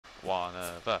One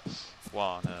of us.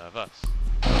 One of us.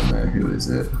 Okay, who is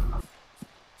it?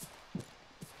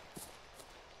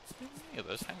 Yeah,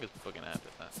 those hangers bugging out a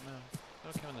bit. That no,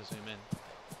 okay when I zoom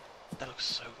in. That looks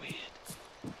so weird.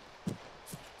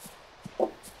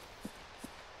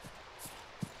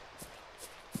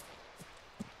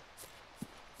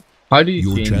 How do you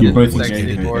Your change channel it? was Like engaged.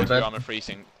 64 Go to bit? ArmA free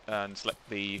sync and select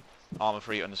the ArmA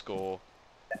free underscore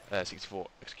 64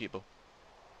 executable.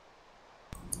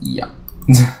 Yeah.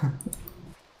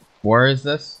 Where is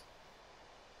this?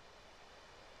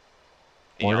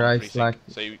 In Where do ArmA I free sync.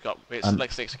 select? So you got it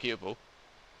selects the executable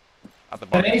at the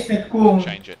bottom.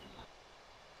 Change it.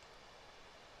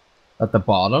 At the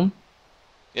bottom?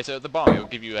 Yeah, so at the bottom it will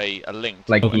give you a link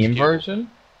to Like your game executable.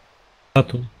 version?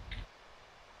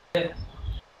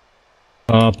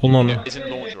 Pull on. It's in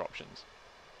launcher options.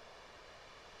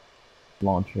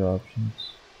 Launcher options.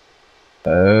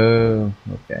 Oh,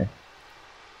 okay.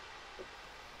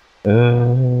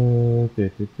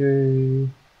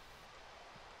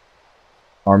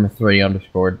 ArmA 3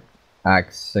 underscore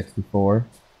Axe 64.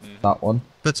 That one.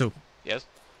 Little. Yes.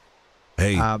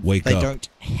 Hey, wake they up. don't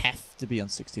have to be on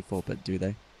 64-bit, do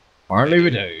they? Apparently we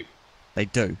do. They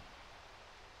do.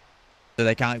 So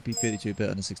they can't be 32-bit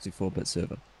on a 64-bit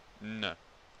server. No.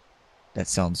 That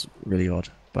sounds really odd,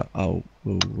 but I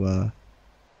will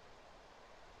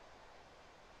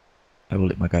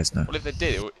let my guys know. Well,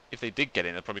 if they did get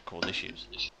in, they'd probably cause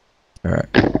issues. Alright.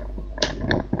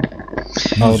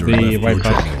 I'll User be left right your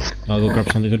back. channel. I'll go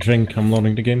grab something to drink. I'm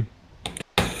loading the game.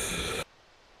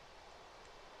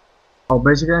 Oh,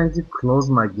 basically I need to close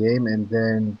my game and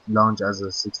then launch as a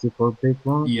 64-bit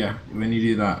one. Yeah, when you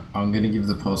do that, I'm gonna give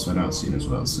the password out soon as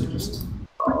well, so just...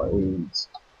 Oh, it's...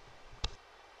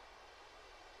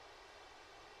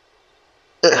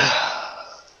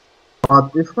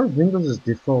 But if my Windows is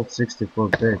default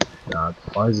 64-bit,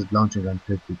 why is it launching on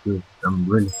 52? I'm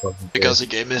really fucking Because the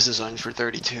game is designed for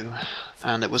 32,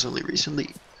 and it was only recently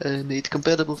made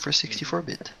compatible for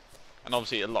 64-bit. And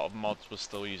obviously a lot of mods were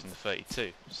still using the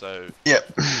 32, so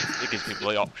Yep. it gives people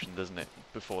the option, doesn't it,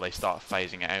 before they start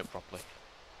phasing it out properly.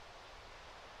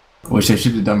 Which they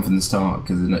should have done from the start,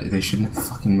 because they shouldn't have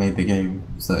fucking made the game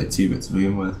 32-bit to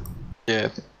begin with. Yeah.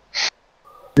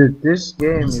 Dude, this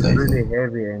game It's is lazy. really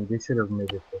heavy and they should have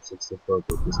made it for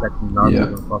 64-bit. It's like not Yeah.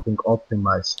 even fucking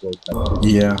optimized for it. Like,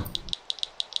 Yeah.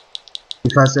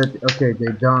 if I said, okay,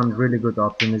 they done really good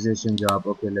optimization job,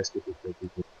 okay, let's get it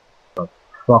 32. But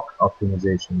fuck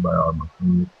optimization by ArmA.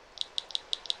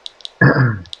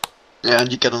 Yeah,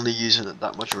 and you can only use it at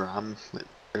that much RAM with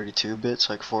 32 bits,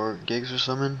 like 4 gigs or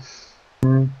something.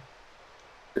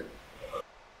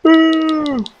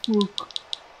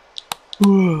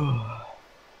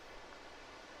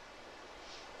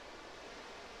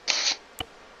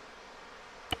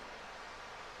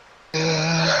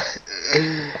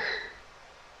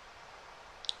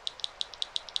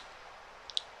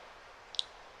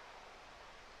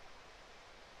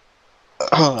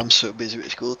 Oh, I'm so busy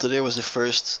with school. Today was the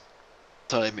first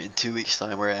time in 2 weeks'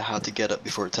 time where I had to get up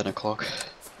before 10 o'clock.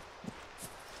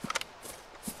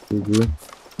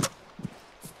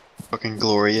 Fucking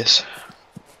glorious.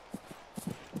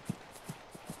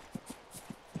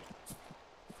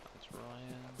 That's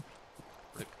Ryan.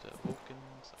 Richter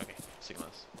Hawkins. Okay,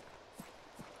 signals.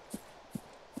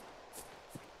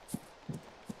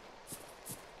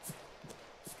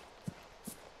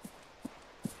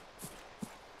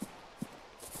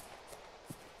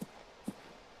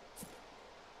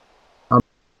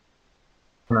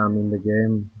 I'm in the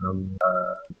game, I'm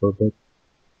perfect.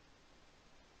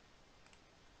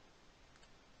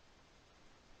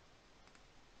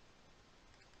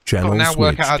 Channel now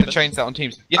work out how switched. to change that on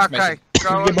Teams. Yes, Okay, go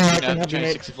on. You know how to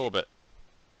change 64-bit.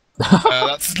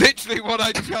 That's literally what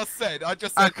I just said. I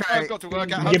just said Okay. I've got to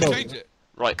work out how to change it.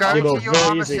 Right, Go Gibbo, to your very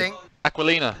ArmA easy. sync.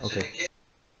 Aquilina. Okay.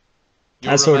 You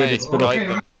I sorted remain, it, but guide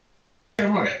them.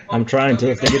 I'm trying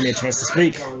to, if they give me a chance to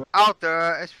speak. I'll do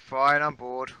it, it's fine, I'm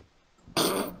bored.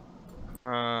 And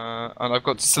I've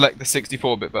got to select the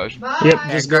 64-bit version. Yep,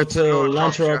 just go go to to launch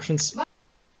launcher option. options.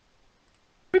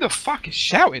 Who the fuck is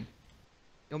shouting?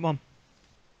 Your mum.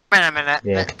 Wait a minute.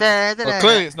 Yeah. Well,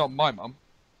 clearly it's not my mum.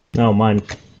 No, mine.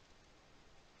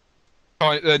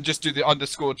 Then just do the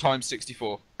underscore times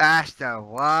 64. That's the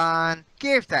one.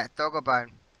 Give that dog a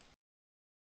bone.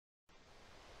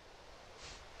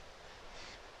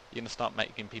 You're gonna start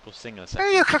making people sing in a Who second.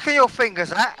 are you clicking your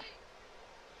fingers at?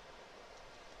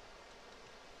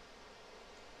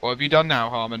 What have you done now,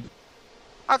 Harmon?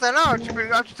 I don't know,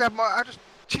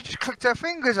 she just clicked her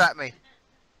fingers at me.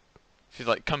 She's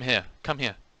like, come here, come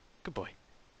here. Good boy.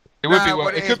 It would be No, worse.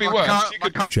 what It is, could be my worse. car- She my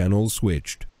could... car- Channel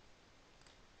switched.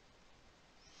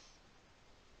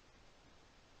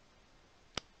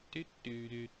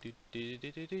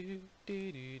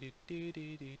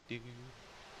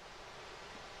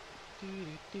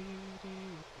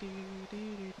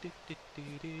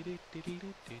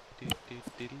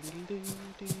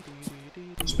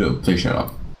 Spill, please shut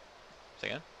up. Say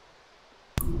again?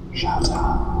 Shut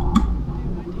up.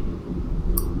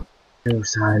 You're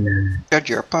silent. Got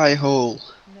your pie hole.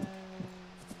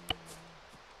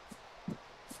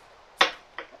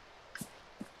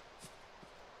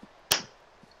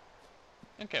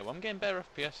 Okay, well I'm getting better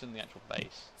FPS in the actual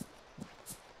base.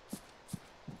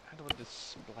 How do I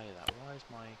display that? Why is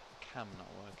my cam not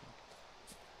working?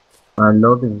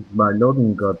 My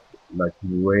loading got like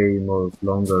way more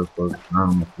longer for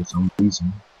ArmA for some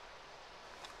reason.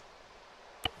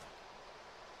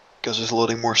 Because it's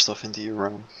loading more stuff into your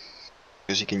RAM.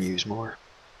 Because you can use more.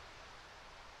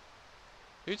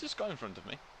 Who's this guy in front of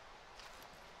me?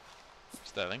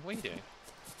 Sterling, what are you doing?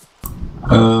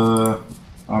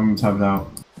 I'm tabbed out.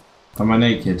 Am I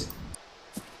naked?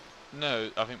 No,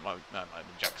 I think no, it might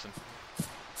be Jackson.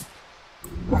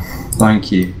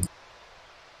 Thank you.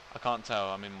 I can't tell,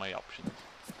 I'm in my options.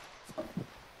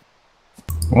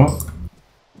 What?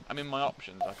 I'm in my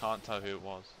options, I can't tell who it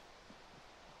was.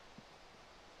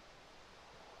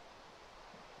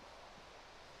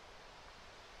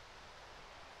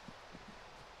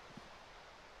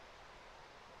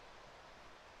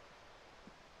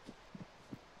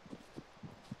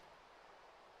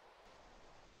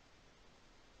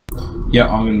 Yeah,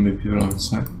 I'm gonna move people on a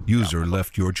sec. User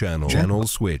left your channel. Channel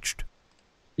switched.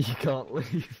 You can't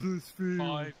leave.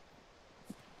 5.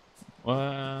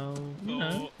 Well, you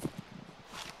know.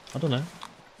 I don't know.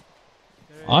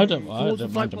 I don't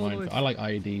mind. I like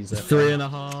IEDs.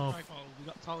 3.5. We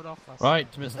got told off last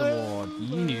Right, Mr. Ward.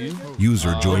 You.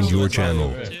 User joined your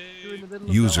channel.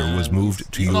 User was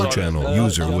moved to your channel.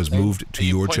 User was moved to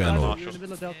your channel.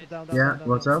 Yeah,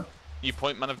 what's up? You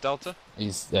point man of Delta? I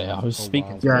was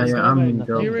speaking to Yeah, him. yeah, I'm in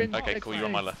Delta. Okay, cool, you're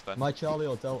on my left then. My Charlie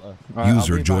or Delta?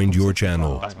 User joined your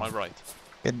channel. That's my right.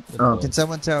 Can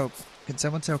someone tell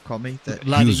Commie that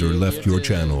User left your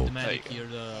channel. There you go. You're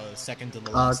the second to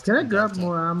the last. Can I grab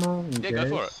more ammo in Yeah, case?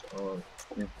 go for it. Or,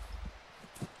 yeah.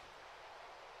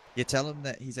 you tell him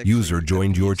that he's actually User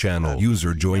joined your channel.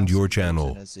 User joined your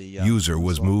channel. User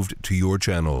was moved to your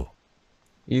channel.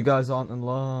 You guys aren't in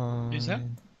line. Who's that?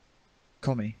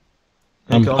 Commie.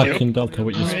 I'm back in Delta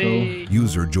with your school.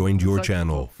 User joined your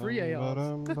channel.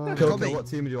 Coco, what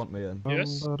team do you want me in?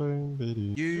 Yes.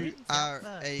 You are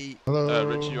a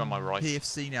Richard, you're on my right.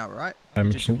 PFC now, right?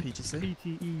 I'm Just PTC.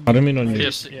 I don't mean on you.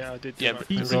 Yes. Yeah, I did. Yeah, Right.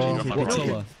 Richard, you're on my What right.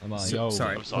 colour am I?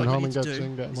 Sorry. I'm sorry. What you need to do is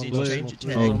you need to change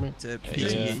your tag to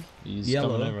PTE. He's Yellow.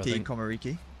 coming over, I Team think.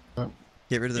 Komariki.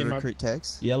 Get rid of the recruit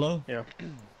tags Yellow?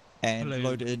 and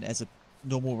load it in as a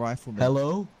normal rifleman.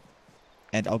 Hello?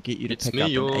 And I'll get you to It's pick me up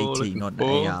an you're AT, looking not an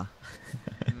for. AR.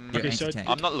 Okay, so anti-tank.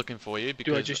 I'm not looking for you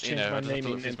because, just you change know, my I just name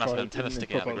look in for his profile massive antenna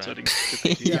sticking out of the ground. settings to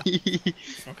PTE?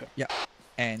 Okay.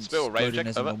 And Spill, radio load in check,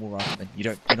 as a over. normal rifleman.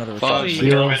 You're not a Five. recruit.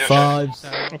 0,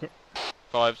 5s. Okay.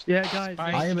 Fives. Yeah, guys.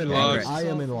 I am in line. I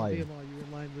am in line. You're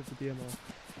in line with the DMR.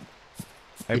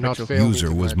 Hey, not Mitchell. fail.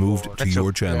 User was moved to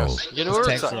your channel. You know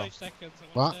Text what? roll.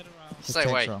 What? Just Say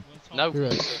text wait. roll. No.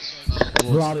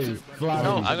 Bloody.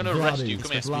 No, I'm gonna arrest you.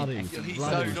 Come here, Bloody. Speed.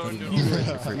 Bloody. No.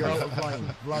 You're out of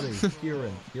line. Bloody.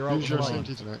 Kieran. You're out Who's of your line.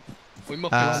 safety tonight? We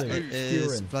must Bloody. it is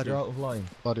Kieran. bloody. You're out of line.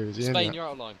 Bloody, is he in Spain, yet? you're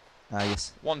out of line.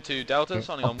 Yes. 1-2 Delta,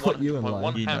 signing I'll on put you in 1.1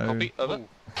 line. You hand know. copy, over.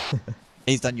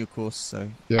 He's done your course, so.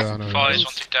 Yeah, I know.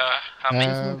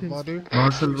 Vadu?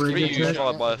 Marshal 3 radio use check.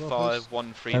 followed by 5,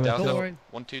 1-3 Hey, Delta, Mitchell.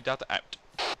 1-2 Delta out.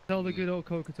 Tell the good old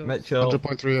Coca-Cola. Mitchell.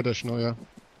 100.3 additional, yeah.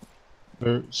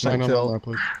 Sign on Mitchell. that now,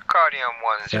 please. Guardian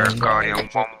 1-0, Guardian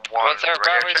 1-1. 1-0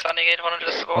 Bravo, standing in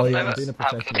 100 squad. Oh yeah, I'm Over. being a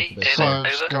protection for this.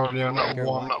 5, Guardian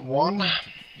 1-1.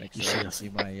 Make sure you see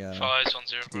my. 5's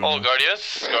 1-0. All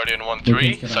Guardians, Guardian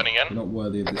 1-3, signing in. Not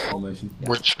worthy of this formation.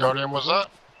 Which Guardian was that?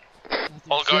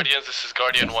 All Guardians, this is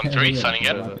Guardian 1-3, signing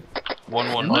in. 1-1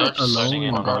 Not Nurse, signing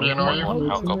in. alone. Guardian, are you?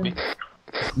 How copy?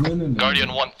 No. Guardian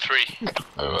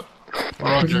 1-3. Over.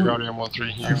 Roger, Guardian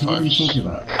 1-3, you What are you 5s. talking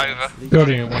about? Over.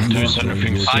 Guardian User joined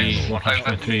your channel.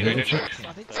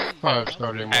 5,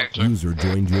 Guardian 1-2. User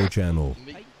joined your channel.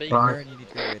 Right.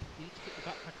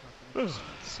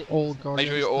 All Make Guardians,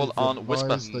 sure you're all please on be whisper.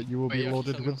 advised that you will be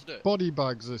loaded with body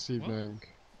bags this evening.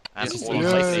 And This is all what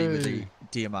on I safety. see with the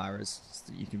DMRs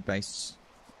that you can base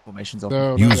formations off.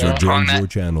 No, User no. joined your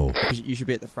channel. You should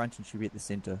be at the front and should be at the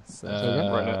center.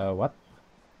 So. What?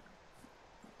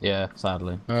 Yeah,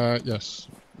 sadly. Yes.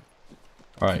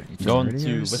 Alright, go on to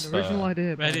Radios. Whisper. Original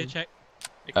idea. Radio check.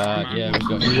 Yeah,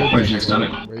 we've got Wait, just done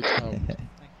it. Wait, now. Thank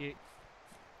you.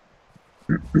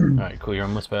 Alright, cool, you're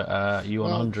on Whisper. You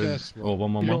on 100 guess or what?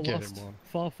 111?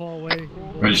 Far away.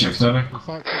 Ready, check, Sterling? In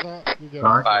fact, for that, you get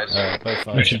Five. Both I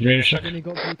sides. should really check. Then he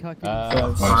got blue khaki.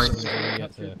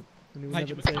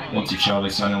 What's your Charlie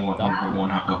signing? One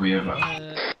copy over.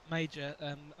 Major,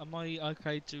 am I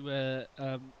okay to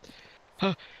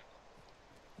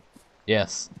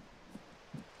Yes.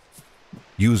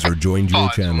 User joined your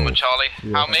channel. Charlie,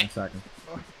 how me?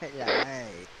 Yeah, hey.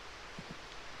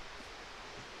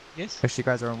 Yes? Actually, you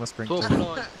guys are on whispering.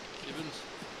 12-9.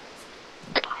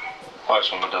 Five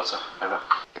from Delta. Over.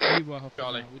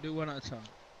 Charlie. We do one at a time.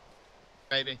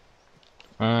 Baby.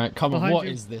 Alright, come on, Behind what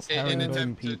you. is this? In Herringbone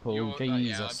attempt to- people, you're- yeah, I'm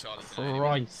Jesus Charlie,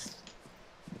 Christ.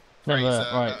 Right, Never,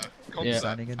 so, right. Yeah,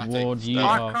 signing in. Ward, you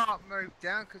I are... can't move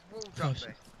down because walls up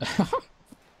there.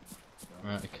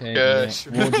 Right, okay, Yes.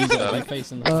 yeah. Ward, you got to be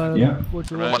facing the side. Yeah. What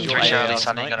do you Right, want? you're Charlie, AAR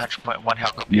standing tonight. on 100.1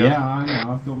 health copy. Yeah, I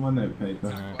know. I've got my notepaper.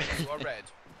 Alright. You are red.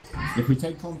 If we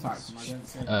take contact and I don't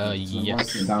say anything, Yes.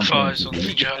 write it down Fires on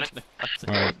perfectly. the Charlie.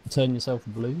 Right, turn yourself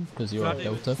blue, because you're at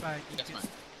Delta.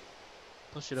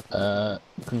 Push it up.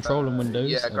 Control and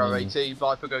Windows, Yeah, and go then AT,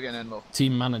 Viper, go again, Enlaw.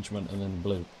 team management, and then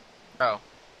blue. Oh.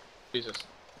 Jesus.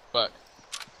 Fuck.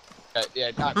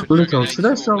 Yeah, Little, should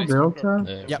I sell Delta?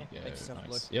 There Yep. we go, Make yourself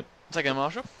blue. nice. Yep. Take a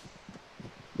Marshall.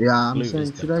 Yeah, I'm Blue saying,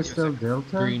 is should I sell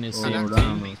Delta? Green is or CMT.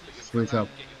 down? Switch up.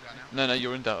 No,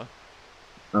 you're in Delta.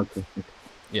 Okay.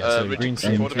 Yeah, so green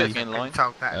Richard, forward a bit CMT, in line.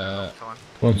 Told that in a long time.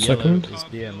 1 yellow second. is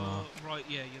DMR, Right,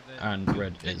 yeah, you're there. and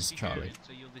red is Charlie.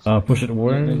 So you're this Push it to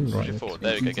Warren. Push it Right. forward.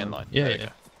 There we go, get in line. Yeah, There you yeah.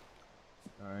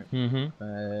 go. Alright.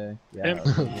 Mm-hmm. Yeah.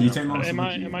 Can you take Marshall Am I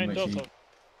with you? in Make sure Delta?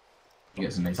 you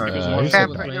get some next Alright, pictures. You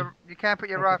can't, put you can't put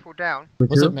your rifle down.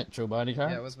 Was it Mitchell by any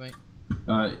chance? Yeah, it was me.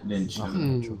 Lynch.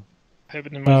 Have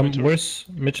it in my where's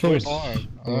Mitchell?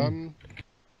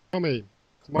 Tommy.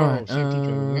 Tomorrow, Right, safety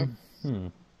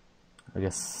training, I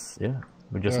guess, yeah.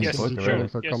 We just Yes, spoke sure. already.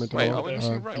 For coming Wait, tomorrow. are we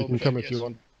missing right? You can come if you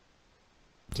want.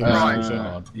 Right.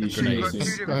 You You've should got use two this.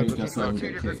 I different, think that's why we two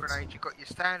get different kicked. grenades. You've got your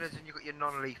standards and you've got your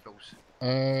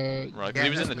non-lethals. Right, 'cause he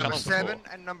was in the number channel 7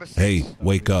 before. and number 6. Hey,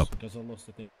 wake up. Because I lost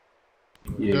the thing.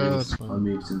 Yeah, that's I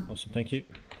moved him. Awesome, thank you.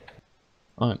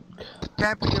 Alright. You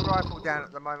can't put your rifle down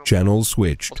at the moment. Channel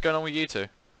switched. What's going on with you two?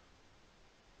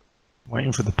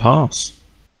 Waiting for the pass.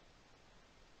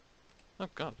 Oh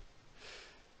god.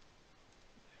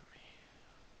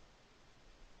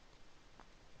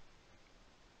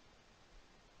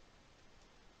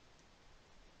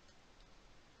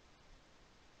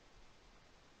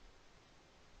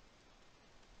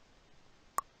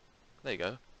 There you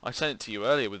go. I sent it to you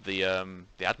earlier with the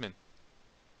admin.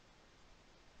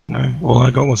 No, all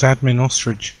I got was admin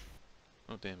ostrich.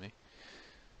 Oh dear me.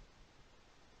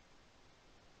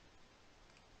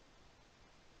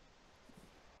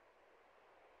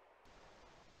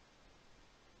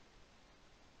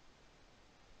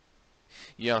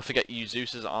 Yeah, I forget you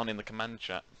Zeus's aren't in the command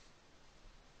chat.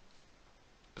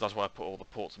 Because that's why I put all the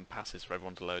ports and passes for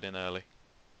everyone to load in early.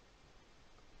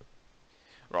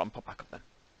 Right, I'm pop back up then.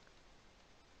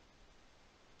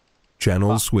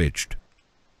 Channel switched.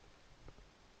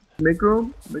 Make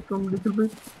room a little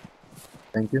bit.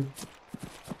 Thank you.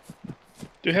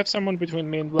 Do you have someone between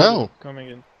me and Well, coming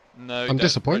in? No, I'm don't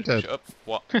disappointed. push it up.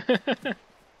 What?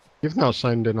 You've now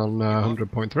signed in on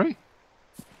 100.3.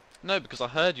 No, because I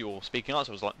heard you all speaking out,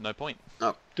 so I was like, no point.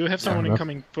 Do you have someone enough.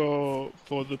 incoming for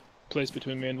the place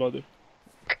between me and Valdu?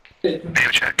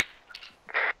 Check.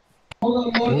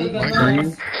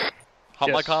 Green. Hot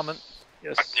Yes. mic Carmen.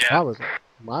 Yes. Yeah. That was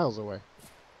miles away.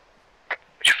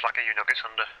 Which flag are you nuggets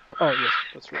under? Oh, yes,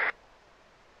 that's right.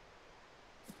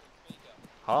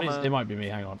 Harmon. It might be me,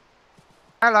 hang on.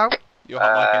 Hello. You're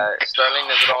hot micing. Sterling,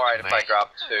 is it alright if I grab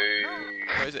 2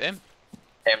 What is it him?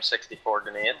 M64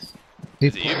 grenades?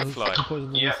 Is it you, Fly?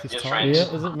 Yeah, just right.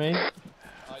 Yeah, is it me?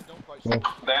 The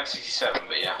M67,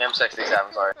 but yeah.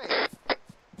 M67, sorry.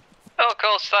 All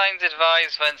call signs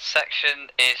advise when section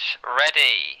is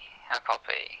ready. A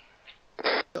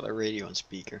copy. Got a radio on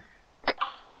speaker.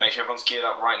 Make sure everyone's geared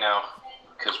up right now,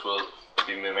 because we'll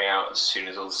be moving out as soon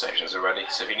as all the sections are ready.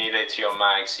 So if you need AT on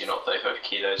mags, you're not 35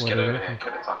 kilos, get over here,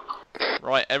 get it done.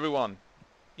 Right, everyone.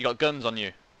 You got guns on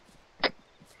you.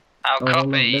 I'll hold on, copy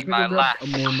let me my grab last.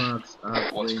 more marks.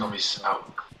 One copies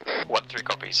out. 3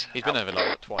 copies. He's been over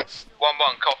like twice.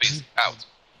 1-1 copies out.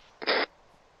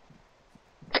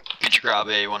 Could you grab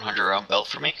a 100 round belt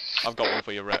for me? I've got one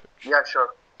for your rep. Yeah, sure.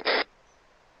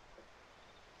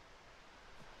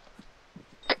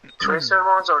 Tracer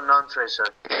ones or non-tracer?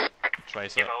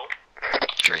 Tracer.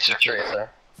 Tracer. Tracer.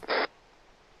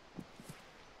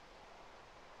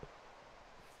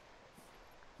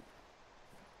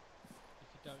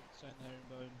 If you don't, send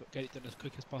Herringbone. but get it done as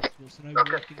quick as possible. So no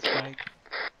walking, staying.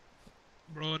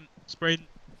 Run, sprint.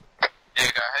 Yeah,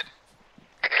 go ahead.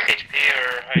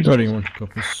 Guardian 1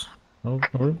 copies. Oh,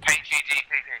 over.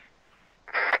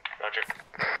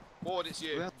 Ward, it's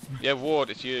you. Yeah,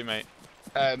 Ward, it's you, mate.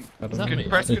 I don't know.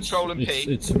 Press It's- Control and P.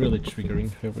 It's really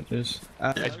triggering whoever it is.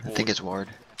 I think it's Ward.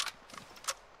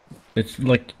 It's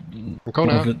like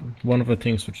one of the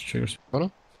things which triggers.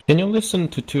 Can you listen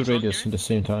to 2 radios at the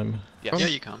same time? Yes. Yeah,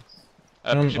 you can.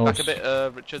 Push it back a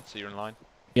bit, Richard, so you're in line.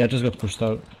 Yeah, I just got pushed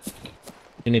out.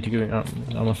 You need to go.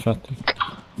 I'm a fat.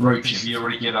 Roach, have you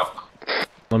already geared up?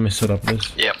 Let me set up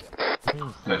this. Yep.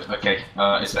 Good, okay.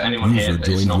 Is there anyone User here that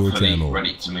is joined not your fully channel.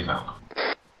 ready to move out?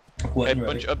 Hey,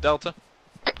 bunch up Delta.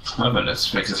 But let's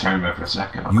fix this hammer for a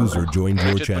second. User joined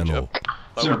your channel.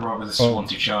 Zero Bravo, this is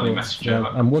 1-2 Charlie, message over.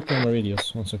 I'm working on my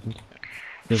radios. 1 second.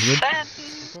 Is good?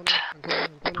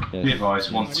 Be advised,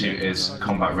 1-2 is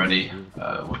combat ready.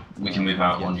 We can move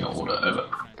out on your order, over.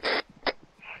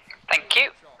 Thank you.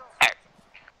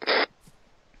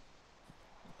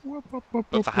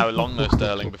 But for how long though,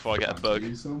 Sterling, before I get a bug?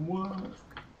 1-0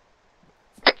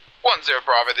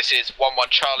 Bravo, this is 1-1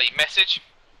 Charlie, message.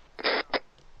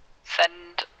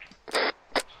 Send. 1-1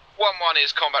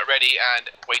 is combat ready and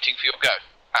waiting for your go.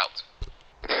 Out.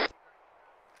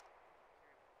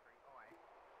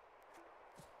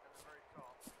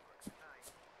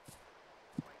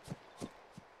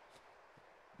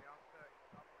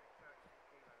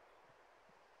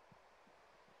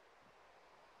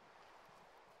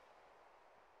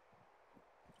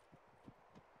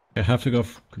 I have to go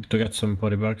to get some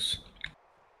body bags.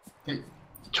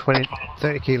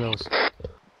 30 kilos.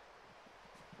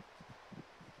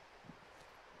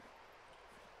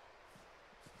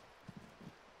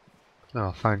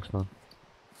 Oh, thanks, man.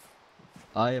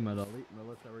 I am an elite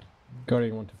military.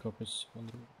 Guardian 1 copies.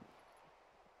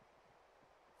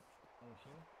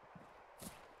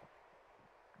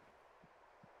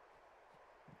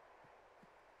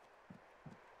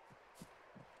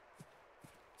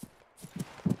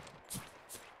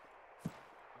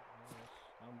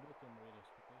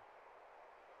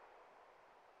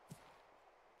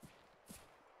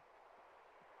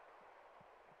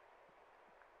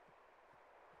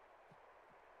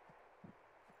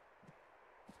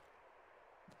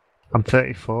 I'm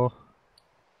 34.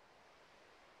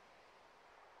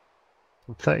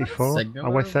 I'm 34. I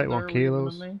weigh 31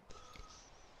 kilos.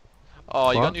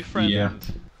 Oh, you got What? a new friend. Yeah.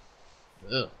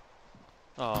 Ugh.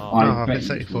 Oh, Oh, I've been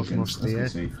 34 for most of the year.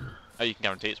 Oh, you can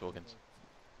guarantee it's Wilkins.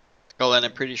 Colin,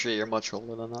 I'm pretty sure you're much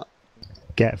older than that.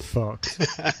 Get fucked.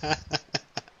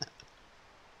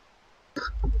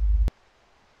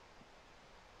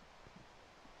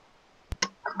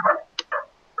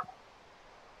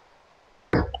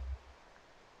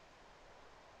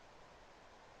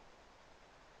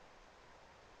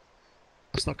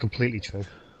 That's not completely true.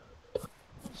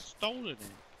 Stolen it.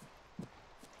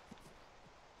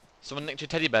 Someone nicked your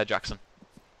teddy bear, Jackson.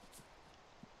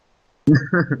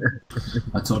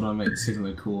 I told him I'd make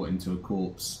Signal Court into a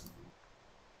corpse.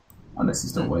 Unless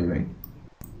he's not waving.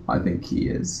 I think he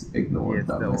is. Ignored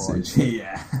that message.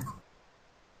 Yeah.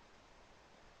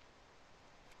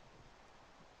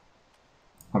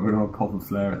 I'm gonna pop a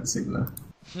flare at the Signaler.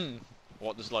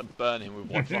 What, does like burn him with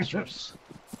one phosphorus?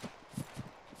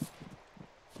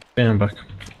 Yeah, I'm back.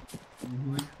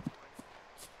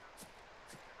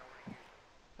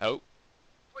 Oh.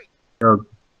 Oh,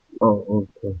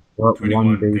 okay. Well,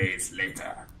 1 day. days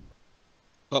later.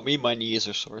 But me, my knees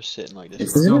are sort of sitting like this.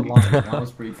 It's still lying. That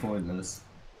was pretty pointless.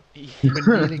 You've been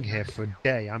kneeling here for a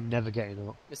day. I'm never getting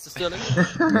up. Mr. Sterling,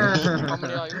 how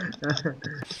many are you?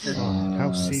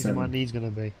 How seasoned my knees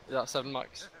gonna be? Is that 7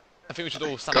 max? I think we should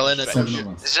all stand Colin, up. it's and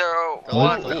you. stretch.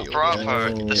 0-1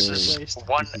 Bravo, this is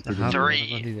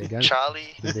 1-3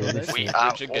 Charlie. We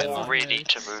are all ready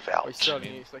to move out.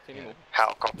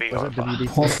 How copy? Was that Over.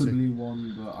 WD-40? Possibly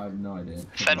one, but I have no idea.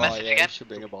 Send message again. Should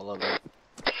bring a ball of it.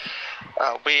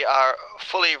 We are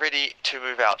fully ready to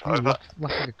move out. Oh, Over.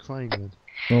 like a crying man.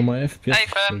 No, my FPS Hey, is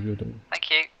so fam. good. Thank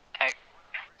you.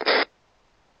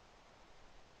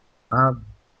 Out.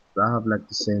 I have like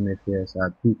the same FPS. I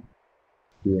have 50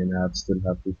 and I still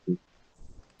have 50.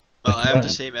 Well, I have the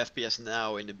same FPS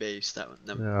now in the base. That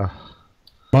Yeah.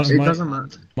 It doesn't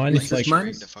matter. Mine is like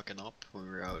bring the fucking up when we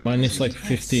were out. mine is like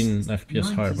 15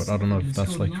 FPS higher, but I don't know if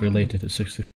that's like related to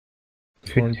 60.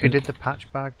 Who did the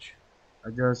patch badge? I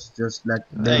just like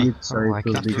Hey. leave so Oh, I it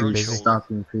will can't be do this.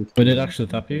 stuck in 50. But did it actually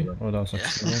tap you? Or that was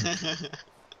actually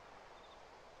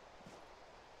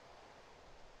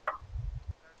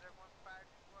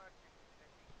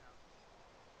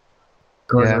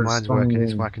Yeah, mine's working.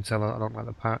 It's why I can tell I don't like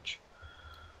the patch.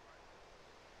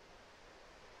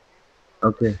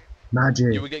 Okay.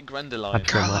 Magic. You would get Grendeline.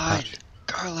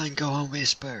 Caroline, go on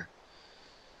whisper.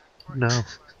 No.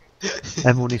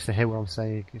 Everyone needs to hear what I'm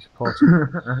saying. It's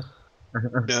important.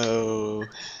 No.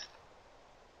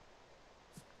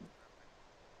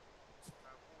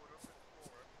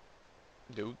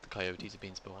 Dude, the coyotes have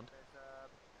been spawned.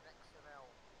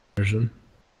 Version.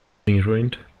 Being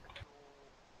ruined.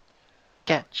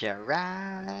 Catch a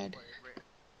ride.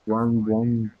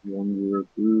 1-1-1-0-2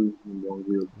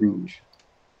 1-0-3.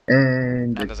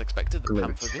 And as expected, the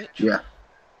Panther bitch. Yeah.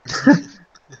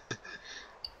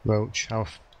 Roach, our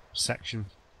section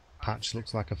patch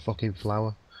looks like a fucking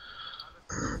flower.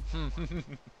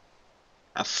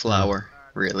 A flower,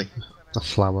 really? A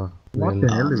flower. What really.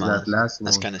 the hell is that last one?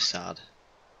 That's kind of sad.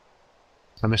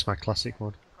 I missed my classic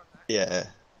one. Yeah.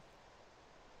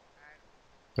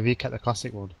 Have you kept the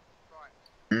classic one?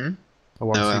 Hmm?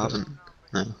 Or No, I 1-2 haven't.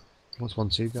 No. What's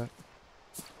 1-2 got?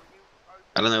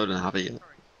 I don't know, I don't have it yet.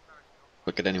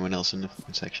 Look at anyone else in the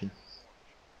section.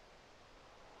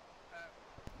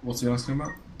 What's he asking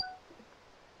about?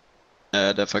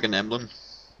 The fucking emblem.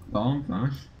 The arm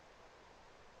flash?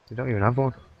 You don't even have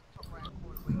one.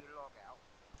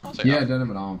 Yeah, I don't have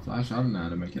an arm flash. I don't know how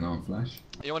to make an arm flash.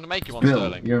 You want to make you one, Bill,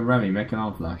 Sterling? you're Remy, make an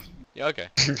arm flash. Yeah, okay.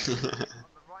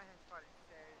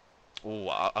 Oh,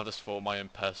 I've just thought my own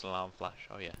personal arm flash.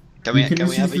 Oh yeah. Can we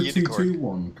have a the unicorn?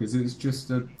 2-2-1 because it's just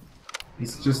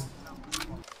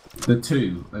the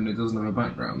 2 and it doesn't have a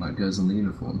background that goes on the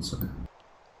uniform. So.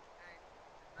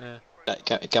 Yeah.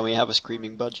 Can we have a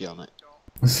screaming budgie on it?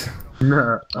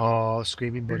 No. Oh,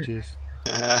 screaming budgies.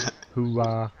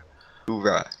 Hoorah.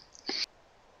 Hoorah.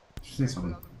 Just need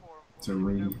something to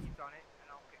read.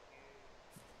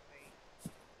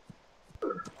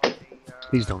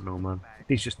 These don't know, man.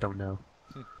 These just don't know.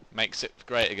 Makes it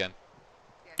great again.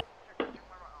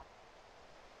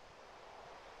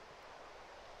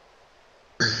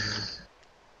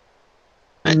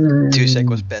 And 2 sec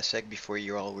was best sec before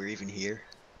you all were even here.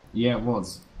 Yeah, it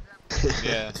was.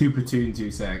 Yeah. 2 platoon, 2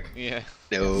 sec. Yeah.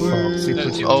 No.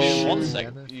 No, 1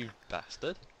 sec, you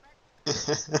bastard.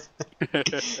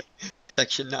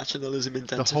 Section nationalism The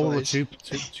intensifies. whole of two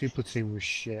platoon was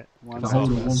shit. The whole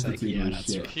of 1 platoon was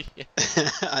shit.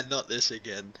 And not this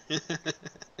again.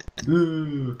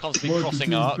 Constantly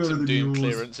crossing arcs and doing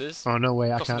clearances. Oh no way,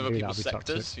 I Crossing can't other do that. people's I'll be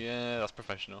sectors. toxic. Yeah, that's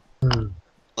professional.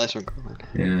 Nice one, Carmen.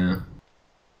 Yeah.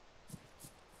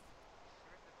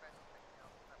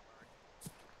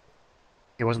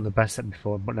 It wasn't the best set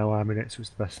before, but now I'm in it, so it's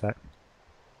the best set.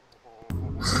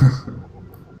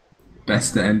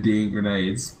 Best at NDing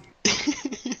grenades.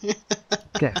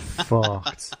 Get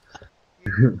fucked.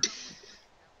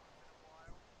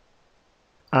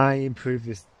 I improved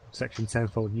this section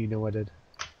tenfold, and you know I did.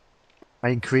 I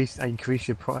increased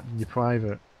your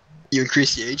private. You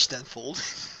increased the age tenfold.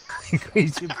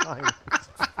 Increase your private.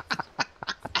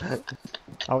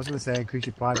 I was going to say increase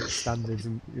your private standards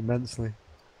immensely.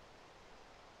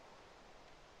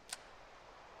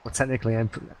 Well, technically,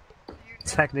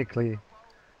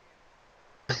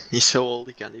 he's so old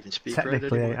he can't even speak right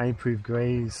technically, anymore. I improved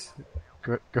Gray's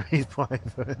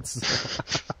privates.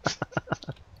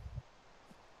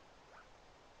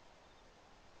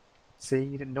 See,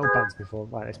 you didn't know bands before,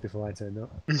 like this before I turned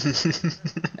up.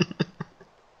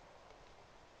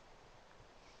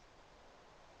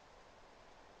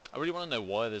 I really want to know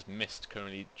why there's mist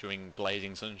currently during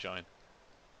blazing sunshine.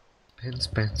 Pins.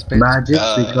 Magic,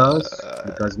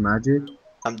 because magic.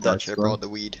 I'm Dutch, I brought the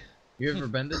weed. You ever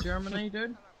been to Germany,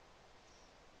 dude?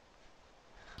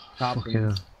 Fucking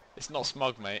hell. It's not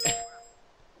smog, mate.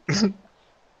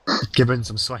 Gibbons,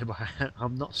 I'm sorry, but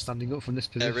I'm not standing up from this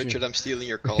position. Richard, I'm stealing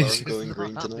your collar. I'm going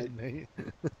green tonight.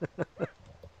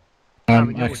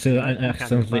 I'm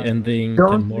accidentally ending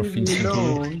the morphine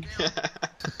thing.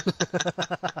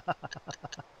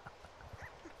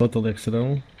 Totally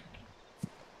accidental.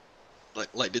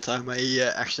 Like the time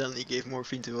I accidentally gave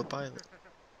morphine to a pilot.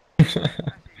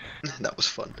 That was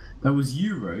fun. That was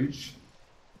you, Roach.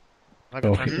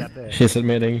 Oh, he's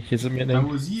admitting. That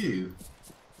was you.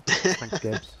 Thanks,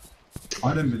 Gibbs.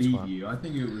 I don't believe you. I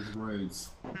think it was Rhodes.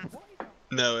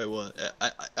 No, it was.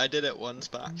 I did it once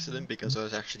by accident because I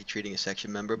was actually treating a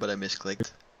section member, but I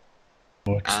misclicked.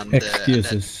 And,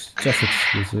 Excuses, just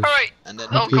excuses. Alright, and then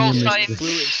local sign, flew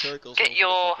in circles get over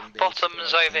your the fucking base bottoms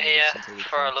for over here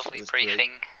for a lovely It was great.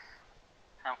 briefing.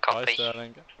 I'll copy.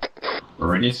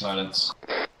 Radio silence.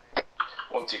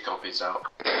 1-2 copies out.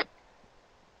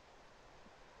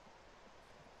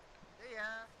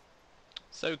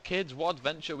 So, kids, what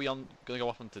adventure are we gonna go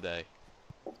off on today?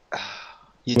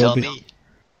 You tell me.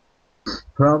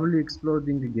 Probably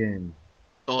exploding the game.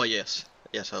 Oh yes,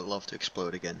 yes, I'd love to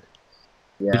explode again.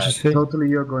 Yeah, Did you say- totally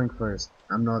you're going first.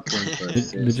 I'm not going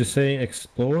first. Did you say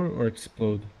explore or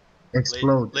explode?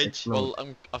 Explode, explode.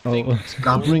 Well, I think Oh.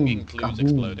 exploring Kaboom, includes kaboom.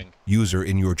 exploding. User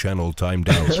in your channel timed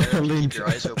out. Keep your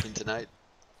eyes open tonight.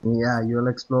 Yeah, you'll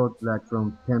explode like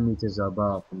from 10 meters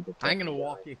above. From the top. I'm gonna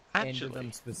walk you into Actually,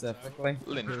 them specifically.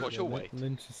 Lynch, what's your weight?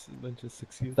 Lynch is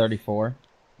 6 years. 34.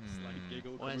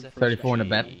 Why is that 34 in a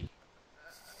bet.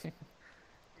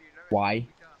 Why?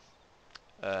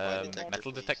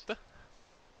 Metal detector?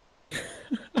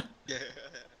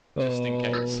 Just in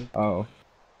case. Oh.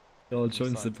 Y'all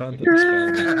joins the band.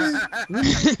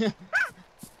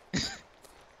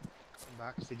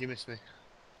 Max, did you miss me?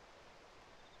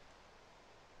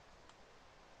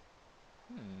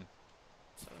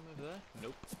 Is that him over there?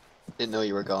 Nope. Didn't know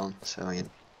you were gone, so I mean.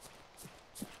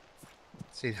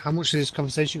 See, how much has this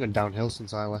conversation gone downhill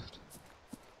since I left?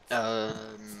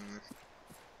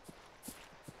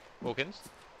 Hawkins?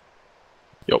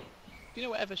 Yup. Do you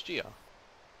know what FSG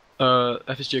are?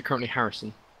 FSG are currently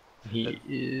Harrison. He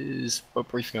is a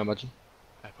briefing, I imagine.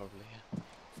 Probably, yeah.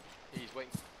 He's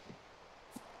waiting.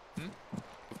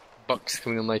 Buck's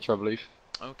coming on later, I believe.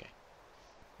 Okay.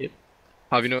 Yep.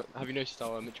 Have you noticed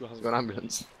how Mitchell hasn't got an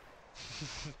ambulance?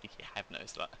 Yeah, I've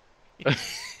noticed that.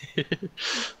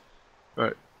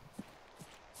 Right.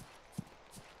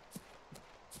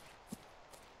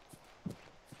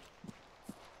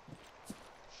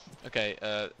 Okay,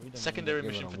 secondary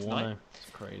mission for tonight.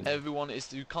 Everyone is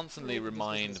to constantly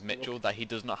remind Mitchell that he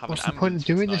does not have What's an the point ambulance of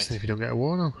doing for this then if tonight. you don't get a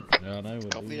warning? Yeah, I know.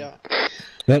 Copy that.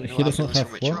 Well, he doesn't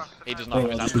have what? He does not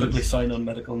have his Just quickly ambulance. sign on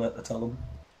medical net to tell them.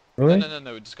 Really?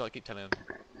 No, we just gotta keep telling him.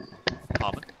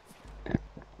 Harmon?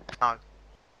 No.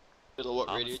 Little what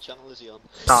radio channel is he on?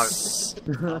 No.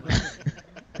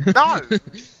 No!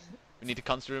 We need to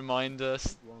constantly remind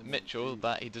Mitchell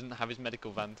that he doesn't have his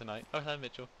medical van tonight. Oh, hello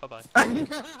Mitchell. Bye-bye.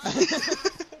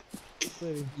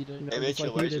 Hey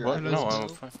Mitchell, where's your What? No, I'm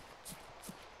fine.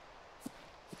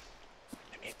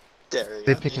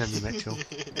 They're picking on you, Mitchell.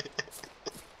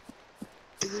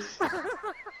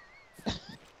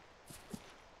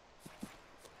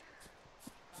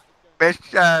 This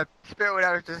spill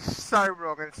that was just so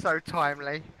wrong and so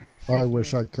timely. I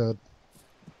wish I could.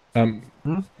 But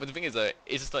the thing is though,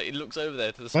 it's just like it looks over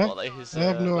there to the spot that his I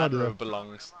have no Land idea. Rover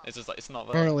belongs. It's just like it's not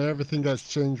there. Apparently everything gets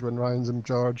changed when Ryan's in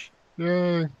charge.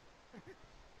 Yay!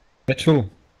 Mitchell,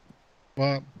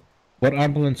 What? what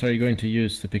ambulance are you going to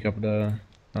use to pick up the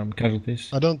casualties?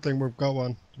 I don't think we've got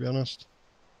one, to be honest.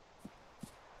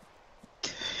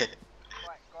 Right,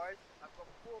 guys, I've got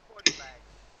 4 body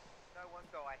bags. No one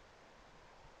die.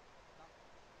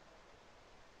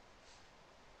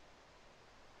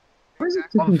 Why is it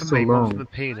One taking for so me, one for long? the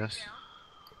penis.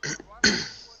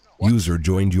 User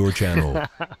joined your channel.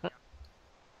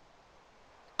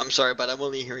 I'm sorry, but I'm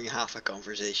only hearing half a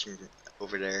conversation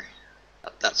over there.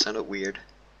 That sounded weird.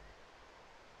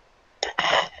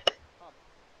 Hello.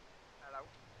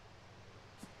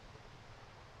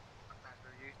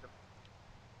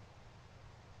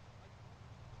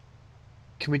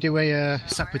 Can we do a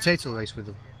sack potato race with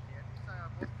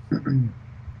them?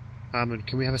 Armand,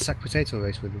 can we have a sack potato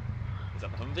race with them? Is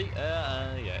that the Humvee?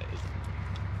 Yeah, it is.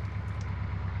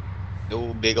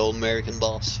 No big old American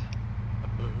boss.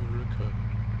 America.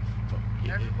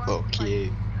 Fuck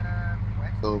you.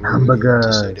 Hamburgers.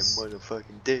 Just say the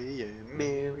motherfucking day,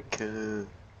 America.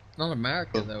 Not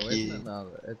America though, Fuck isn't you. it? No,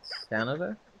 it's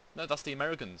Canada. No, that's the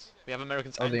Americans. We have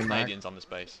Americans Oh, and the Canadians on this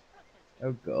base.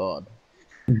 Oh god.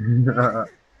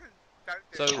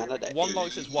 So Canada one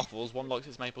likes is- its waffles, one likes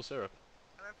its maple syrup.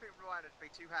 I don't think Ryan would be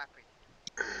too happy.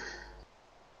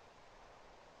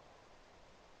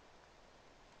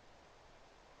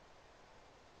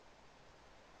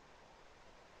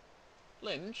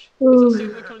 Lynch, is that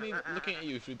signal currently looking at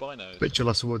you through binos? Mitchell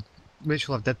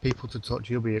will have dead people to talk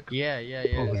to. You'll be Yeah.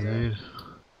 over there.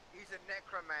 He's a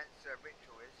necromancer,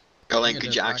 Mitchell is. Colin, I'm could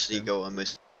gonna you back actually them. go and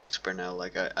whisper now?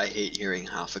 Like, I hate hearing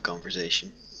half a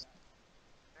conversation.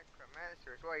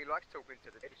 Necromancer is why he likes talking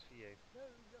to the dead.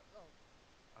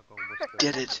 I'll go and whisper.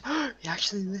 Did it? You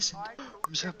actually listened.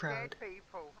 I'm so proud.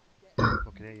 People.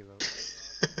 Fucking hear you, bro.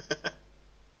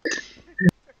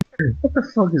 What the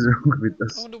fuck is wrong with I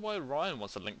us? wonder why Ryan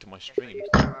wants a link to my stream.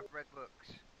 I've read books.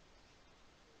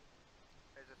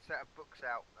 There's a set of books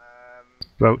out.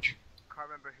 Roach. Can't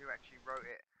remember who actually wrote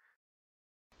it.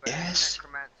 But Yes.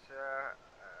 Necromancer.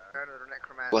 The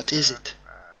Necromancer. What is it?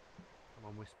 Come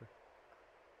on, whisper.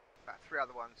 About 3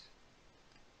 other ones.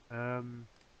 I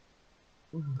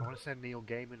want to say Neil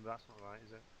Gaiman, but that's not right,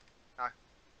 is it? No.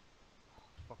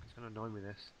 Fuck, it's gonna annoy me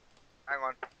this. Hang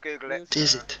on, Google it. What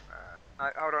is it? No,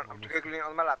 hold on, I'm googling it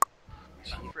on my lap.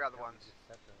 3 other ones.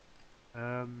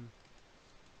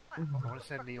 I want to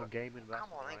send Neon Gaming back. Come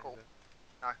on, Eagle.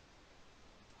 No.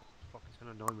 Fuck, it's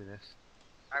gonna annoy me this.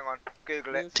 Hang on,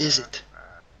 Google it. Is it?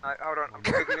 No, hold on, I'm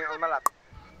Googling it on my lap.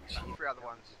 3 other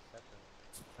ones.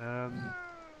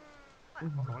 I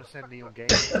want to send Neon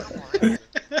Gaming.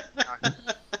 No.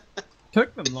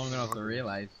 Took them long enough to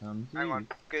realise, son. Hang on,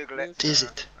 Google it. Is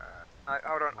it? No,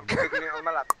 hold on, I'm Googling it on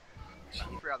my lap.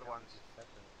 3 other ones.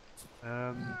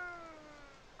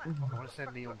 I want to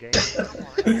send Neon Gaming.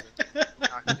 No.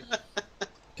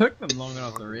 Took them long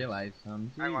enough to realise,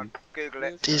 son. Hang on, Google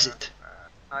it. Is it?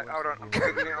 No, hold on, I'm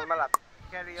Googling it on my lap.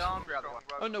 Carry on, 3 other ones.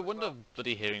 Oh, no wonder I'm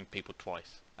bloody hearing people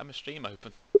twice. I have a stream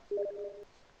open.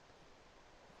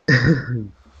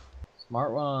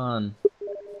 Smart one.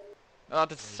 Oh, I had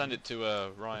to send it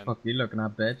to Ryan. Fuck you looking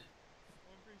at, bitch.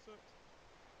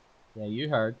 Yeah, you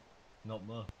heard. Not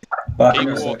much. Back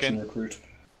in walking. Recruit.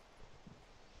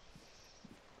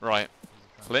 Right.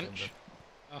 Lynch?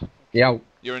 Yo.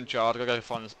 You're in charge. I'll go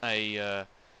find a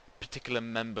particular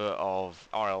member of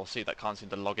RLC that can't seem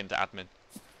to log into admin.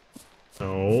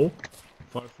 No.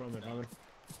 Far from it, Alan.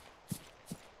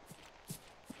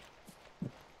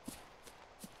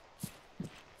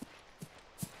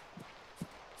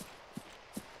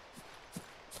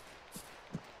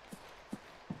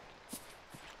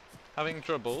 Having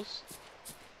troubles?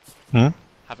 Hmm?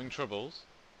 Having troubles?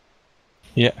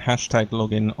 Yeah, hashtag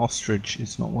login ostrich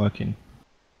is not working.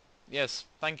 Yes,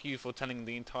 thank you for telling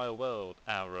the entire world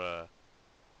our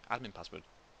admin password.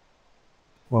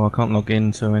 Well, I can't log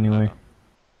in, so anyway.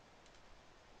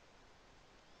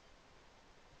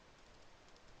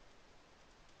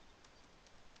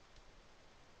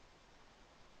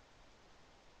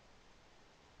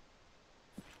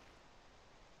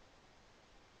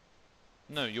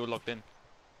 No, you're logged in.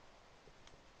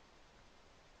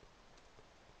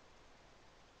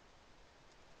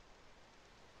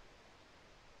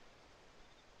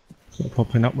 It's not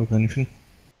popping up with anything.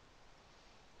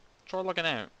 Try logging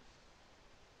out.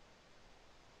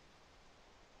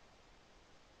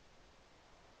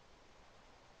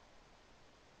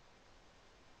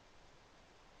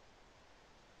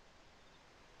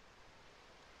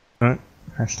 No,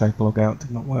 hashtag logout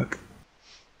did not work.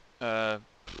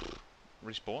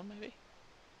 Respawn maybe?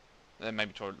 Then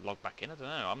maybe try to log back in, I don't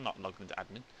know. I'm not logged into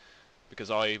admin.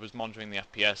 Because I was monitoring the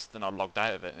FPS, then I logged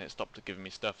out of it and it stopped giving me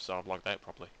stuff, so I've logged out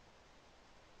properly.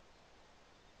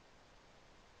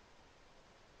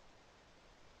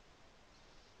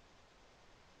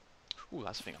 Ooh,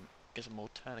 that's the thing, I'm get some more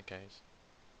tourniquets.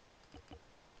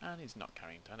 And he's not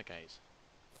carrying tourniquets.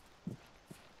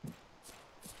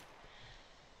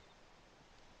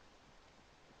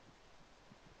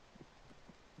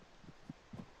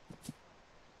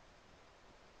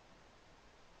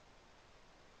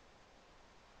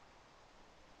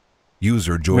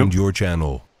 User joined your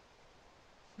channel.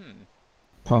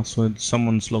 Password,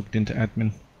 someone's logged into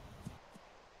admin.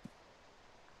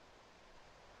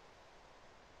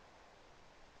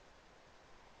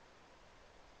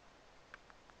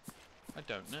 I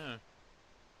don't know.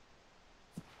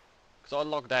 Because I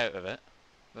logged out of it,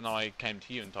 then I came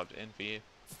to you and typed it in for you.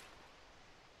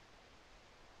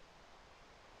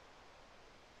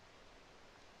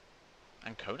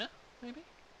 Ancona, maybe?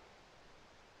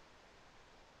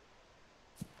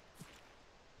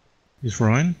 Is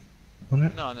Ryan on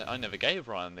it? No, I never gave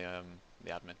Ryan the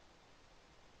admin.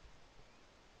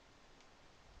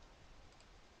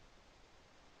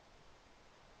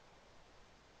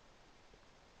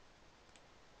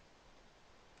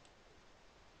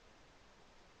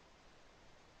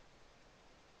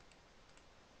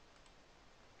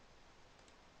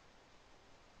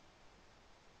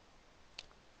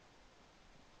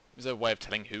 Is there a way of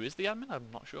telling who is the admin? I'm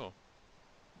not sure.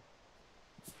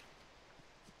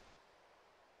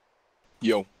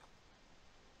 Yo.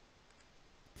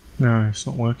 No, it's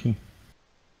not working.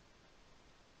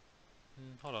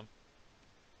 Hold on.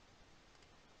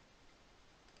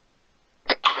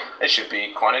 It should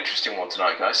be quite an interesting one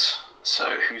tonight, guys.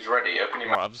 So, who's ready? Open your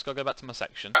mouth. Right, I've just got to go back to my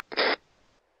section.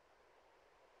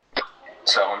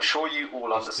 So, I'm sure you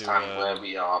all understand where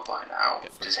we are by now.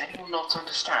 Does anyone not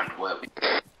understand where we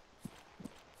are?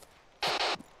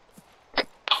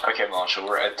 Okay, Marshall,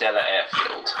 we're at Adela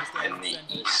Airfield in the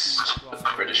east of the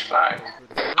British flag.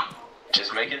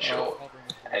 Just making sure.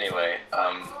 Anyway,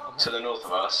 to the north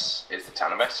of us is the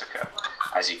town of Exeter.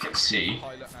 As you can see,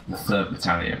 the 3rd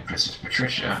Battalion Princess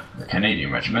Patricia, the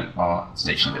Canadian Regiment, are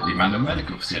stationed at the Amanda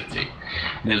Medical Facility.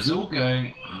 And it was all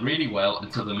going really well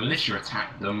until the militia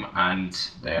attacked them, and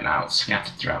they are now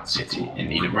scattered throughout the city in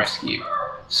need of rescue.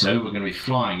 So we're going to be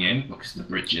flying in because the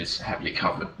bridge is heavily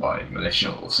covered by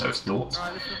militia, or so it's thought.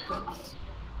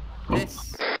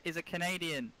 This is a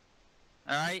Canadian.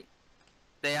 Alright?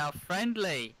 They are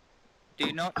friendly.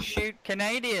 Do not shoot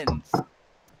Canadians.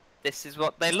 This is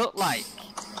what they look like.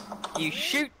 You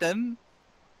shoot them,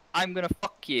 I'm gonna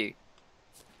fuck you.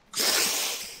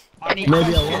 Maybe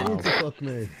I want you to fuck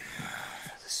me.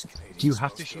 Do you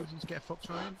have to shoot them to get fucked,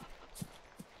 Ryan?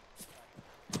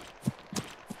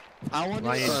 Ryan,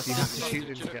 do you have to shoot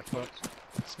them to get fucked?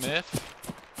 Smith?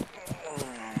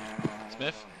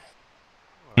 Smith?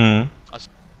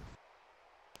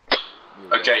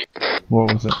 Okay.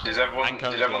 What was it? Did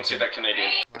everyone see that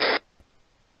Canadian?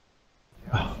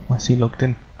 Oh, why's he logged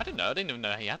in? I didn't know, I didn't even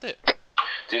know he had it.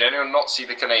 Did anyone not see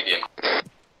the Canadian?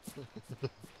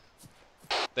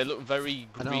 They look very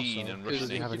green and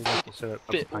rusty.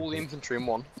 Fit all the infantry in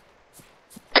one.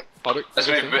 Let's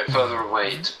move a bit further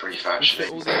away to brief We actually.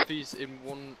 fit all the infantries in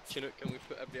one Chinook and we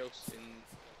put everybody else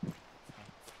in...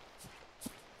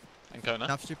 Ancona?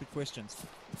 Enough stupid questions.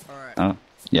 Alright. Oh,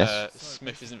 yes.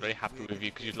 Smith isn't very happy with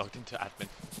you because you logged into admin.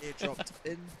 It dropped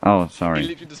in. Oh, sorry. He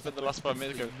literally just spent the last 5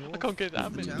 minutes going, I can't get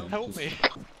admin, help me.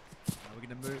 We're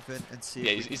gonna move in and see.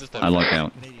 Yeah, he's just I log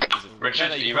out.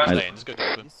 Richard, you I- stay in, just go to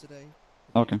him. Yesterday,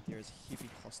 Okay. there is heavy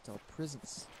hostile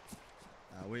presence.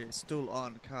 We're still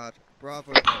on card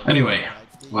Bravo. Anyway,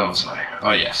 where was I?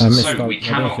 Oh yes, so we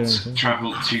cannot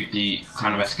travel to the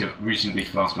town of Eska reasonably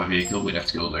fast by vehicle, we'd have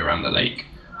to go all the way around the lake.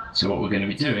 So what we're going to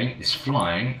be doing is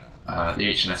flying, the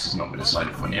HLS has not been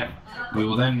decided upon yet. We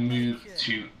will then move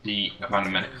to the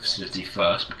abandoned medical facility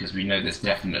first, because we know there's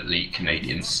definitely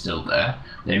Canadians still there.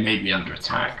 They may be under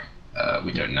attack,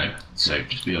 we don't know, so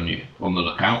just be on the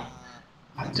lookout.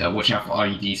 And watch out for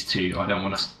IEDs too. I don't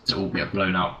want us to all get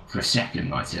blown out for a second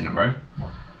night in a row.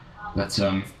 But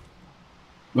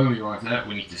when we arrive there,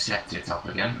 we need to set it up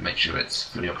again, make sure it's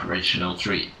fully operational,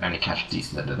 treat any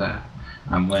casualties that are there.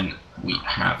 And when we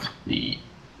have the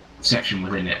section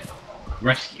within it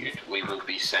rescued, we will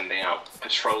be sending out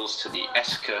patrols to the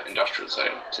Eska industrial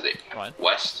zone to the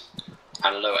west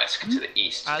and Lower Eska to the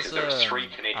east, because there are 3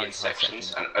 Canadian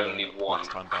sections and only 1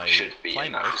 should be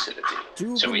in that facility.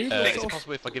 So we think is it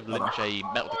possible if I give Lynch a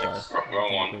metal detector?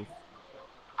 Wrong one.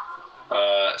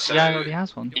 So yeah, he already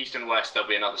has one. East and west there'll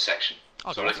be another section.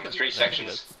 So we're looking at 3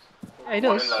 sections. Yeah, he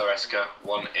 1 does. in Lower Eska,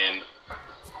 1 in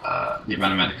the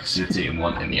abandoned medical facility, and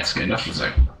 1 in the Eska industrial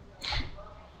zone.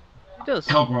 He does.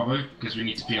 Cal Bravo, because we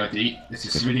need to PID. This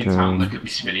is a civilian town, there could be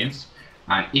civilians.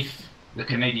 And if the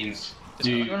Canadians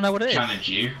do challenge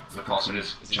you, the password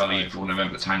is Charlie for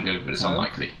November Tango, but it's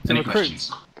unlikely. Any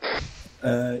questions?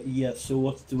 Yeah, so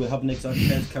what do we have an exact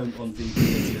head count on the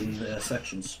Canadian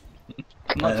sections?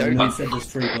 I know you said there's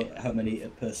 3, but how many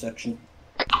per section?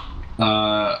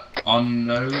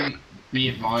 Unknown. Be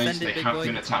advised, they have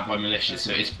been attacked by militia,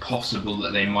 so it's possible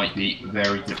that they might be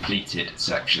very depleted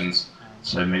sections,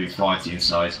 so maybe 50 in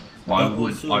size. But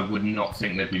I would not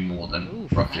think there'd be more than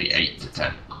roughly 8 to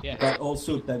 10. Yeah. That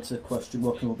also begs a question: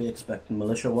 what can we be expecting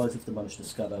militia-wise if they manage to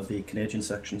scatter the Canadian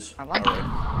sections?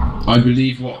 I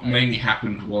believe what mainly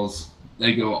happened was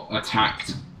they got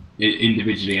attacked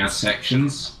individually as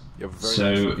sections,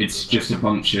 so it's just a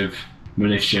bunch of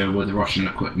militia with Russian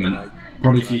equipment,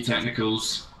 probably a few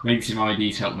technicals, maybe some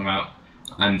IDs help them out,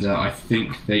 and I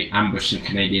think they ambushed some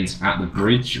Canadians at the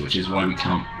bridge, which is why we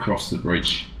can't cross the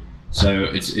bridge. So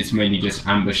it's mainly just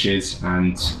ambushes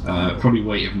and probably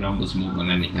weight of numbers more than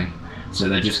anything. So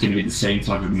they're just going to be the same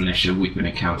type of militia we've been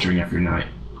encountering every night.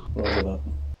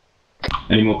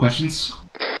 Any more questions?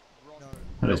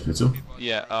 Hello, Spittle.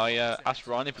 Yeah, I asked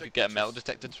Ryan if we could get a metal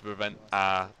detector to prevent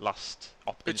our last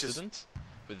incident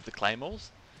with the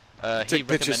claymores. He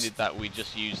recommended that we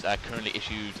just use our currently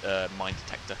issued mine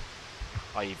detector,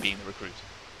 i.e. being the recruit.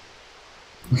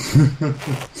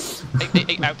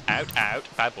 Out,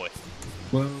 bad boy.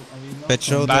 Well, I mean,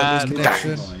 Petro, bad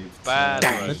connection. Bad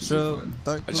Petro,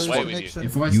 don't lose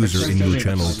connection. User in your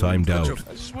channel timed out.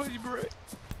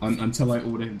 Until I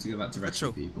order him to go back to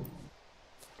rescue people.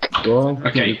 Well,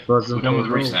 okay, we're done with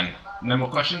the race then. No more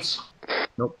questions?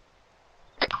 Nope.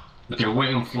 Okay, we're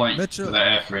waiting on flight for the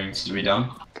airframes to be done.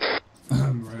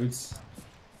 Roads.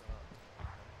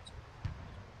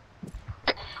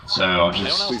 So I'll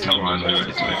just tell Ryan where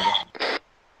it's with.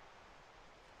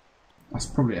 That's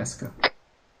probably Eska.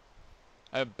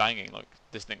 I heard banging, like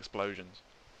distant explosions.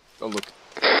 Oh look.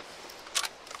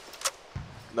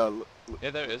 No, look.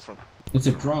 Yeah, there it is. It's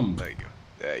a drum. There you go.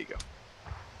 There you go.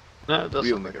 No, it does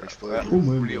Real sound like an nigger.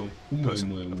 explosion. Real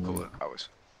person of colour hours.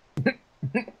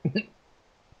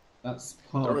 That's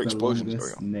part There are of the explosions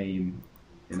longest going name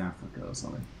in Africa or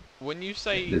something. When you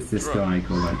say There's this drum, guy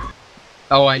called like...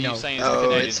 Oh, I are know. you saying the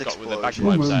Canadians got with their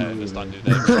bagpipes out and started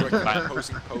doing their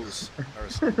Imposing pose.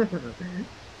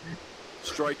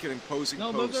 Striking imposing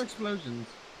No, pose. those are explosions.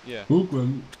 Yeah.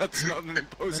 That's not an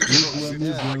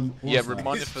imposing Yeah,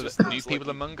 reminder for the new people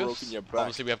among us.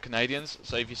 Obviously, we have Canadians,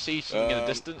 so if you see something in the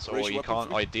distance or you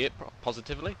can't ID it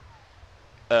positively,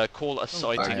 call a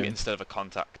sighting instead of a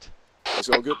contact. That's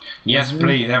all good. Yes,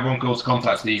 please. Everyone calls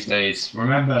contacts these days.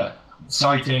 Remember,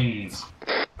 sightings.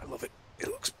 I love it. It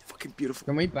looks fucking beautiful.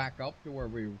 Can we back up to where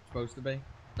we were supposed to be?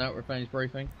 Now we're finished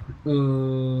briefing. I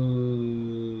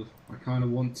kind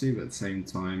of want to, but at the same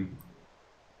time,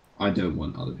 I don't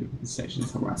want other people in the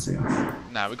sections harassing us.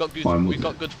 Nah, we got good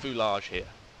foulage here.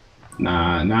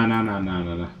 Nah.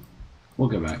 We'll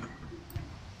go back.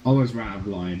 Almost ran out of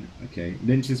line. Okay,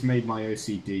 Lynch has made my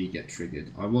OCD get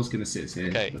triggered. I was gonna sit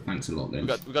here, but thanks a lot, Lynch.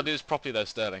 We got to do this properly though,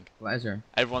 Sterling. Pleasure.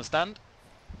 Everyone stand.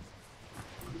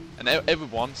 And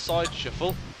everyone side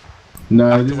shuffle.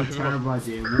 No, this is a terrible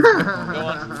idea. Go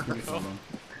on.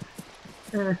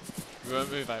 We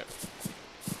won't move out.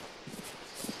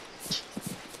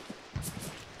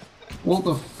 What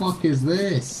the fuck is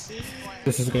this?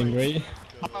 This is going great.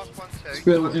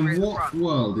 Spill, in what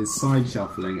world is side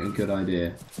shuffling a good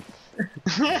idea?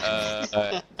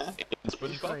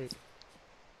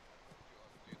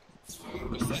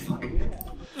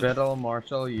 Fiddle,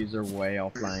 Marshall, user way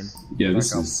offline. Yeah,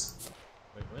 this is...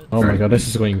 Oh my god, this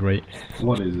is going great.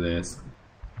 What is this?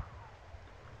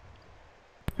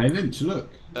 Hey Lynch, look.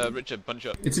 Richard, bunch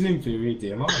up. It's an inferior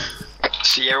DMR.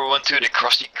 Sierra 1-2, the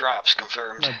crusty grabs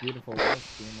confirmed. My beautiful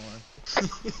DMR.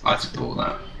 I support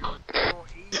that.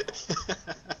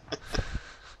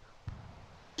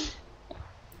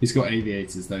 He's got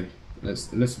aviators though.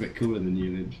 Looks a bit cooler than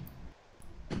you, Lynch.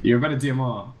 You're a better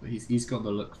DMR, but he's got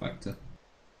the look factor.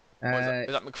 Is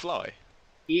that McFly?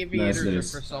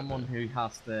 Aviators are for someone who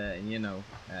has to, you know,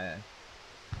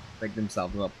 pick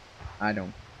themselves up. I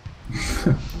don't.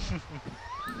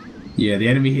 Yeah, the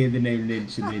enemy hear the name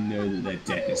Lynch and they know that their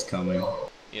death is coming.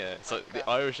 Yeah, so the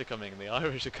Irish are coming, the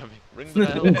Irish are coming. Ring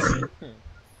the bell.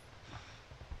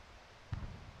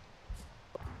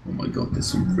 Oh my god, there's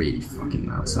some really fucking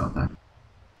loud stuff there.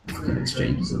 Fucking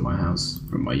exchanges at my house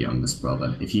from my youngest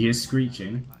brother. If you hear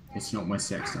screeching, it's not my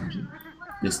sex dungeon.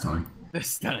 This time.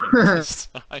 This time.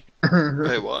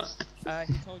 Wait, what?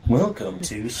 Welcome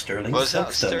to Sterling. Was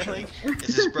that Sterling?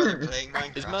 Is his brother playing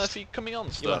Minecraft? Is Murphy coming on,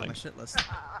 Sterling? I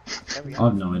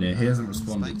have no idea. He hasn't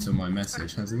responded to my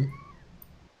message, has he?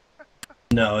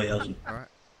 No, he hasn't. Alright.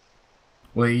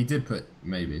 Well, he did put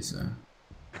maybe, so.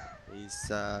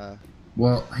 He's,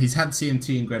 Well, he's had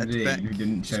TNT and Grenadine who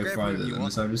didn't show fight at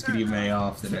them, so I'm just gonna give him A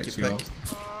after the next few.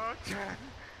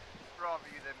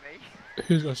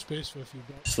 Who's got space for a few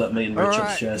bucks? Just let me and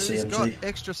Richard share who's CMT. got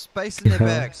extra space in their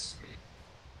bags?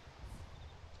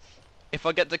 If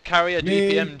I get to carry a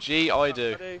GPMG, I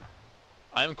do.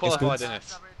 I am qualified in it.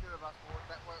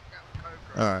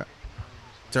 Alright.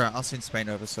 It's alright, I'll send Spain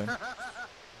over soon.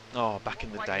 Oh, back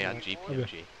in the day, I had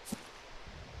GPMG.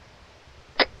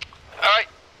 Alright,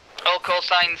 all call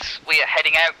signs, we are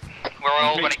heading out. We're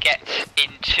all going to get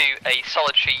into a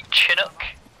solitary Chinook.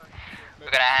 We're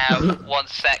going to have 1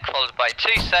 sec, followed by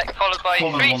 2 sec, followed by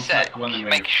 3 sec.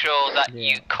 Make sure that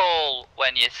you call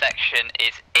when your section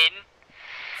is in.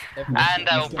 And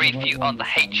I will brief you on the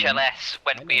HLS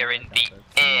when we are in the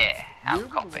air. Out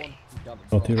copy.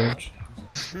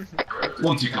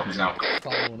 1-2 copies out.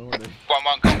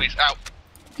 1-1 copies out.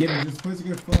 Gibbons, you're supposed to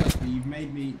go first, but you've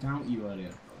made me doubt you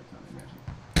earlier.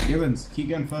 Gibbons, keep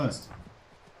going first.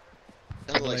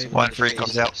 1-3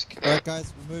 comes out. Alright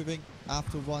guys, we're moving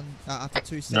after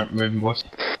 2 sec. Not moving, boys.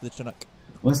 The Chinook.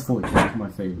 West 42 is my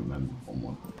favourite member on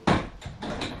 1.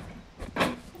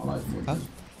 I like 42.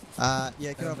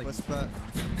 Yeah, get off Whisper.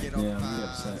 Get off, yeah, I'm really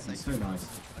upset. It's so nice.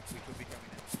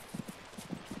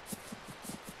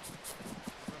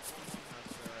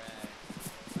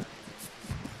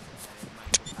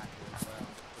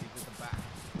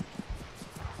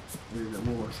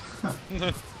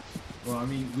 Well, I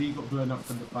mean, we got blown up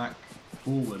from the back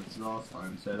forwards last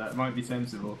time, so that might be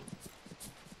sensible.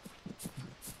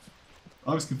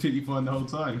 I was completely fine the whole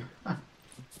time. I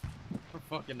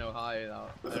fucking know how that. I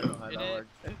don't know how that works.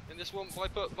 In this one,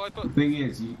 Viper. The thing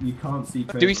is, you can't see.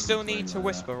 Do we still need to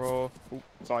whisper or? Oh,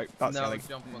 sorry, that's no, yelling.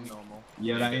 jump on normal.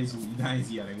 Yeah, that is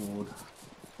yelling Ward.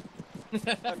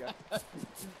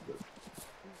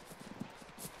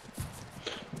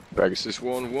 Pegasus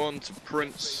 1-1 to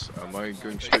Prince. Am I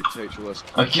going straight to HLS?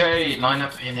 Okay, line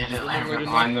up in a little area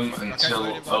behind them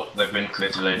until they've been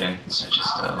cleared to load in. So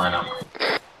just line up.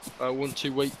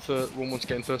 1-2, wait for 1-1 to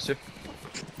get in first here.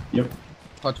 Yep.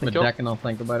 Touch my deck and I'll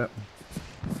think about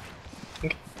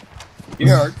it. You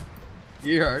heard.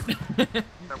 You heard. Is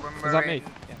that me?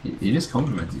 He just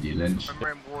complimented you, Lynch.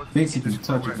 Thinks you can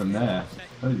touch it from there.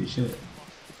 Holy shit.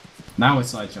 Now we're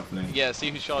side shuffling. Yeah, see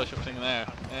who's side shuffling there.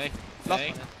 Hey,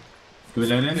 hey. Can we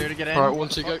load in? Alright, 1,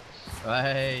 2, go.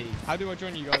 Hey. How do I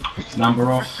join you guys?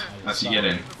 Number off. That's you get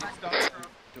in.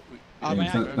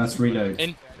 Yeah, that's reload.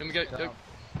 In we go, go.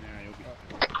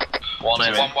 1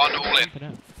 in. 1, 1, all in.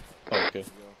 Oh, okay.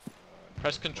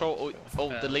 Press Control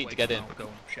Alt Delete to get in.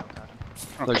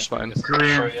 No, just fine.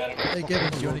 Hey,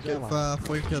 Gavin, do you want to get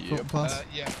 4 kill pass?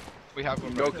 Yeah. We have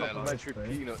no complimentary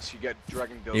peanuts. You get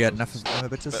dragon dildos. You got enough of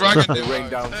bitches? Dragon dildos. Rain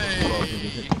down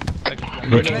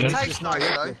It tastes nice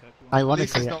though. I want to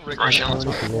This is see not it. rigged. I'm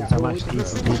actually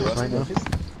eating right now.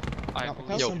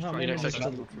 Yo,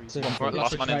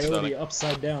 Last man in, Sterling.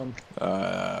 Upside down.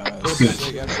 Good.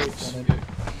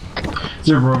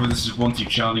 So, Robert, this is 1-2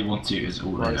 Charlie, 1-2 is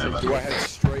all right over. Do I head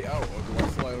straight out or do I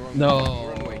fly around No. the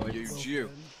runway and use you?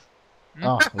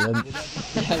 Oh, then.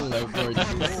 Hello, bird.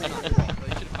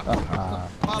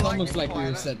 Almost like we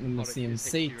were sitting in the same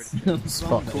seats.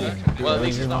 Well, at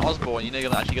least it's not Osborne. You know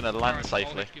you're actually going to land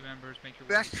safely.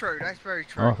 That's true. That's very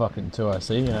true. Oh, fucking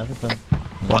 2IC and everything.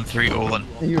 1-3 all in.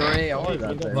 You were AR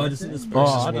that day.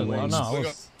 Oh, I don't know. No, I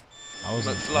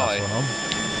wasn't. Fly.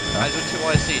 As with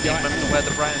 2IC, do you remember to wear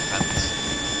the brown pants?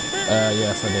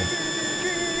 Yes, I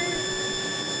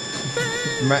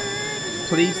did.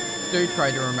 Please do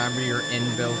try to remember your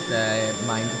inbuilt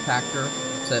mine detector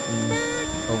sitting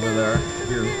over there.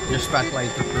 Your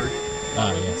specialized recruit.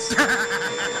 Ah, yes.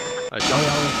 That's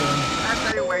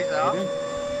anyways up.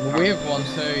 Well, we have one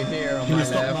too here on my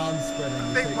left. I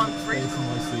think 1-3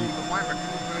 my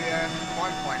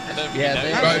point. Yeah,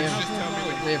 they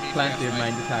have plenty of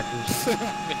mine detectors.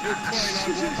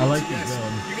 I like it,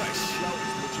 John.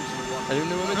 I don't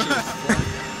know what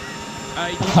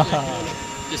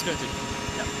just go to.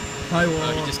 Hi, No,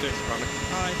 Warren. you just go to Chronic.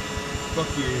 Hi.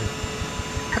 Fuck you.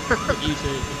 You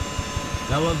too.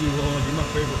 I love you, Warren. You're my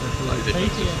favourite recruit.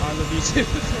 Hate you. I love you too.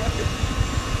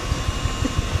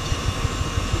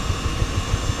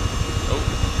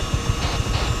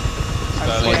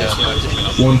 Sterling,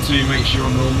 1-2, make sure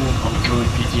you're normal. I'll be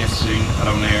calling PTS soon. I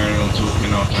don't hear anyone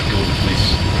talking after I call the police.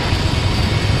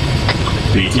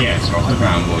 PTS, off the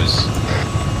ground, boys.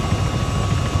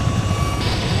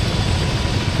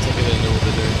 Take it in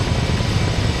order, dude.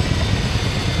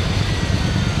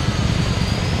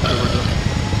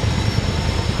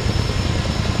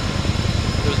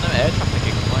 There was no air traffic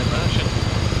in my version.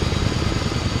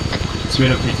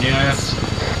 Speed up PTS.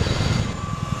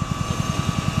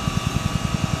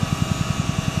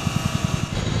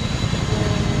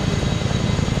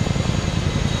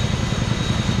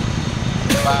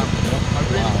 Wow. I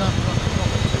really not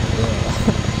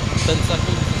 10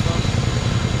 seconds.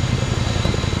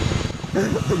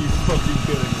 Are you fucking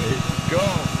kidding me? Go!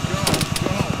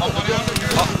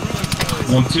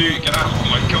 1-2, get out. Oh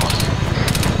my god.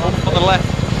 On the left.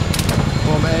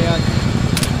 Form AI.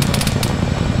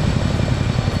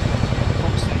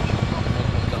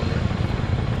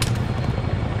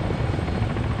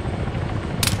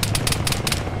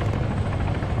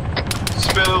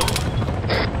 Spill.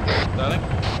 Sterling?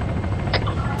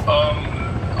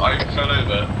 I fell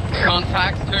over.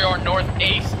 Contacts to our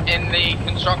northeast in the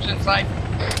construction site.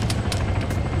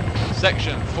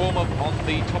 Section, form up on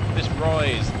the top of this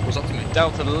rise. What's up to me?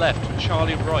 Delta left,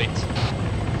 Charlie right.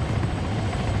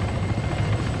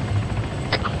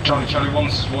 Charlie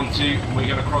 1-2, we're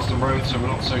going to cross the road so we're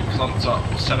not so clumped up.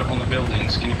 We'll set up on the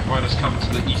buildings. Can you provide us cover to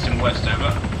the east and west,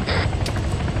 over?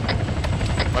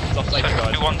 Weapons off safety,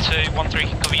 guys. 2-1-2, 1-3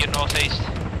 can cover your northeast.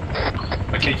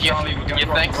 Okay, Charlie, we're going to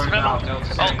cross the road now.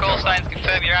 Delta's All in call cover. signs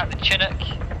confirm you're out the Chinook.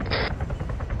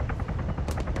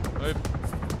 Move.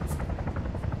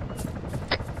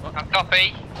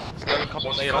 Copy.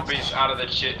 Copies out of the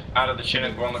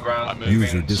Chinook, we're on the ground.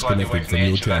 User Moving slightly away disconnected from from the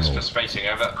your HLS channel. for spacing,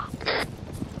 over.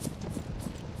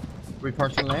 We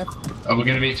person left. Oh, we're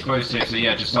going to be exposed here, so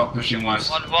yeah, just start pushing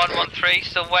west. 1-1, 1-3,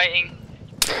 still waiting.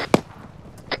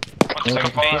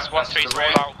 1-2, please, 1-3 is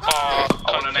rear. I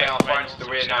want an AR fire into the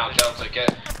rear now. Delta,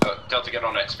 get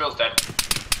on it. Spill's dead.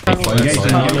 Oh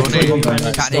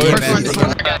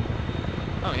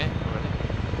yeah,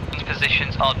 already.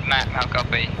 Positions on map, now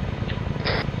copy.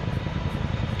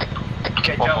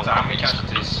 Okay, Delta, how many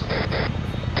casualties?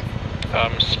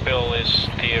 Spill is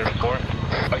tier 4.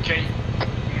 Okay,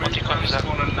 move to this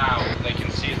corner now. They can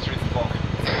see it through the fog.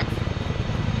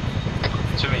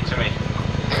 To me.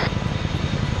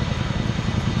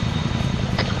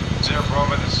 0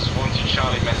 Bravo, this is 1-2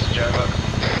 Charlie, message over.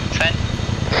 10.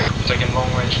 Taking long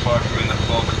range fire from in the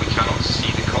fog. We cannot see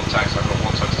the contacts. I've got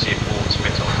 1 time to see a ball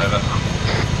spit off, over.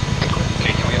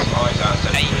 Okay, can we get some eyes out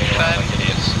instead of doing like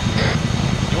idiots?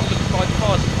 You want to provide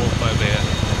fire support over here?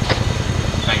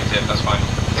 Negative, that's fine.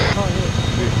 Oh,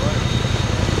 yeah.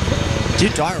 Did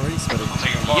you die already, Spuddy? I'm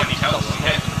taking fire, I need help.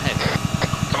 Okay.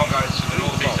 Come on, guys, to the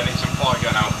northeast, I need some fire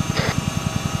going out.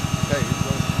 Okay, you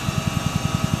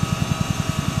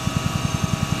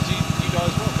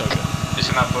guys well, Koga? It's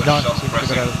in that bush, No, start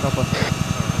suppressing. Who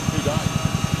died?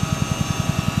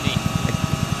 Me.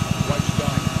 Why'd you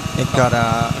die? It got,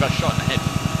 I got shot in the head.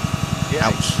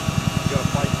 Yeah. Ouch. You gotta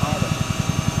fight harder.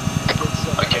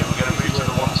 Okay, we're going to move to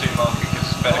the 1-2 marker because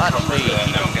it's better cover over there,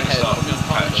 and then we're going to start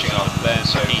patching up.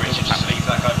 So Richard, just leave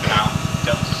that guy for now.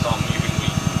 Delta start moving,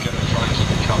 we're going to try and keep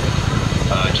it covered.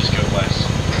 Just go west.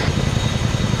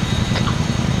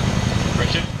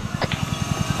 Richard?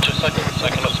 Just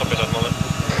second up top is at the moment.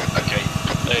 Okay.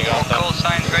 There you go. All call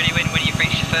signs ready when you've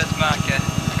reached your first marker.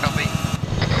 Copy.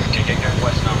 Okay, get going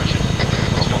west now, Richard.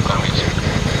 What's one coming to?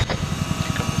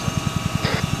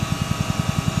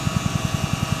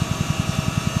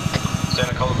 Stay in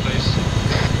the column, please.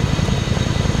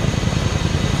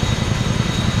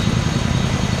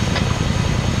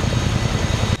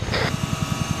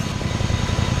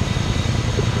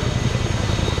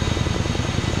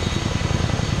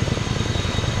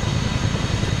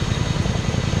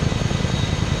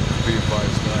 Be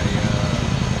advised, I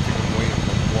think I'm waiting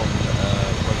for one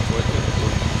right foot.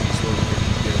 He's sort of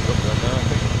getting up right now, I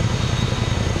think.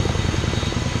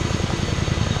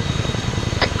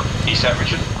 East out,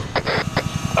 Richard.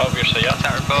 Obviously, yeah.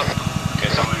 That report. Okay,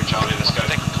 so I'm moving Charlie, let's go.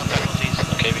 Contact northeast.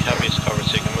 Okay, we have his cover,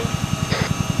 so you can move.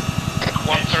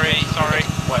 1-3, sorry.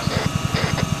 West.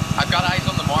 I've got eyes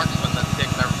on the marksman that's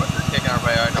taking our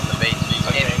way out of the base. He's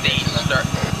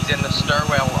in the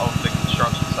stairwell of the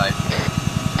construction site.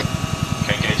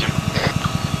 Okay, engage him.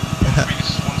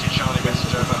 This is 1-2 Charlie,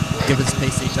 message over. Gibbons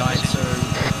PC died, so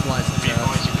flies in Be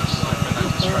advised, you've got a sniper in that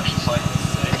construction site.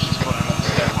 Just put him on the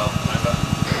stairwell, over.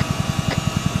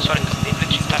 Sorry,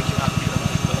 literally thank you out.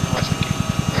 Otherwise, thank you.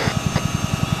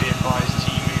 Be advised,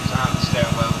 he moves out the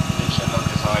stairwell, literally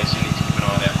lock his eyes, you need to keep an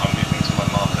eye on it. I'm moving to my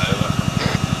marker, over.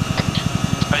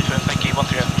 Thank you,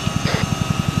 1-3.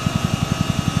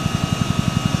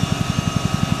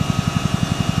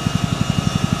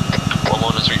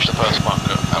 1-1 has reached the first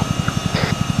marker, out.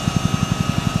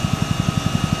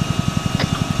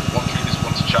 1-3, this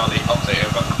 1 to Charlie, update,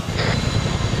 over.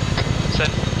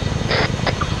 Send.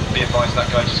 Be advised,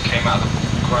 that guy just came out of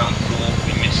the ground floor,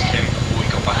 we missed him before we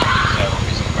got back to the cell,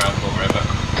 he's on the ground floor, over.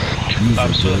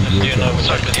 Absolutely, do you know which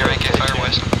Sorry, you're AK fire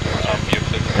west.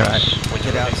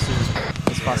 Get out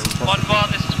as fast as possible. 1-1,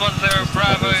 this is 10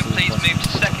 Bravo, please move to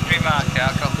secondary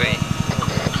marker, copy.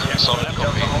 Yeah, solid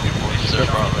copy. 0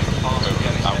 Bravo.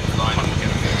 Out the line, we're going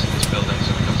to move to this building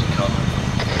so we got some cover.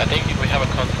 I think we have a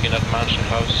conflict in that mansion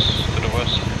house to the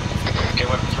west. Okay,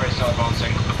 weapons ready, start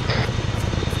advancing.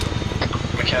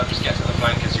 Mikhail, just get to the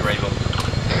flank as you're able.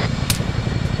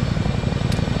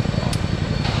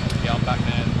 Yeah, I'm back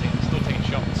there. Still taking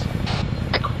shots.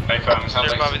 Mayfair, sounds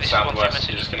like it's southwest,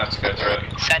 you're just going to have to go through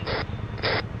it. Send.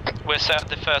 We're set at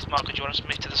the first marker, do you want us to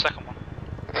move to the second one?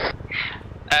 8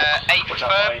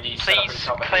 firm, please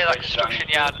clear that construction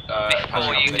yard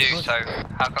before you do so.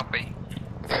 How copy?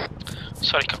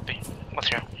 Sorry, copy.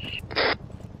 1-3.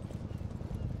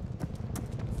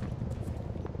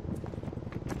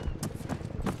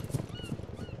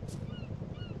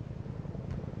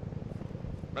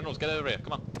 Reynolds, get over here,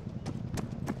 come on.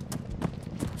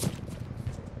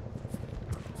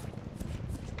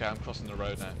 Okay, I'm crossing the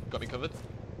road now. Got me covered?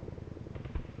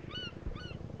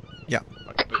 Yeah.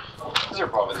 Okay, 0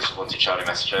 Bravo, this is 1-2 Charlie,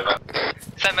 message over.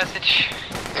 Send message.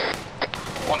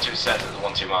 1-2 set at the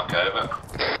 1-2 marker, over.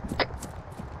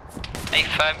 8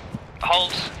 firm,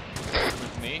 hold.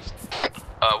 moving east.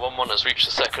 1-1 has reached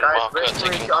the second marker,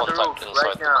 taking contact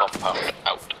inside the compound,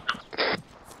 out.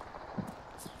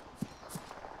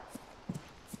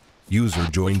 User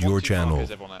joined your channel.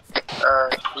 Southern west.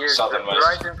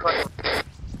 Right in front of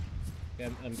Yeah,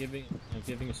 I'm giving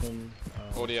you some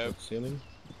audio. Ceiling.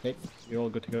 Okay, you're all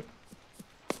good to go.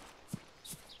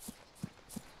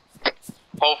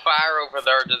 Hold fire over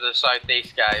there to the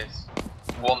southeast, guys.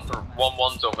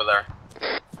 1-1's over there.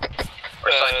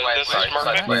 Or southwest.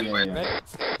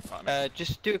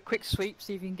 Just do a quick sweep,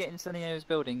 see if you can get into any of those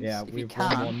buildings. Yeah, if we've you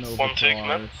can,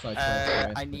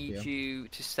 I need here. you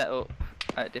to set up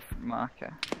at a different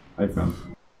marker. I found.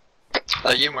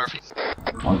 You, Murphy?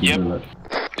 Yep.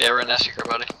 Yeah, we're in Essica,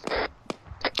 buddy.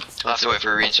 I'll have to wait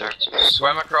for a reinsert.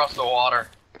 Swim across the water.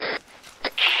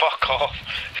 Fuck off.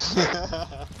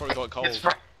 Probably got cold.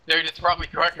 Dude, it's probably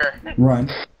quicker. Ryan.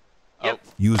 Yep.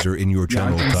 User in your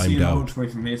channel I can see timed an out. old way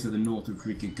from here to the north if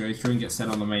we could go through and get set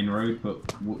on the main road,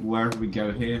 but wherever we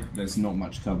go here, there's not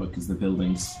much cover because the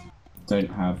buildings don't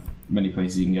have many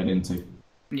places you can get into.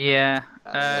 Yeah,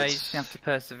 You just have to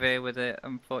persevere with it.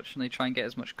 Unfortunately, try and get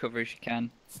as much cover as you can.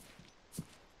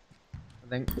 I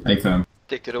think. Hey, fam.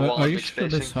 Stick to the wall. Are you sure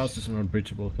these houses are not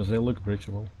breachable? Because they look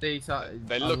breachable. These are,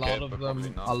 They look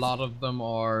a lot of them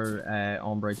are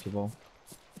unbreachable.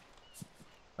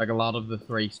 Like a lot of the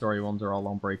 3-story ones are all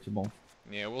unbreachable.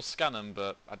 Yeah, we'll scan them,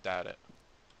 but I doubt it.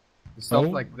 The stuff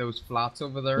like those flats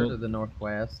over there to the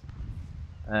northwest.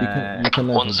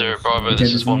 1-0 Bravo,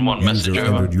 this is 1-1 message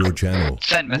over. Your channel.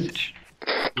 Send message.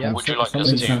 Yeah, would you like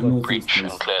us to breach and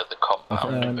clear the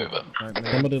compound? Over.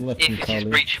 Somebody left If it is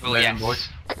breachable, yeah. boys.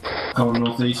 Go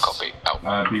northeast. Copy,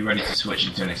 out. Be ready to switch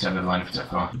into an extended line of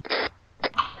attack.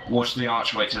 Watch the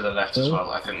archway to the left as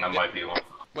well. I think that might be one.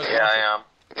 Yeah, I am.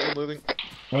 We're moving.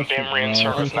 I'm being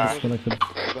reinserted now.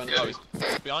 Oh, he's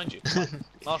behind you.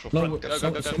 Marshall, No, front. Go.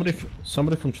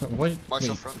 somebody from... Wait,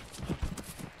 Marshall front.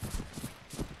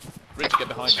 Rich, get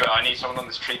behind you. I need someone on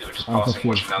this tree that was just passing,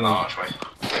 watching down the archway.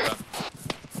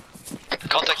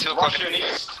 Contact 2 o'clock. Russian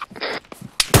east.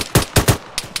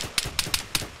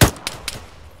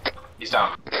 He's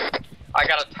down. I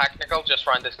got a technical just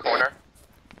round this corner.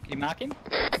 You mark him?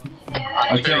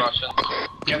 Okay.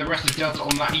 Get the rest of Delta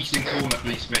on that eastern corner,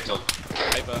 please, Spittle.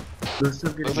 Paper.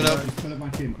 Moving up.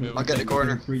 I'll get the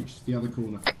corner. Reach the other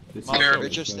corner. Two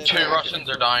Russians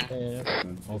are dying.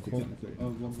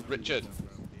 Richard,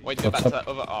 wait to go back to that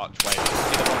other archway. See the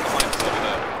one behind us over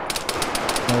there.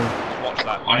 Watch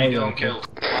that. I need them killed.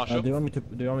 Marshall. Do you want me to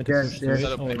push yes. Set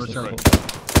up next to the road. Do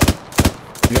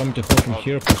you want me to push from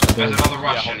here? Push the There's another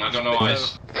Russian, I don't know why.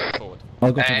 Forward.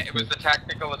 I'll go It was the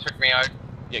tactical that took me out.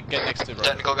 Yeah, get next to the road.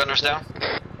 Technical gunners down.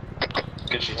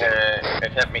 Good shit.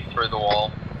 It hit me through the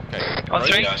wall. Okay. On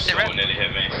 3, Still zero. nearly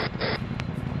hit me.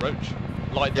 Roach.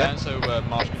 Light down so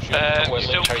Marsh can shoot.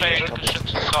 Still clearing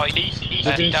construction site.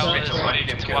 Down to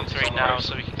 1-3 now,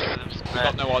 so we can cover them. We've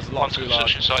got no eyes. Once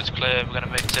construction site's clear, we're going to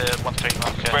move to 1-3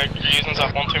 marker. We're using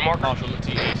that 1-3 marker. Marshall, look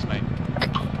to your east, mate.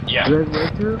 Yeah. Where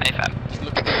to? Hey, fam. Just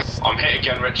look east. I'm hit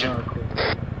again, Richard. Oh,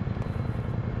 okay.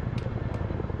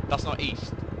 That's not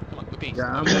east. Come on, look east.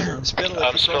 Yeah, Spill,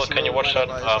 can you watch that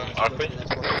archway?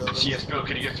 Yes, Bill,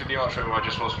 can you get through the archway where I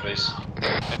just was, please?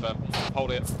 Paper.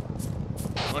 Hold it.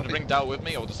 You want to bring Dal with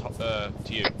me or just hop to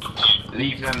you?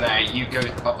 Leave them there, you go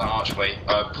up the archway.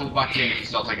 Pull back in if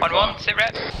he's not taking fire. 1-1, sit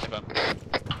rep. Paper.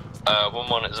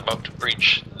 1-1 is about to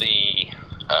breach the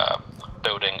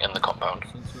building in the compound.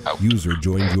 Out. User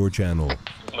joined your channel.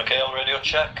 Mikhail, radio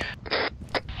check.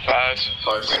 5.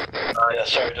 Yeah,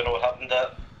 sorry, don't know what happened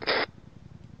there.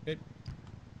 Okay.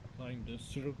 Applying the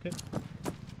zero kit.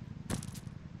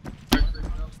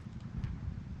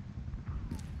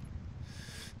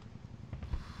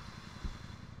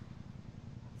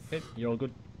 Okay, you're all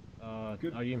good.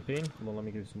 Good. Are you in pain? Come on, let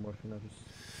me give you some morphine now. Just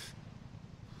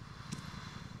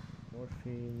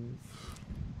morphine.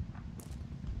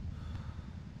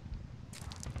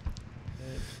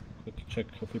 Okay. Quick check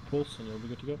of your pulse, and you'll be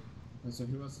good to go. So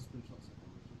who else has been shot?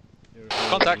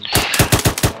 Contact.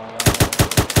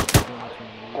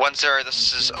 1-0,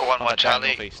 this is 1-1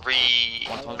 Charlie.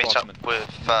 Meet up with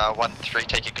 1-3,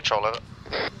 taking control of it.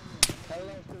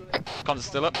 Contact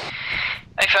still up.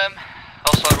 Hey firm,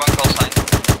 also run call sign.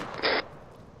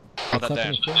 Hold that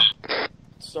down.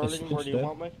 Sterling, where do you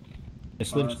want me?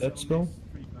 Is Lynch dead still?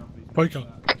 Poker.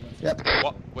 Yep.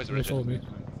 What? Where's Richard?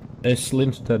 Is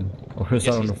Lynch dead? Or is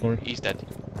that on the floor? He's dead.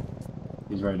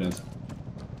 He's very dead.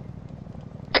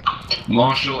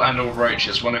 Marshall and or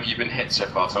Roaches, one of you been hit so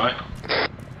far tonight?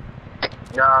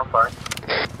 Yeah, I'm fine.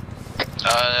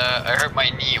 I hurt my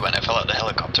knee when I fell out of the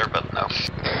helicopter, but no.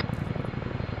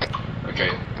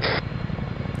 Okay.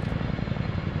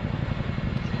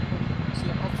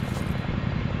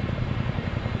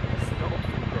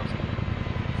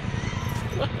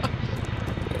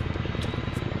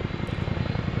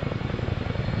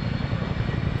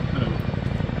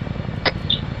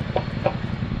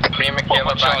 Me and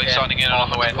Michaela back signing in on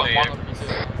the way to you.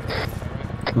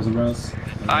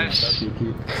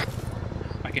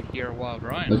 I can hear a wild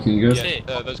Ryan. Looking good.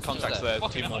 Yeah, those contacts there,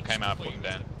 2 more came out, put them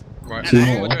down. Right.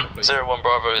 2 more? 0-1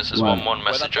 Bravo, this is 1-1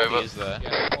 message over. Is there?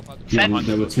 Yeah,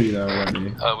 there were 2 there already.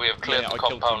 We have cleared the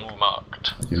compound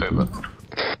marked. Okay, over.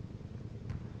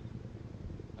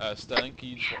 Sterling, can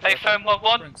you... Hey firm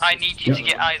 1-1, I need you to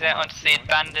get eyes out onto the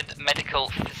abandoned medical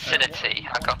facility.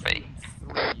 I copy.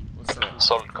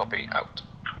 Solid copy, out.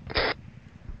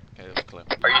 Okay, that's clear.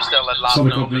 Are you still at last Solid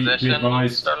known copy, be position,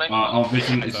 advised. Sterling? Our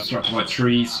vision is obstructed by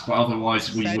trees, but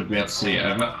otherwise we would be able to see it,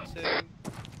 over.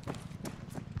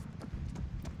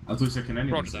 I thought so, can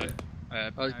anyone see it?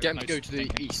 Get him to go to the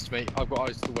east, mate. I've got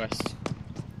eyes to the west.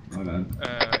 Oh, no.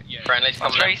 Yeah. Friendly's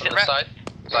coming in from the side.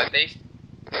 Southeast.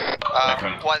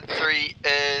 1-3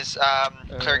 is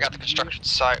clearing out the construction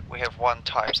site. We have 1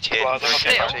 times 10.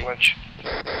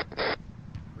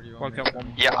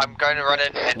 Yeah, I'm going to run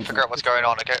in and figure out what's going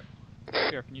on, okay?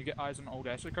 Here, can you get eyes on old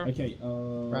Essica? Okay,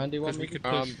 Randy, because we could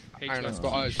push I've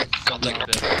got eyes.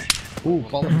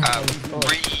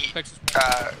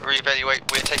 Re-evaluate.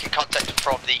 We're taking contact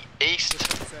from the east.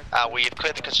 We have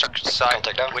cleared the construction site.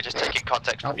 We're just taking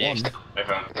contact from the east.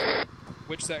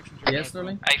 Which section? Yes,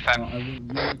 Sterling? I want you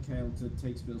and Kale to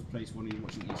take Spill's place while you're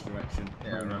watching each direction.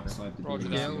 Yeah, outside the Roger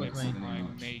building. that. I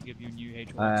may give you new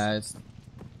H1.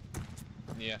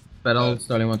 Yeah. Spittle,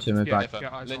 Sterling wants you to move back.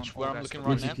 Lynch, where I'm looking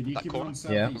right now, that corner,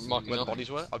 Yeah. where the bodies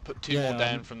were, I put 2 more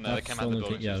down from there, they came out the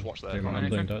door, just watch there. I've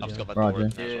just got that door open now,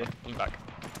 so pulling back.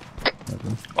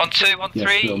 1-2,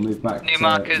 1-3, new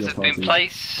markers have been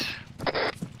placed.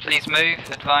 Please move,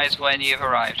 advise when you've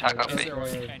arrived. How copy? Good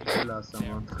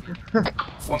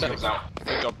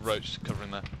job, Roach,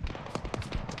 covering there.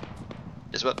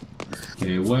 Is what?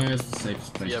 Okay, where's the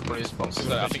safest place? Yeah, brilliant.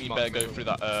 So I think you better go through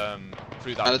that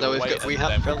I don't know, we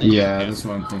have friendly. Yeah, that's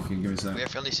what I'm thinking. Give us that. We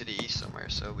have friendly city east somewhere,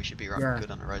 so we should be running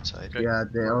good on the right side. Yeah,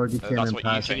 they already came and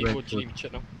passed.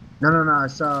 No. I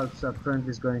saw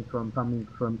friendlies coming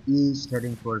from east,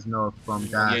 heading towards north from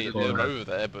that. Yeah, they're over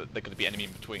there, but they're going to be enemy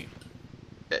in between.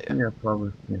 Yeah,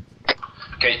 probably. Yeah.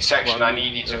 Okay, section, I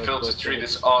need you to filter through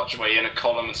this archway in a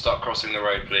column and start crossing the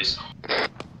road, please.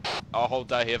 I'll hold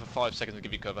down here for 5 seconds and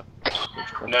give you cover.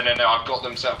 No, I've got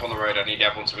them set up on the road, I need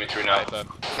everyone to move through now.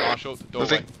 Marshall,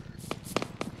 doorway.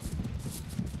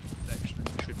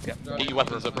 Get your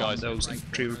weapons up, guys. Those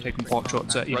infantry were taking pot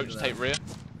shots at you. Roach, take rear.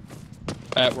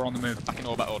 We're on the move. Back in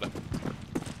orbit order.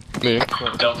 Move.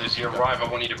 Delta, as you arrive, I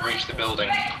want you to breach the building.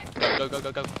 Go.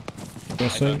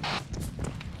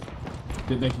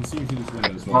 They can see through this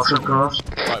window as well. Marshall cross.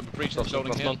 Right, we're breaching this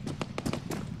building here.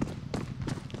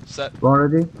 Set.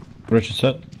 Already? Richard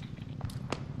set.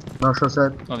 Marshall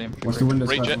set. What's the windows?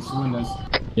 Breach it. What's the windows?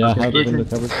 Yeah, I have the window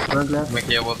covered.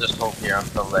 Okay, we'll just hold here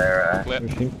until they're. Clear.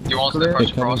 You want the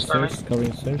first cross, Sterling?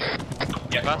 Covering stairs.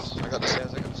 Yeah, pass. I got the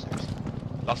stairs.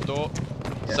 Last door.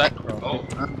 Set. Oh,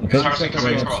 Okay. Harrison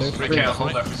coming across. Rick,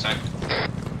 hold that for a sec. I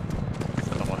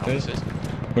don't know what how this is.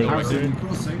 Harrison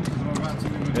crossing, because I'm about to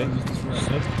move just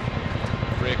this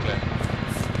Rear clear.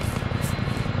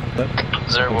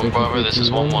 0-1 Bravo, this is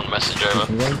 1-1 message over.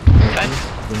 We have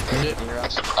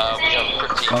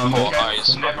pretty poor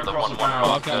eyes from the 1-1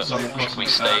 marker, so if we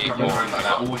stay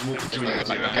always walk between the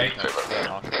two, okay?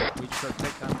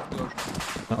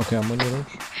 Okay, I'm on your road.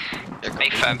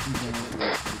 Make firm.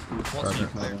 Hold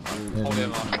here,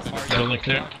 Marshall. Building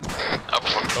clear. Up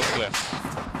front. Go clear.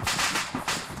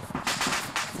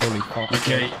 Holy fuck.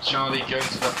 Okay, Charlie, go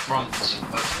to the front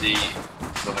of the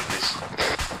building, please.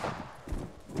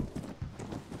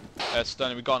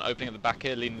 Sterling, we've got an opening at the back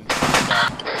here, leaning.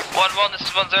 1-1, this is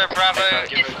 1-0 Bravo.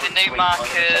 Is the new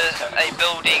marker a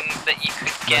building that you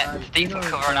could get decent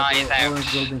cover and eyes out?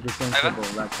 Over.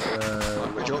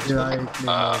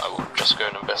 I will just go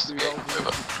and investigate.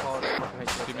 Over.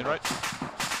 Give me right.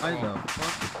 I know.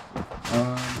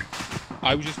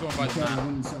 I was just going by the map.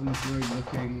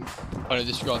 Oh no,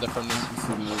 disregard their friendlies. I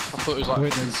thought it was like...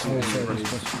 Wait,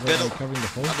 covering the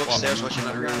hole? I'm upstairs watching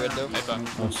out of your window.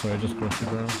 Oh, sorry, I just crossed the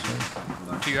ground, sorry.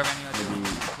 Do you have any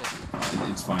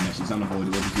idea? It's fine, actually, it's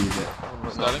unavoidable, just use it.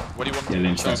 Sterling, what do you want Yeah,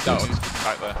 Lynch, that's out good.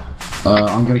 back there?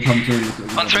 I'm going to come through and look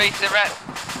at 1-3, sit rep.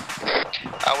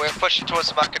 We're pushing towards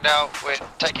the back now. We're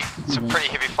taking some pretty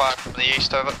heavy fire from the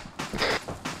east over.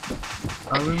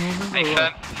 Make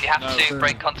firm. If you have to,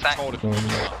 break contact. Okay.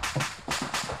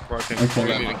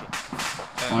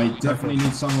 I definitely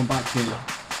need someone back here.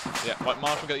 Yeah, right,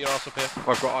 Marshall, get your ass up here.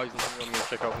 I've got eyes on something, I'm going to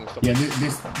check out and stop. Yeah,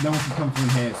 no one can come from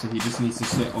here, so he just needs to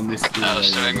sit on this.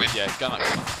 Yeah, gun up.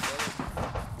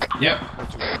 Yep.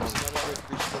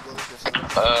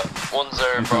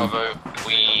 1-0 Bravo.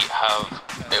 We have.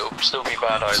 It will still be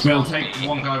bad eyes. We'll take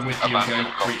one guy with you and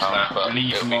go breach that.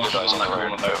 Leave Marshall on that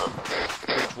corner over.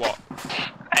 Breach what?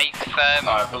 8 firm.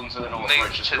 Building to the north.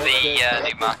 Move to the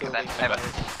new marker then. Over.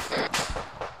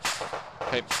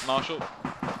 Okay, Marshall.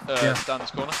 Stand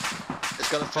this corner. It's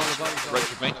got to follow the bodies. Roach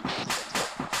with me.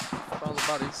 Follow the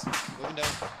bodies. Moving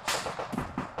down.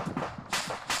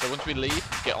 So once we leave,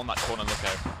 get on that corner and look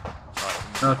out. Right.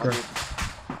 Okay.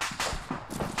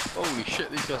 Holy shit,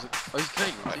 these guys are... Oh, he's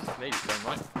Canadian, right? He's Canadian, Going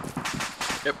right.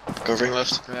 Yep. Covering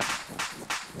left. Yeah.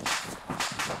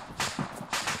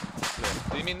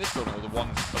 Do you mean this building or the one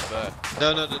up there?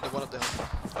 No, the one up there.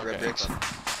 Okay, Red bricks.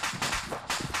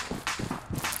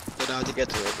 Don't know how to get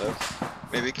to it though.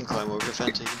 Maybe we can climb over the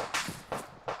fence even.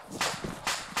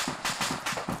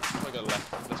 I'll go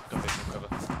left. Let's go bit more cover.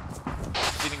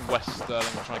 Leaning west, Sterling.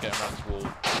 We're trying to get him around this wall.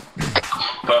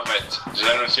 Perfect. Does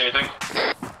anyone see anything?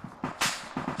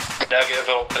 Negative,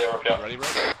 all clear up, yeah. Ready, bro?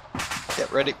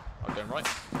 Yep, ready. I'm going right.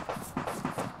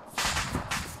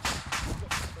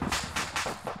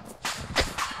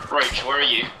 Roach, where are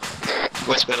you?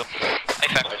 West middle. Hey,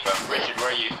 Richard,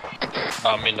 where are you?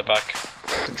 I'm in the back.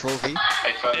 Control V.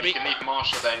 Hey, you can leave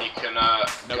Marshall there and you can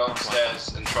go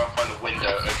upstairs and try and find a window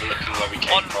overlooking where we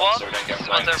came from so we don't get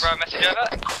flanked. Message over.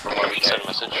 From where we came.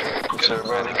 Message.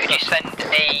 Could you send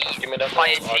a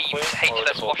fire team to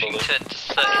HMS Washington to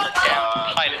search for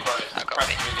pilot?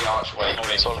 Crash through the archway, you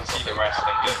can see the rest.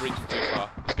 Reaching too far.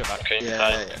 Let's go back. Okay,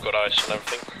 Yeah. Good eyes and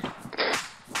everything.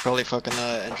 Probably fucking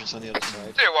entrance on the other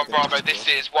side. 01 Bravo, this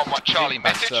is 11 Charlie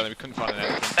message. We couldn't find an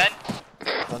entrance. Ben?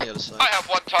 On the other side. I have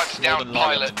one touchdown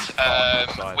pilot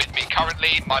with me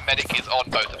currently. My medic is on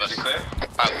both of us.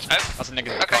 That's a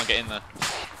negative. Okay. Can't get in there.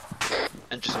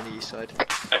 Entrance on the east side.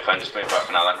 Okay, just move back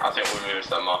for now then. I think we'll move to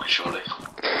that marker shortly.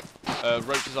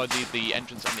 Roach has ID'd the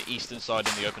entrance on the eastern side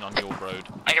in the open on your road.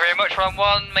 Thank you very much, round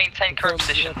 1. Maintain current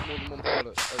position. Okay,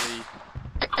 just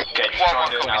try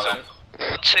and do it now then.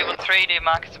 2 and 3, new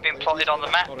markers have been plotted on the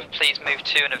map. Please move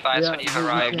 2 and advise when you've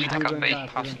arrived. Copy.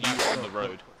 Pass you on the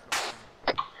road.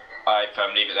 Alright,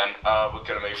 leave it then. We're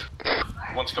gonna move.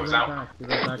 Once it comes out.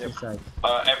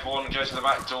 Everyone go to the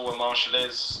back door where Marshall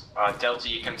is. Delta,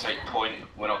 you can take point.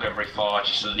 We're not going very far,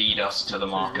 just lead us to the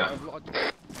marker.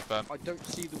 I don't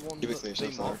see the one Give it clear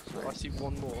so far. I see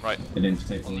one more. Right. I didn't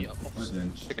take on the one.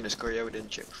 opposite. Checking the score, yeah, we didn't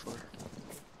check before.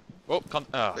 Oh,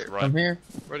 right. Come here.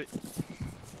 Ready.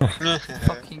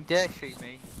 Fucking dare shoot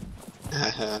me.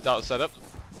 Start set up.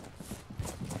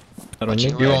 Do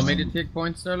you want me to take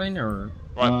points, Sterling, or?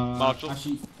 Right, Marshall.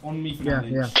 Actually, on me for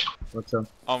Yeah. What's up?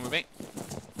 On with me.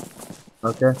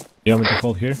 Okay. You want me to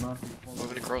hold here?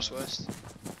 Moving across west.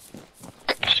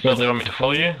 Still, do you want me to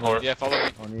follow you? Or? Yeah, follow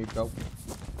me. On you go.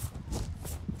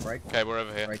 Right. Okay, we're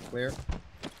over here. Right, clear.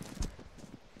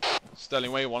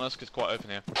 Sterling, where you want us? Cause it's quite open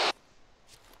here.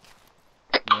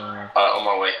 On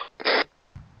my way.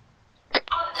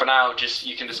 For now,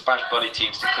 you can dispatch buddy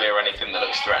teams to clear anything that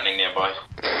looks threatening nearby.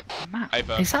 Matt,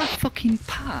 is that a fucking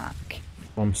park?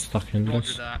 I'm stuck in Roger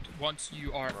this. that. Once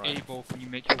you are able, can you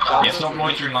make your Yeah, it's not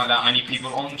loitering like that. I need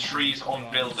people on trees,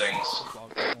 on buildings.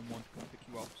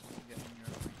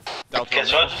 Okay,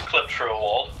 so I just clipped through a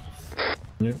wall.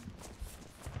 Yep.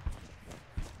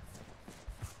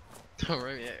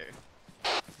 Alright,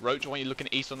 yeah. Roach, I want you looking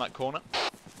east on that corner.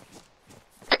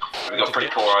 We've got pretty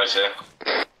poor eyes here.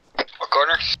 What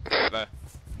corner? There.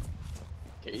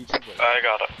 I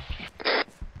got it.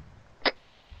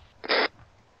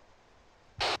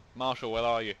 Marshall, where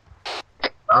are you?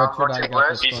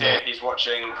 He's here, he's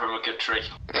watching from a good tree.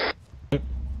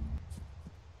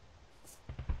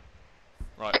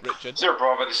 Right, Richard. 0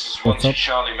 Bravo, this is 1-2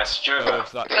 Charlie, message over.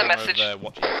 That message.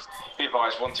 Be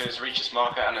advised, 1-2 is reach this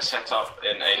marker and is set up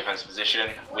in a defensive position.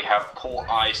 We have poor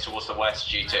eyes towards the west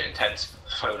due to intense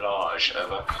foliage,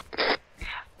 over.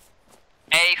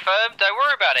 A firm, don't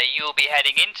worry about it. You will be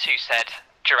heading into said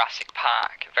Jurassic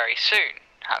Park very soon.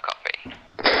 How copy?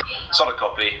 Solid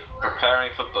copy.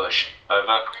 Preparing for bush,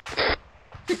 over.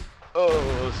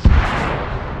 Oh.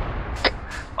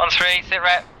 On 3, sit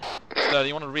rep. Sterling,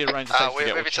 you want to rearrange the section to We're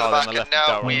get moving with to the Charlie on the market left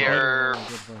now. and We're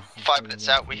 5 minutes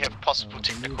out. We have possible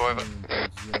technical over.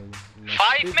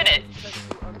 5 minutes?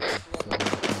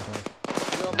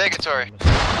 Negatory.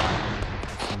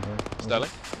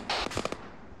 Sterling?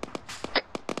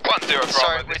 1-0.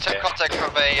 Sorry, we took contact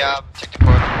from a technical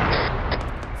over.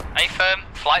 A firm,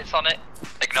 flight's on it.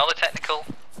 Ignore the technical.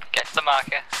 Get to the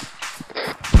marker.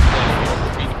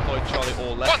 Charlie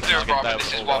all left. 1-0 Bravo,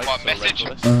 this is 1-1 message.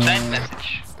 Send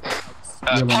message.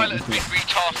 Pilot has been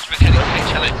retasked with heading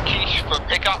HLS Quiche for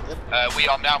pickup. We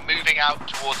are now moving out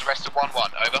towards the rest of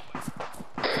 1-1, over.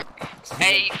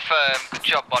 A firm, good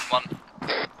job 1-1.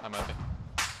 Hi Murphy.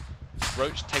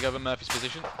 Roach, take over Murphy's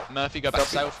position. Murphy, go back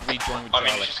south, rejoin with Charlie.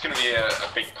 I mean, it's just going to be a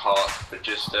big part, but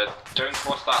just don't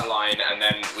cross that line and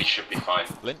then we should be fine.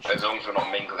 Lynch? As long as we're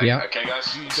not mingling. Yeah. Okay guys?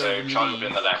 So Charlie will be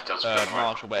on the left, I'll be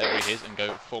Marshall, wherever he is, and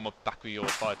go form up back with your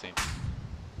fire team.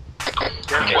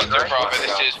 1-0 Bravo,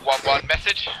 this is 1-1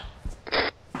 message.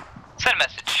 Send a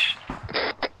message.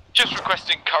 Just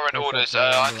requesting current orders.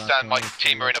 I understand my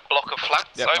team are in a block of flats,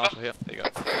 yep, over. Marshall here, there you go.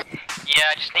 Yeah,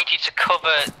 I just need you to cover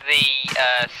the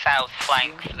south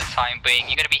flank for the time being.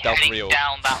 You're going to be heading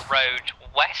down that road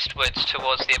westwards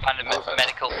towards the abandoned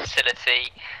medical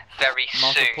facility very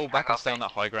Marshall, soon. pull back and stay on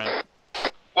that high ground.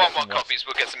 1-1 copies,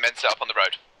 we'll get some men set up on the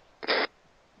road.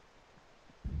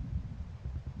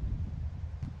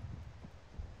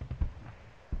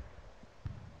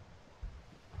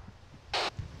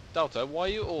 Delta, why are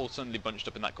you all suddenly bunched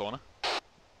up in that corner?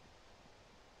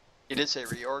 You did say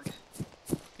reorg?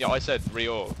 Yeah, I said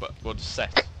reorg, but we'll just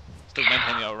set. Still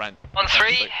maintaining our rank.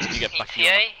 1-3, You get back,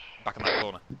 ETA. back in that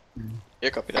corner. Yeah,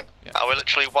 copy that. Yeah. We're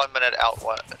literally 1 minute out.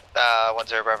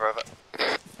 1-0, Bravo, over.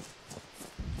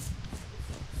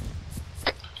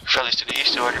 Charlie's to the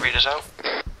east, 200 meters out.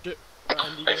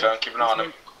 Hey, phone, keep an eye on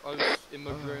him. I was in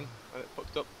my drone and it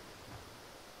fucked up.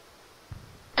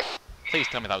 Please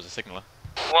tell me that was a signaller.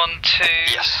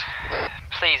 1-2. Yes.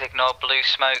 Please ignore blue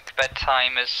smoke.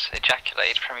 Bedtime has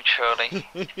ejaculated prematurely.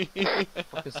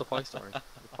 Fucking stuff I story. The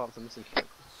parts are missing shit.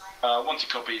 1-2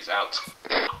 copies out.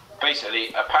 Basically,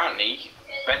 apparently,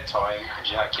 bedtime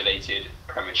ejaculated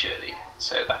prematurely.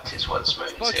 So that is what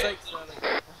smoke is here.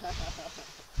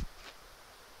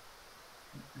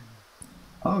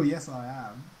 Oh yes, I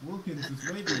am. Wilkins was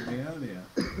waving me earlier.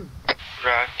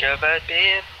 Rock your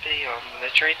baby on the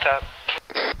treetop.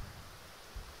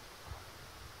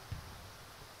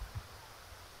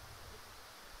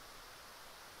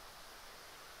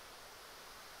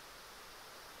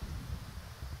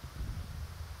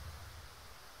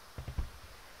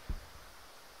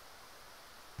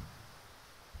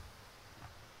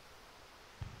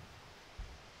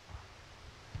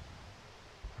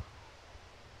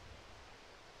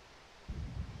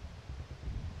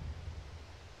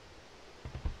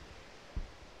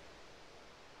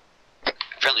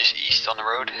 Friendly's east on the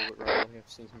road. I've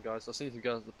seen some guys. I've seen some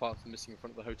guys at the parts missing in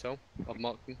front of the hotel. I've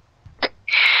marked them. 1-3,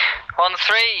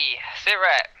 sit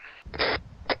rep.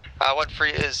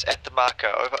 1-3 is at the marker,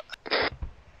 over.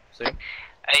 See?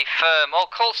 Affirm. All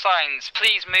call signs,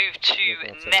 please move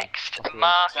to next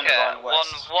marker.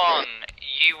 1-1.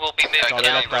 You will be moving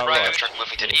down the road.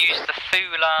 Use the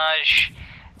foulage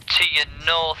to your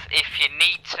north if you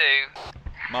need to.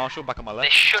 Marshall, back on my left.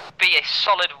 There should be a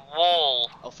solid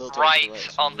wall right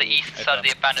on the east side of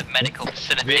the abandoned medical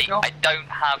facility. I don't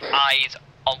have eyes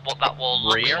on what that wall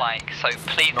looks like, so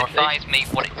please advise me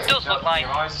what it does look like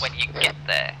when you get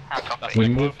there. We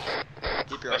move.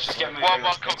 Let's just get moving.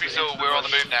 1-1 copy, so we're on the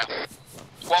move now.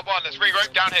 1-1, let's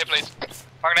reroute down here, please.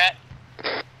 Magnet.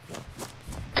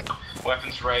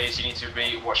 Weapons raised, you need to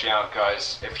be watching out,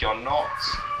 guys. If you're not,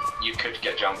 you could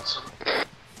get jumped.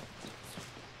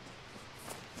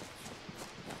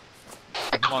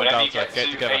 Whenever you get to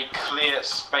a clear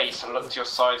space and look to your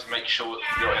sides, make sure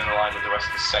you're in line with the rest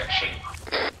of the section.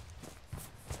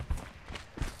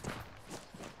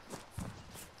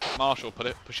 Marshall,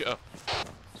 push it up.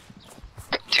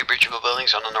 2 breachable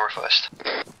buildings on the northwest.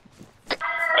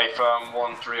 Affirm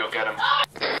 1-3 or get him.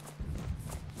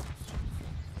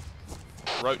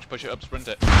 Roach, push it up, sprint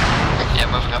it. Yeah,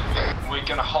 moving up. We're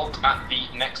going to halt at the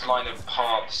next line of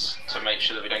paths to make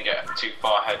sure that we don't get too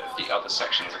far ahead of the other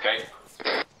sections, okay?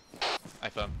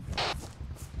 Affirm.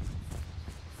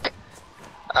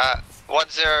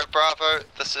 1-0 Bravo,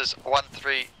 this is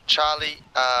 1-3 Charlie,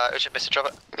 urgent message of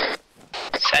it.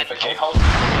 Send. Okay, hold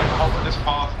at this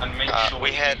path and make sure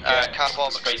we had car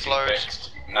bomb explode.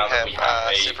 We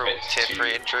have several tier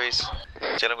 3 injuries.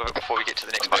 Dealing with it before we get to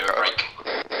the next marker.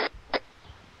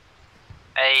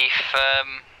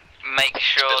 Affirm. Make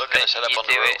sure that you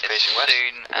do it as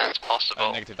soon as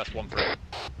possible. Negative, that's 1-3.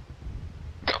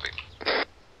 Copy.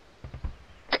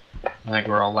 I think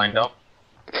we're all lined up.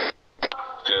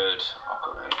 Good.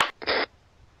 I'll go in.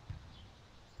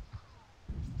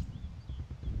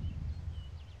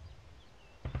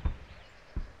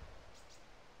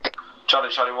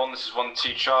 Charlie 1, this is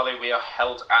 1-2 Charlie. We are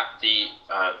held at the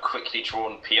quickly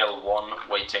drawn PL1,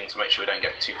 waiting to make sure we don't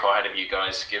get too far ahead of you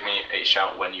guys. Give me a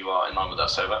shout when you are in line with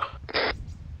us, over.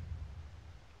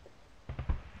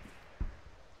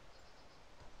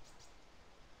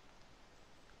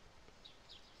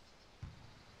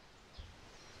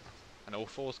 And all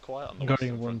 4's quiet on the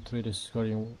Guardian 1-3, this is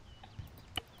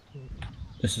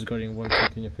Guardian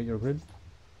 1-3, can you figure grid?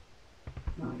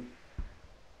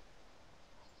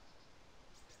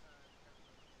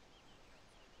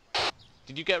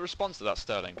 Did you get a response to that,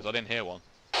 Sterling? Because I didn't hear one.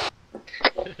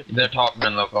 They're talking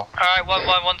in local. Alright,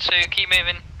 1-1-1-2, keep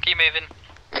moving, keep moving.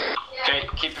 Okay,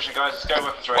 keep pushing guys, let's go,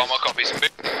 weapons raised. 1 more copies. 1-3,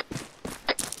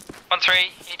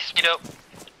 you need to speed up.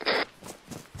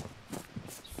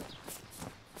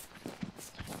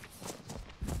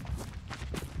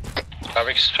 Are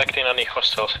we expecting any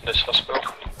hostiles in this hospital?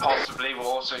 Possibly, we're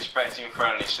also expecting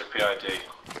friendly, so PID.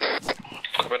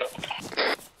 Copy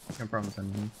that. No problem,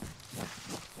 sending.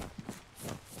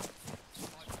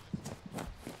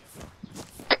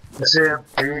 Is it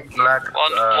big black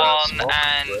 1-1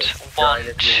 and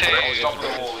 1-2. Stop on the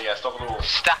wall, yeah, stop on the wall.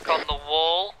 Stack on the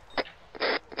wall.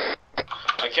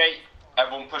 Okay,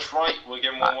 Everyone push right, we're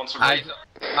giving 1-1 to right.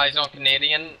 Eyes on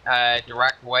Canadian,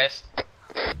 direct west.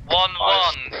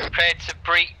 1-1, prepare to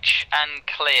breach and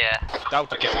clear.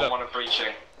 Okay, 1-1 and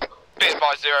breaching. Be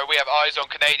advised, 0, we have eyes on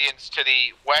Canadians to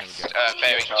the west,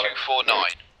 bearing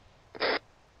 249.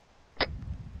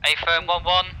 A firm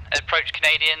 1-1, approach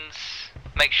Canadians,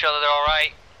 make sure that they're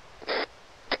alright.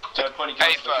 Don't point your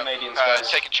guns to the Canadians, guys.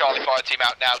 Taking Charlie fire team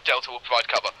out now, Delta will provide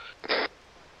cover.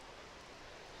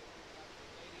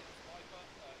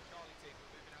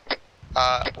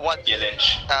 Yeah,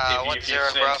 Lynch.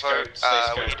 1-0 Bravo,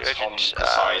 we need urgent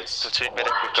platoon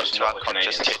medic, we've got 2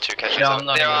 unconscious tier 2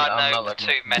 casualties. There are no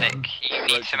platoon medic, you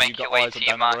need to make your way to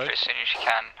your marker as soon as you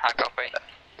can. How copy?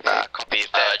 Copy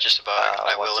that. Just about,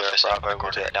 I will if this Bravo,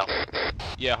 we'll do it now.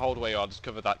 Yeah, hold where you are, just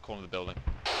cover that corner of the building.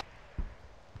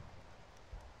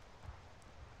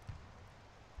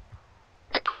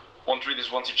 This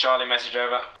is 1-2 Charlie, message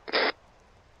over.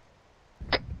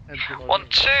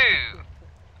 1-2,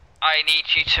 I need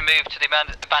you to move to the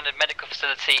abandoned medical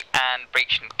facility and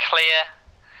breach and clear.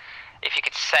 If you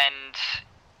could send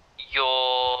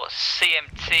your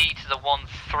CMT to the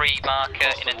 1-3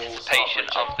 marker in anticipation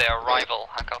of their arrival.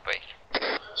 How copy?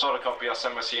 Sort of copy, I'll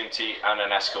send my CMT and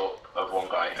an escort of 1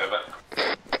 guy, over.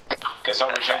 Okay, so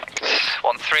Richard.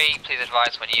 1-3, please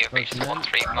advise when you reach the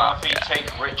 1-3 marker. Murphy,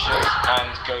 take Richard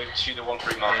and go to the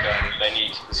 1-3 marker. They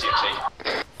need the CMT.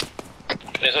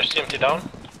 Is our CMT down?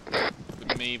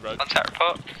 With me, bro. Contact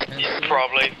report.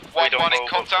 Probably. 1-1 in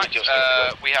contact.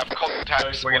 We have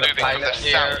contacts moving from the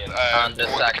south towards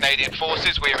the Canadian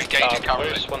forces. We are engaging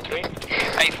currently.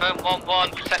 1-3. A firm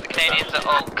 1-1, protect the Canadians at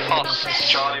all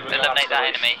costs. Eliminate that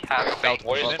enemy. How copy?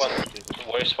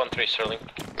 Where's 1-3 Sterling?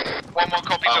 1-1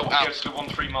 copy, we'll out. go to the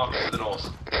 1-3 marker to the north.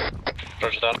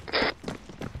 Roger that.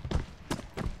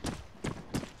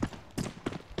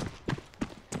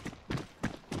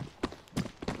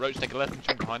 Roach, take a left and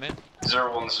jump behind it.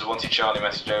 0-1, this is 1-2 Charlie,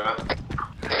 message over.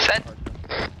 Send.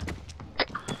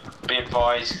 Be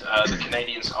advised, the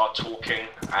Canadians are talking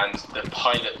and the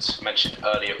pilot mentioned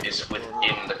earlier is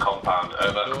within the compound,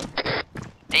 over.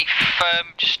 A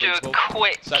firm, just do a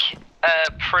quick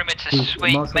perimeter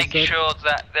sweep, make sure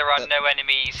that there are no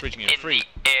enemies in the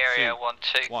area.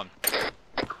 1-2. 1.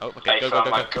 Oh, okay, Hey, go.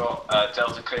 I've got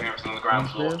Delta clearing everything on the ground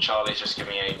floor. Charlie's just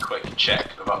giving a quick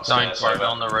check of upstairs.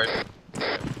 On the roof.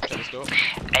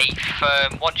 A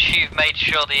firm, once you've made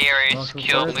sure the area is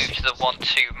secure, move to the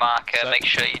 1-2 marker, make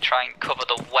sure you try and cover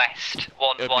the west.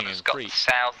 1-1 has got the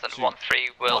south and 1-3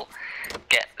 will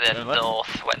get the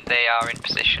north when they are in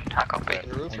position. How copy?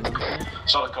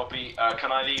 Solid copy.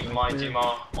 Can I leave my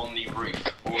DMR on the roof?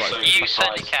 Also, you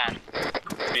certainly can.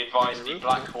 Be advised, the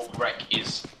Black Hawk wreck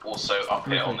is also up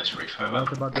here on this roof, over.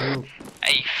 What about the roof?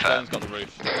 A firm. got the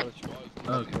roof.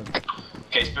 Okay.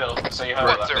 Okay, Bill, so you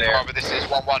heard that. Bravo, this is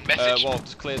 1-1 message. Well,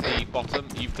 just clear the bottom.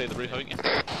 You've cleared the roof, haven't you?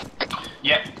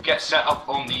 Yep, get set up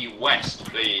on the west,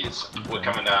 please. We're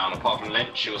coming down. Apart from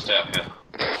Lynch, you'll stay up here.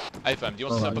 Hey, fam, do you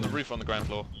want to set up on the roof or on the ground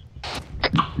floor?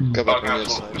 Go back ground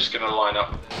floor. We're just going to line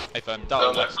up. Hey, fam,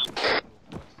 down left.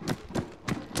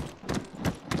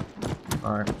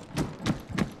 Alright.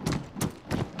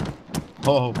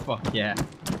 Oh, fuck yeah.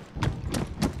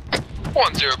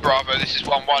 1-0 Bravo, this is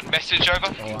 1-1 message,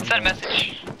 over. Send a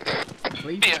message.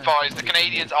 Be advised, the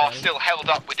Canadians are still held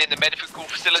up within the medical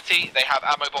facility. They have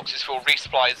ammo boxes for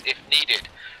resupplies if needed.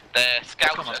 Their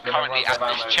scouts are currently at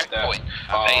this checkpoint.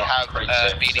 They have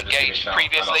been engaged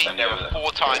previously. There are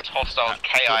 4 times hostile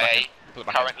KIA.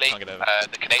 Currently,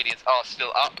 the Canadians are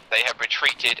still up. They have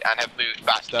retreated and have moved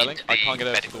back into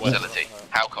the medical facility.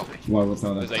 How copy?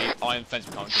 There's a iron fence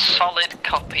we can't Solid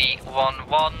copy.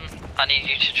 1-1. I need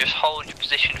you to just hold your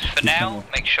position for now.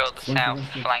 Make sure the south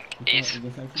flank is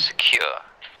secure.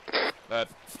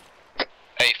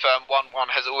 A firm 1-1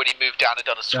 has already moved down and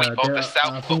done a sweep of the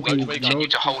south, but we will continue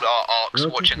to hold our arcs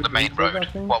watching the main road.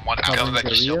 1-1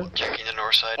 out. Checking the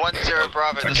north side. 1-0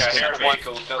 Bravo, this is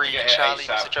 1-3 Charlie.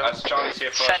 As Charlie's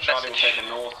here first, Charlie will take the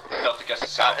north, Delta gets the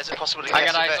south. Is it possible to I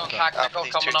get got eyes on tactical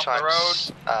coming up the road.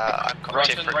 I'm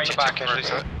coming for back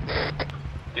casualties.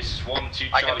 This is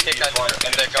 1-2 I can take that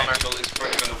and the gunner is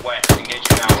further in the west,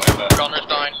 engaging now, over. Gunner's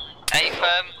down. A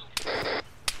firm.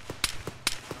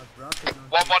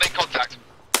 1-1 in contact.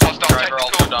 Hostile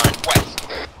technical down. west.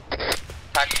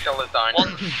 Tactical is down.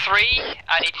 1-3,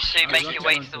 I need you to make your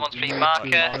way to the 1-3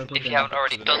 marker if you haven't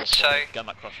already done so. Get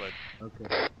that crossroad.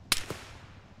 Okay.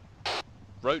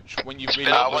 Roach, when you really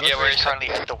yeah, we're currently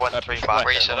at the 1-3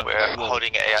 marker. We're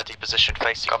holding an ARD position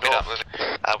facing north.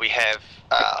 We have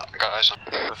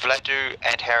Vladu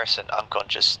and Harrison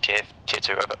unconscious, tier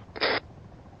 2 over.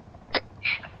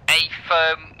 A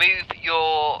firm, move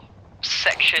your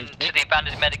section to the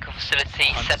abandoned medical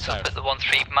facility set up at the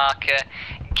 1-3 marker.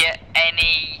 Get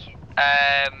any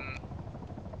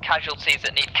casualties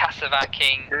that need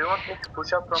Cossacking to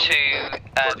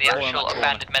the actual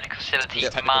abandoned medical facility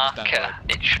marker.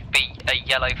 It should be a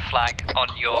yellow flag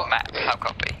on your map. How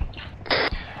copy?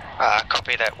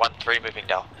 Copy that. 1-3 moving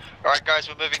down. Alright guys,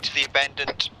 we're moving to the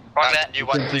abandoned new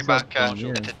 1-3 marker at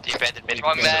the abandoned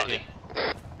medical facility.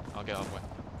 I'll get halfway.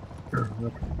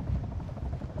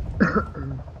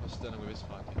 What's done with his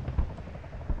fighting?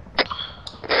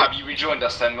 Have you rejoined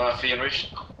us then, Murphy and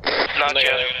Rich? Not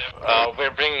yet.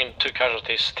 We're bringing 2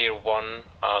 casualties, tier 1,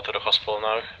 to the hospital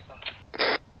now.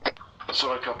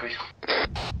 Sorry, copy.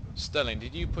 Sterling,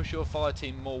 did you push your fire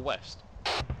team more west?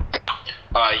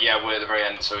 Yeah, we're at the very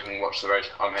end, so we can watch the road.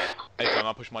 I'm here. Hey,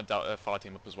 I'll push my fire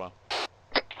team up as well.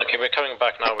 Okay, we're coming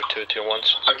back now with 2 tier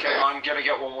 1s. Okay, I'm gonna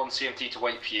get 1-1 CMT to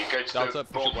wait for you. Go to the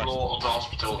bottom floor of the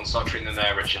hospital and start treating them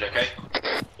there, Richard, okay?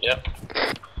 Yep.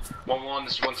 1-1,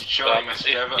 this is 1 to Charlie,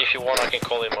 message over. If you want, I can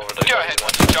call him over there. Go ahead,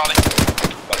 1 to Charlie.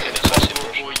 Or you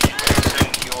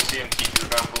send your CMT to the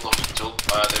ground floor hospital.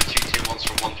 There are 2 tier 1s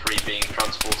from 1-3 being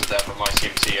transported there from my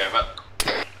CMT, over.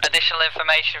 Additional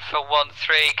information for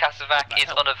 1-3, Cossack is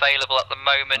unavailable at the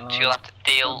moment. You'll have to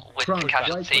deal with the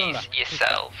casualties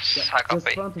yourselves. How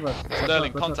copy?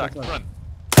 Sterling, contact, front.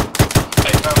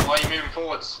 Hey, why are you moving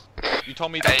forwards? You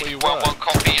told me that's where you were. 1-1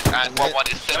 copies and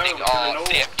 1-1 is sending our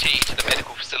CMT to the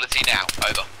medical facility now.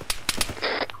 Over.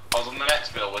 I was on the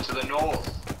next bill, we're to the north.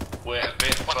 We're a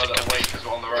bit further away because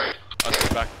we're on the road. I'll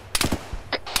go back.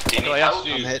 Do you need help?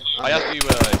 I asked you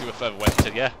if you were further west, you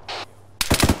said yeah.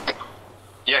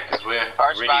 Yeah, because we're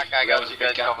really, back, I got there was you a big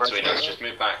guys gap covered. between us, just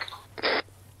move back.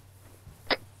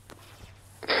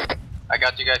 I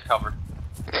got you guys covered.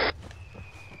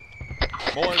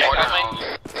 More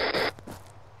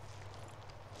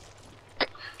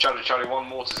Charlie, 1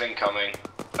 mortar's incoming.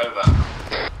 Over.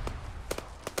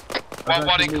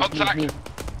 1-1 in contact.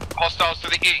 Hostiles to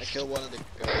the east. I killed one of the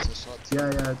guys I shot. Yeah,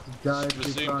 the guy in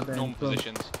resume front and normal front.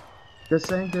 positions. They're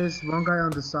saying there's one guy on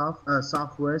the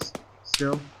southwest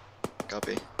still.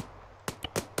 Copy.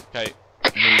 Okay.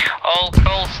 All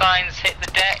call signs hit the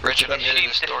deck. Richard, I'm hitting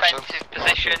this defensive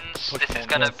positions. This is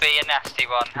going to be a nasty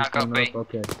one. How copy?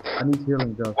 Okay. I need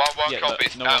healing though. 1-1 Yeah,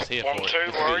 copies. no one's here for it. 1-2, Just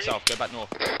where do are it south. Go back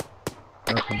north.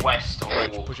 Okay. West or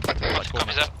Push it back to the right corner.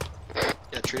 Copies up.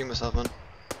 Yeah, treating myself on.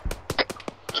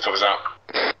 Just covers out.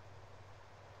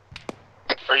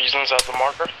 Reasons of the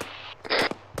marker.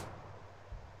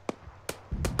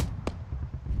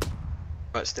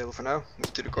 Right, stable for now.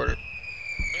 Move to the corner.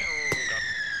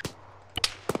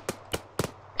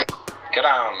 Get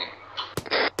down.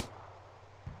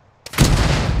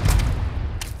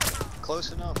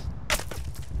 Close enough.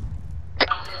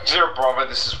 0 Bravo,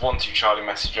 this is 1-2 Charlie,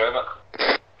 message over.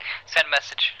 Send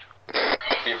message.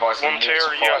 Be advised the 1-2, mortar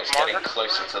are you fire at is getting marker?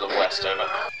 closer to the west, over.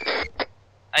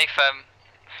 Hey,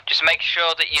 just make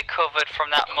sure that you're covered from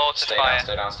that mortar Stay fire.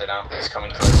 down, stay down. It's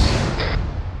coming close.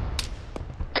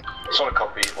 Solid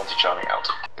copy, 1-2 Charlie out.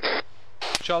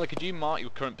 Charlie, could you mark your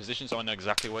current position so I know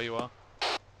exactly where you are?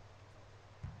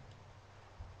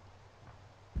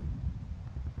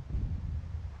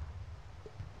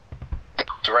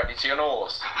 Directly to your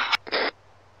north.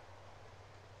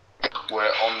 We're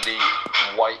on the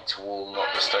white wall,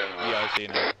 not the stone wall. Yeah, I see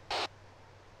now.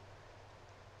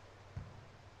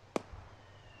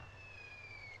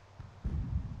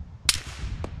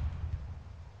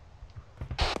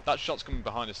 That shot's coming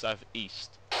behind us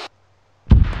southeast.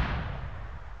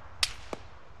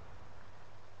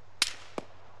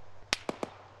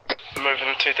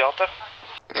 Moving to Delta.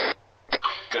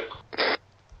 Good.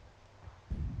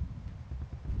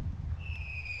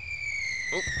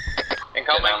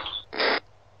 Incoming.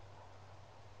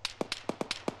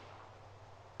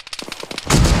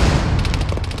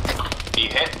 You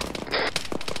hit.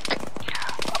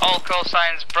 All call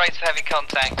signs, brace for heavy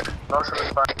contact. Motion is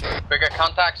fine. We got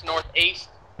contacts northeast.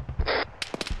 Right,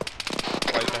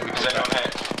 there we Is anyone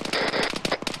hit?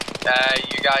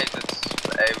 You guys,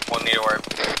 it's 1 meter where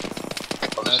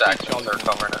other sections are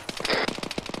covering it.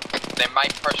 They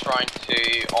might push around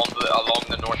along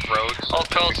the north road. So All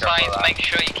call signs, make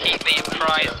sure you keep me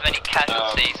apprised of any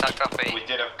casualties. I copy. We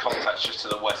did have contacts just to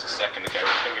the west a second ago.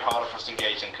 It's going to be harder for us to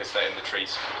engage them because they're in the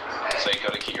trees. So you've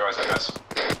got to keep your eyes open.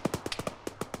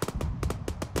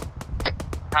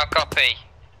 How copy?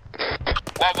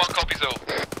 1-1 copies all.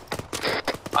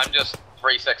 I'm just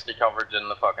 360 coverage in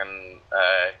the fucking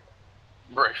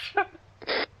roof.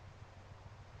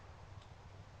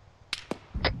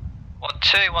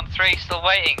 1-2, 1-3, still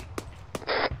waiting.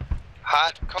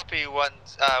 Hot copy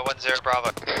 1-0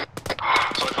 Bravo.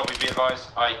 So copy, be advised advised,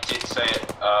 I did say it,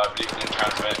 believe in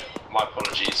transmit. My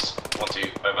apologies.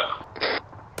 1-2, over.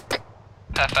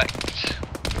 Perfect.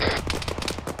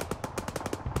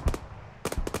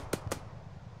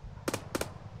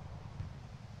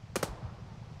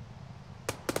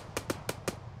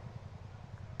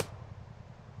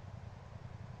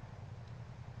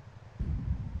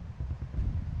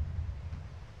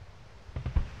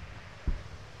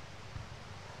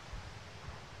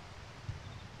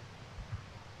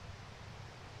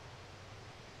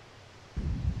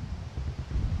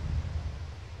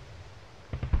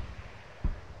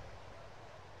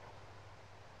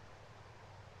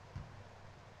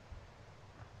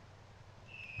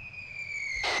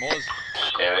 Moors.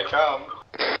 Here they come.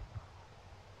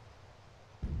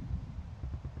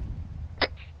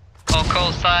 All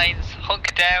call signs,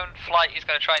 hunker down, flight is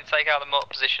going to try and take out the motor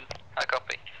position. I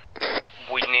copy.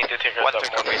 We need to take out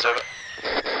that copies over.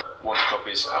 1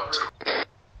 copies out.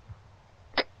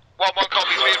 1-1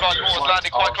 copies, we advise Moors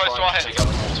landing quite close to our heads. 8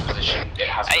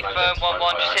 firm,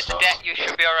 1-1, just hit the deck, you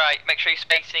should be alright. Make sure your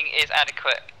spacing is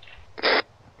adequate.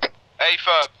 8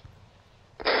 firm.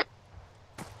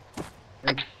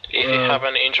 If you have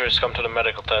any injuries, come to the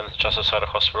medical tent just outside the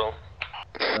hospital.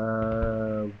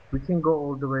 We can go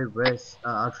all the way west,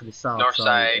 actually south. North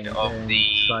side and of the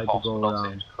try to go hospital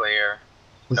around. is clear.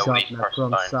 Push No up need now for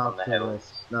from sign south from the to hill.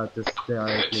 west. No, just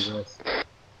directly west.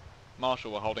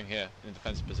 Marshal, we're holding here in a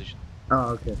defensive position. Oh,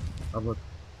 okay. About.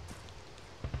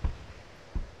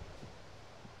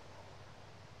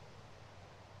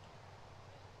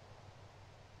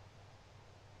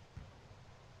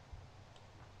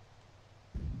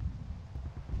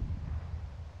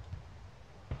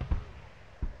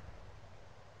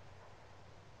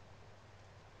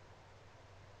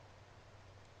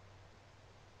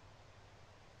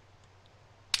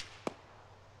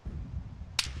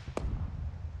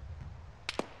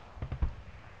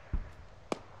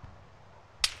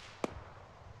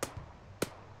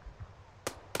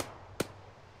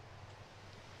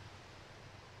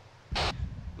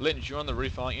 Lynch, you're on the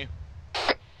roof, aren't you?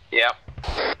 Yeah.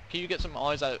 Can you get some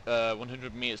eyes out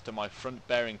 100 meters to my front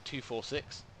bearing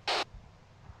 246? I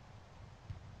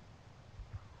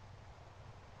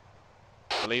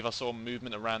believe I saw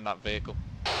movement around that vehicle.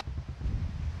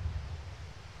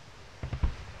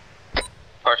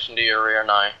 Person to your rear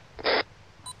 9.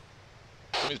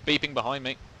 Something's beeping behind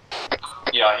me.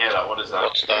 Yeah, I hear that. What is that?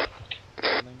 What's that?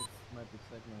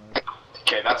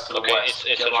 Okay, that's to the west.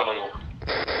 It's a trouble.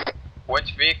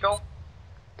 Which vehicle?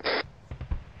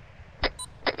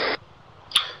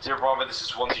 0 Bravo, this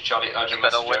is 1-2 Charlie, urgent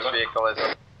Metal, message which over. vehicle is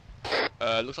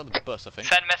it? Looks like the bus, I think.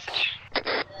 Send message.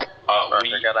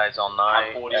 We got eyes on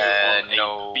 9, audio and on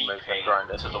no a movement beeping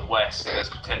grounded. to the west. There's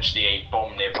potentially a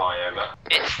bomb nearby, over.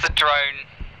 It's the drone.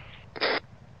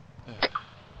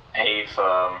 A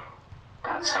firm.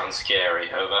 That sounds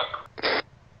scary, over.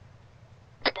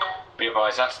 Be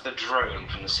advised, that's the drone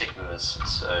from the signalers,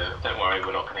 so don't worry,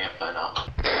 we're not going to get blown up.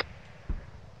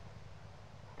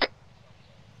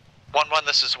 1-1,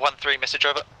 this is 1-3, message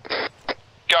over.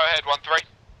 Go ahead,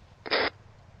 1-3.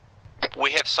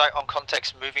 We have sight on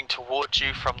contacts moving towards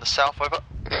you from the south, over.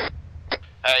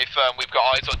 Hey firm, we've got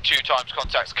eyes on 2 times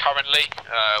contacts currently.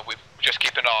 We've just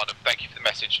keep an eye on them. Thank you for the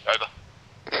message. Over.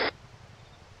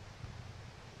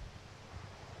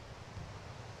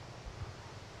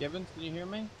 Gibbons, can you hear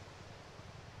me?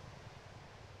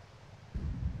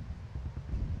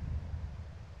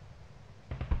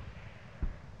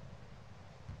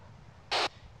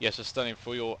 Yes, so standing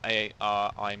for your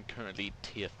AAR, I'm currently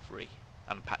tier 3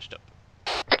 and patched up.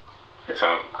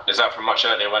 Is that from much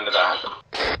earlier? When did that happen?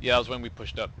 Yeah, that was when we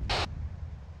pushed up.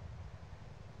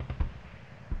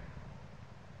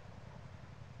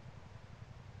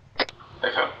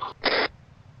 Okay.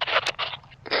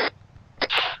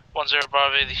 1-0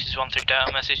 Bravo, this is 1-3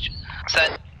 down message.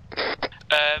 Send.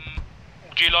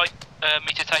 Would you like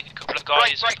me to take a couple of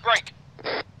guys? Break.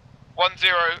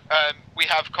 1-0, we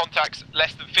have contacts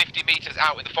less than 50 meters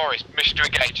out in the forest. Mission to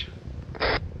engage.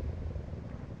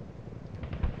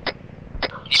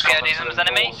 EPODism's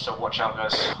enemy. So watch out,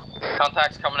 guys.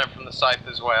 Contacts coming in from the south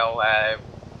as well. I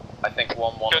think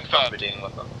 1-1 is going to be dealing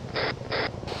with them.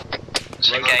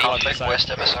 Engage. West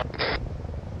MSR.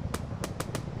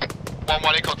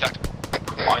 1-1 in contact.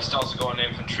 I-Stars are going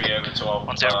infantry over to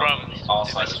our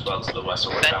side as well, to the west, so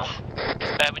watch out.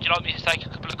 Would you like me to take a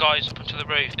couple of guys up onto the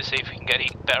roof to see if we can get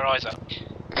any better eyes out?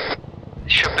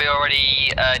 Should be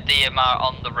already DMR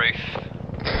on the roof.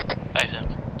 Over.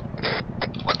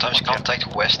 1 times contact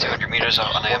west 200 meters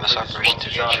out on the MSR first.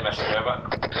 Message over.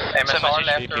 MSR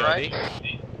left or right?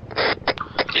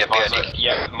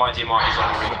 Yeah, my DMR is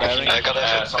on the roof. I got a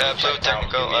blue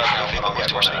technical, people move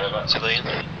towards me. Civilian.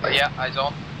 Yeah, eyes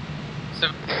on.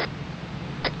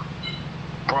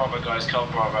 Bravo guys, call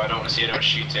Bravo, I don't want to see anyone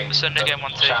shooting. Send again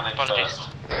 1-2, apologies.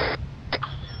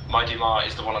 My DMR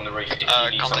is the one on the roof. If you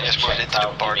need contact just moved into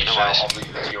the bar, no I'll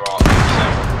move it to your arm. So,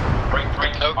 break.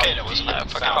 Okay, that wasn't a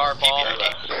fucking car bomb.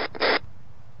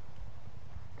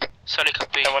 Sorry,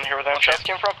 copy. Anyone here where that shots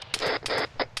came from?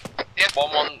 Yeah.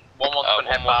 1-1's been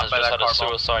hit bad by that car bomb.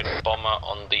 Suicide bomber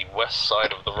on the west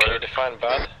side of the road. Define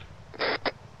bad.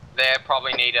 They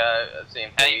probably need a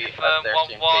CMP.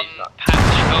 1-1,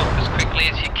 patch up as quickly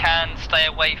as you can, stay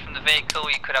away from the vehicle,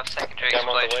 you could have secondary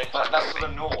explosion. That's to the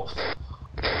north.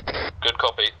 Good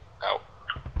copy. Out.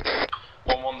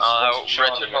 1-1's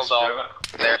Richard, hold on.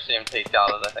 Their CMP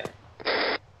scouted, I think.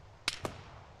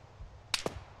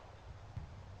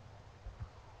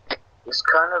 It's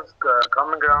kind of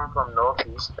coming around from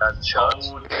northeast, that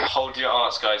shots. Hold your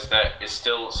arts, guys. There is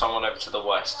still someone over to the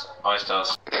west. Ice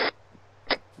does.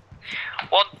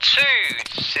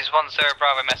 1-2, this is 1-0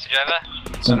 Bravo message over.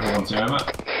 Center 1-2 over.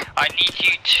 I need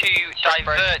you to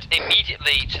divert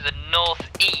immediately to the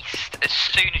northeast as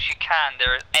soon as you can.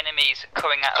 There are enemies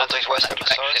coming at us from that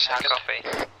direction. How copy?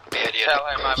 Tell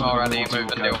him I'm already moving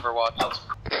the Overwatch.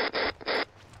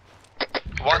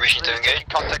 Permission to engage.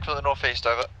 Contact from the northeast,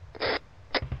 over.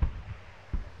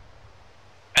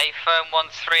 A firm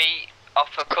 1-3,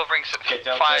 offer covering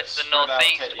fire to the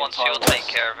northeast. 1-2 will take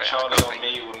care of it. Charlie on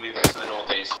me will move to the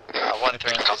northeast.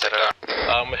 1-3, contact over.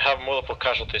 We have multiple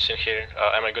casualties in here.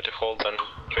 Am I good to hold then?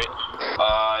 3?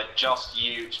 Just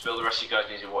you, Spill, the rest of you guys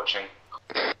need to be watching.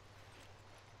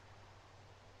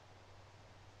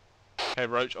 Okay,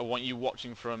 Roach, I want you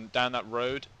watching from down that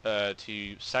road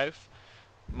to south.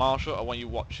 Marshall, I want you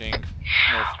watching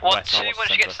northwest. 1-2, once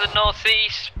you get to the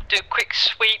northeast, do a quick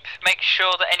sweep, make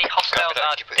sure that any hostiles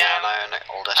are down,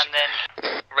 and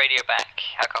then radio back.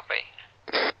 How copy?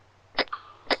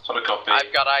 Sort of copy.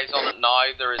 I've got eyes on it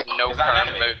now, there is no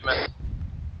current movement.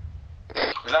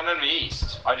 Is that an enemy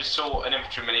east? I just saw an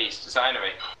infantryman east. Is that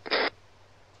enemy?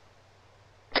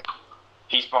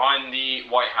 He's behind the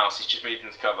White House, he's just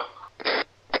moving to cover.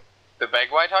 The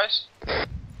big White House?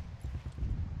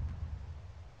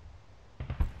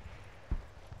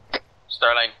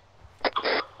 Sterling.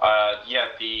 Yeah,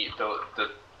 the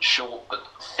short but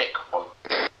thick one.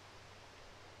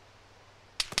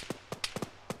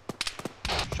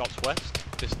 Shots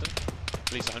west, distant,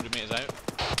 at least 100 meters out.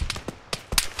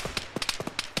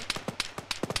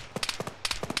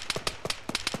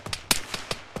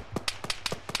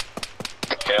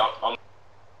 Okay, on.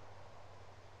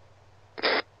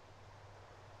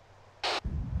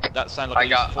 That sounded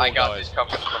like I got this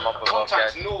covered from up above.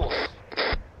 Contact north.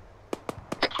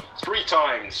 3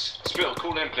 times. Spill,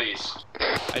 call in, please.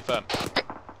 Hey, firm.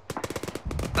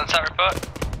 Sunset report.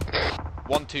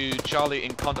 1-2, Charlie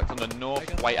in contact on the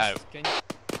north, way out.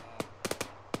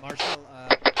 Marshall,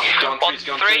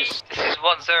 1-3, this is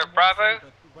 1-0 Bravo.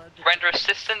 Render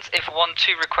assistance if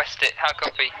 1-2 request it. How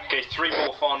copy? Okay, 3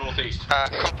 more far northeast.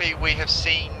 Copy, we have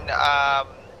seen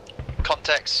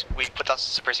contacts. We put down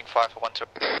some suppressing fire for 1-2.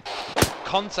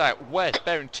 Contact west,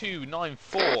 bearing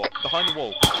 294, behind the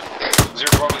wall. 0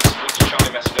 problems,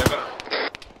 Charlie message over.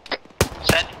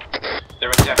 Send. They're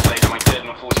at Death Lane, Mike, dead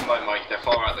on 40 light Mike, they're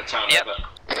far out of the town, over.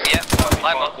 Yep,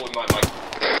 far out 40 light Mike.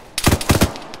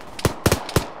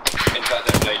 Into that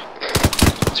Death Lane.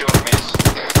 200 meters.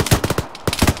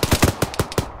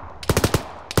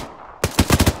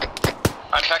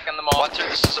 I'm checking them all. 1-2,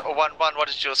 this is 1-1, what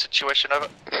is your situation, over?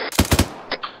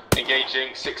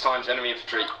 Engaging 6 times enemy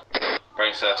infantry.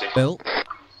 Bearing 30. Bill?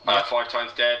 5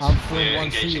 times dead. We're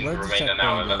engaging the remainder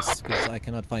now, over. Because I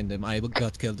cannot find them. I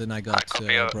got killed and I got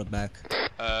brought back.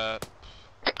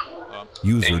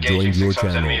 User joined your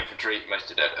channel. Enemy infantry,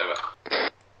 most are dead, over.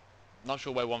 Not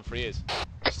sure where 1-3 is.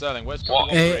 Sterling, where's what?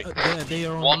 1-3? They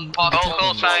are on all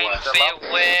call signs, be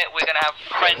aware, we're going to have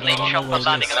friendly choppers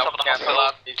landing on top of the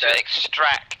hospital to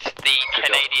extract the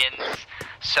Canadians,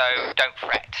 so don't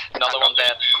fret. Another one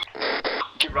dead.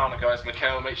 Keep around it, guys.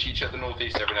 Mikhail, make sure you check the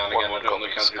northeast every now and again. I don't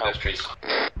want to come through those trees.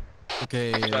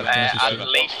 Okay. At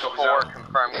least 4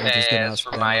 confirmed KAs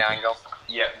from my angle.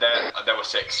 Yeah, there were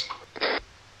 6.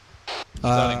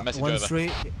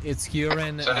 1-3, it's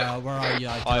Kieran. Where are you?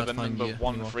 I have a number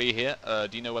 1-3 here.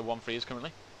 Do you know where 1-3 is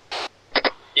currently?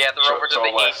 Yeah, they're over to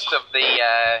the east of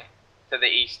the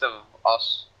east of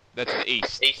us. They're to the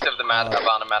east. East of the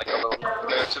Havana Medical Building.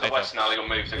 They're to the west now. They got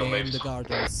moved. They got moved. The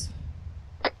gardens.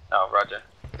 Oh, Roger.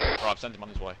 Right, I've sent him on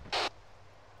his way.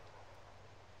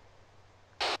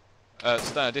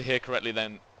 Stan, I did hear correctly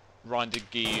then. Ryan did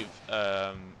give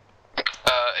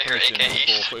hear AK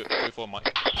East. 44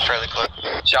 Mike. Fairly close.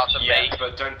 Shots at Yeah, me.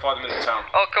 but don't fire them in the town.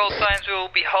 All call signs, we will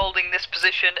be holding this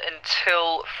position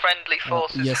until friendly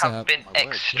forces yes, I have have. been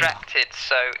extracted,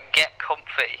 so get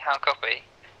comfy. How copy?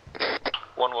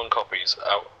 1-1 copies,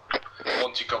 out.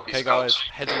 1-2 copies, Okay guys,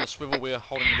 heads on the swivel, we're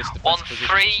holding this defensive position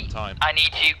for 1-3, some time. I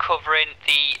need you covering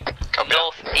the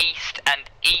northeast and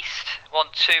east.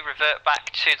 1-2, revert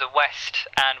back to the west,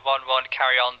 and 1-1,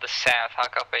 carry on the south. How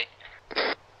copy?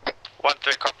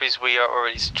 1-3 copies, we are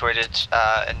already situated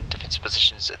in defensive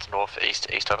positions at the northeast,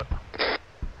 east of it.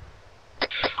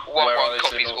 1-1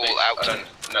 copies, all out.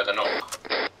 No, they're not.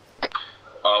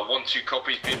 1-2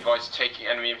 copies, be advised taking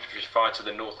enemy infantry fire to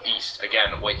the northeast.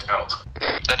 Again, wait out.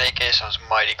 That AK sounds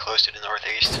mighty close to the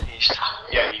northeast, east.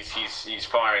 Yeah, he's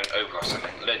firing over us, I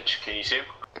think. Lynch, can you see him?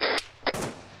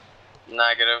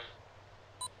 Negative.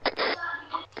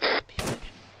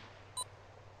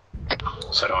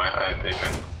 So do I have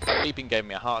beeping. Beeping gave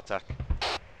me a heart attack.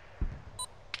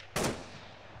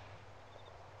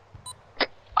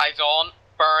 Eyes on,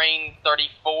 bearing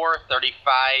 34,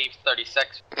 35,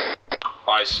 36.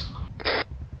 Eyes.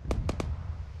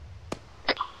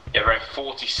 Yeah, very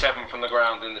 47 from the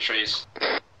ground in the trees.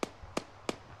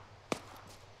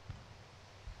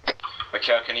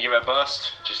 Okay, can you give it a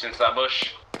burst? Just into that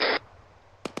bush.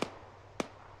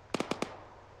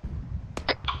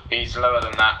 He's lower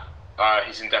than that.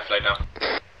 He's in deflate now.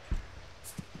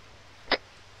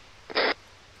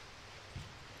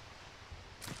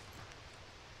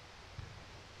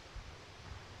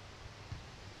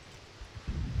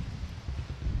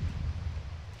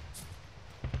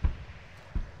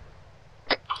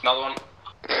 Another one.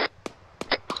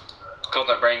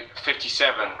 Contact brain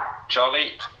 57.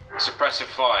 Charlie, suppressive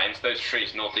fire into those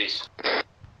trees northeast.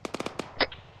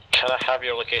 Can I have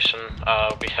your location?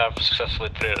 We have successfully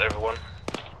cleared everyone.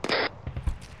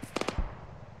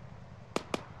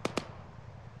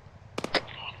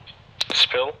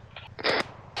 Spill.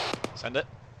 Send it.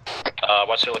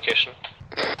 What's your location?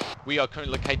 We are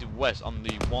currently located west on the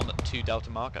 1-2 Delta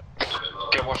marker.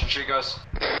 Get watch and shoot, guys.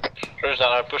 Where's that?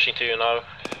 I'm pushing to you now.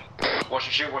 Watch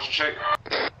and shoot, watch and shoot.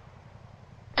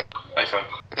 iPhone.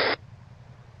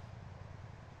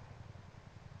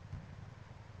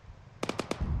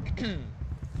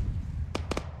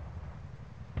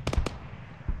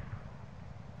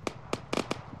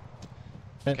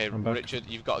 Okay, Richard,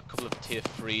 you've got a couple of tier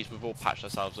 3s. We've all patched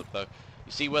ourselves up though.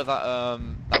 You see where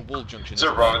that wall junction is?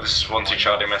 So, Robert, this is 1-2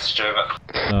 Charlie, message over.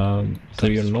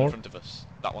 To your in north. front of us.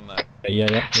 That one there.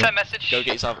 Yeah. Send message. Go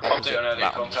get yourself opposite Update on earlier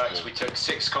that on contacts. We took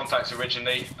 6 contacts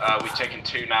originally. We've taken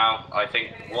 2 now. I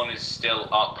think 1 is still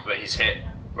up, but he's hit.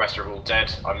 The rest are all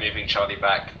dead. I'm moving Charlie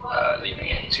back, leaving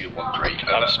it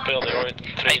 2-1-3. I'm spilled the only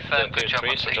 3 tier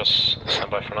 3, so just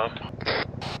stand by for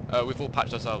now. We've all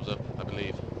patched ourselves up, I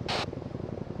believe.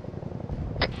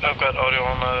 I've got audio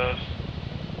on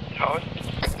Charlie.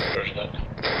 Where's that?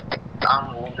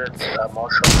 I'm wounded,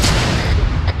 Marshall.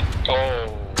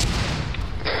 Oh.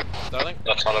 Darling?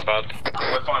 That's not a bad.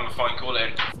 We're fine, call it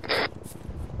in.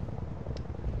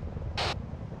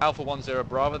 Alpha 10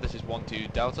 Bravo, this is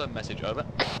 1-2 Delta, message over.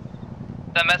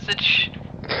 The message.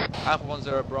 Alpha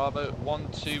 10 Bravo,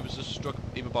 1-2 was just struck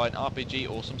either by an RPG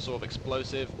or some sort of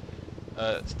explosive.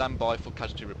 Stand by for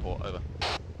casualty report, over.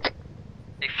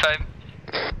 Big phone.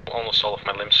 Almost all of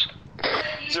my limbs.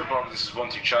 0 Bravo, this is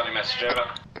 1-2 Charlie, message over.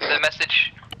 The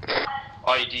message.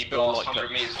 IED blast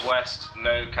 100 meters west,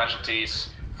 no casualties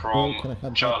from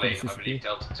Charlie. I believe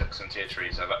Delta took some tier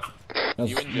 3s, over.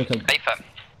 You injured? AFM.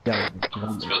 Yeah.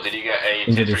 Spill, did you get a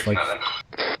tier 3 from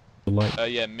that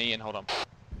then? Yeah, me and hold on.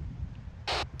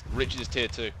 Richard is tier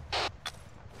 2.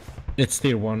 It's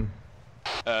tier 1.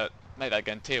 Make that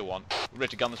again, tier 1.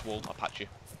 Richard, gun this wall, I'll patch you.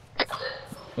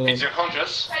 Is he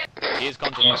conscious? He is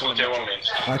conscious. That's what tier 1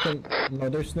 means. I can. No,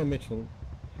 there's no Mitchell.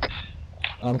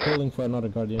 I'm calling for another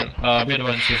guardian. All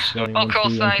call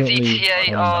signs,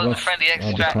 ETA on friendly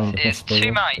extract is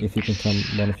 2 miles. If you can come,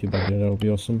 one of you back here, that would be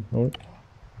awesome. Over.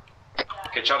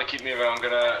 Okay, Charlie, keep moving. I'm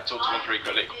gonna talk to 1-3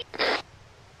 quickly.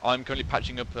 I'm currently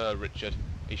patching up Richard.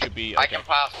 He should be okay. I can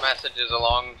pass messages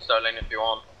along, Sterling, if you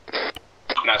want.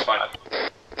 No, it's fine.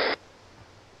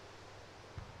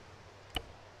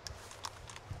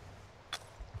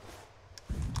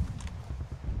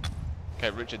 Okay,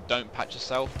 Richard, don't patch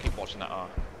yourself. Keep watching that R.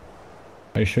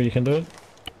 Are you sure you can do it?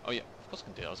 Oh yeah, of course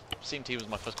I can do it. CMT was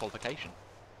my first qualification.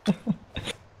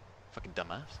 Fucking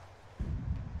dumbass.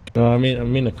 No, I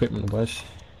mean equipment wise.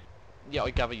 Yeah,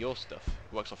 I gather your stuff.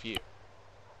 It works off you.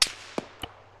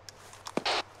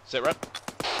 Sit rep.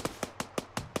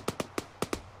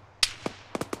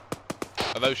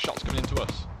 Are those shots coming into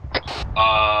us?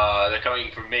 They're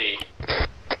coming from me.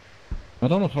 I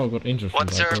don't know how I got injured from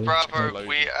that. 10 Bravo,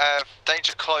 we have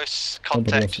danger close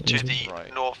contact to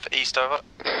the northeast, over.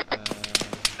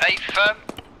 8 firm,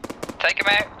 take him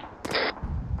out.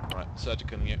 Right,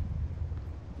 surgical you.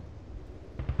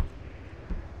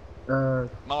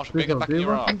 Marshall, Twizzle, get back in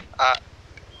your arc.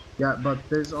 Yeah, but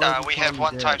there's already we have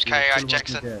 1 times KI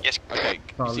Jackson. Yes. Okay,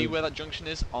 you see where that junction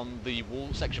is on the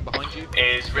wall section behind you?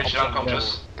 Is Richard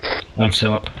unconscious? I'm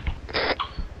still up.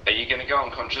 Are you gonna go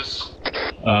unconscious?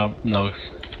 No.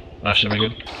 I should be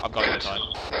good. I've got no time.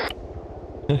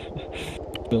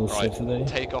 Bill right, today.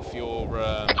 take off your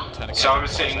tourniquet. So I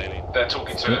was seeing they're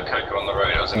talking to a Coco on the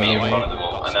road. I was immediately in front of them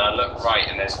all, and then I looked right,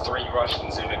 and there's 3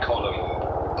 Russians in a column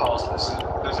past us.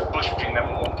 There's a bush between them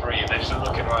and 1-3, and they're just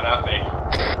looking right at me.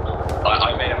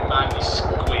 I made a manly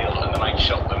squeal, and then I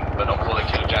shot them, but not before they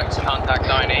killed Jackson. Contact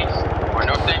 9-8 or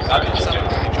northeast. I did just do it.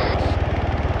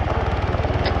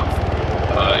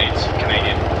 It's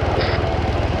Canadian.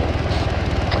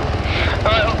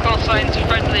 Alright, all call signs,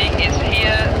 friendly is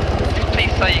here.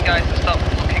 Please say you guys to stop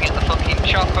looking at the fucking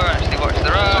chopper and actually watch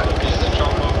the road. The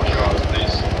chopper, watch your eyes,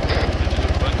 please.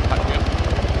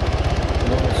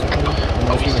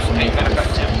 Are we still being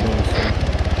effective?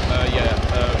 Yeah,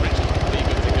 Richard's pretty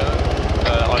good to go.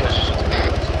 I was just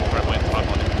grab my time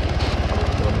on it.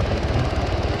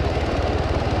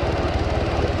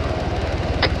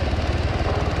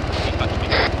 Keep back to me.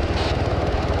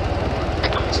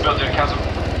 Still doing chasm.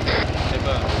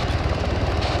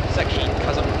 Section,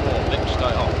 chasm 4, limb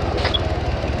start off.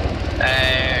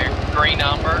 Green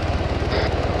amber.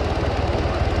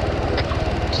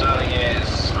 Sterling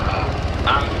is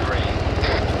amber green.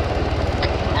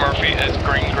 Murphy is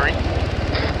green.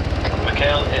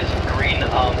 Mikhail is green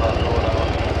amber, Lord amber.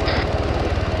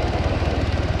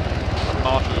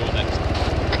 Marshall, you're next.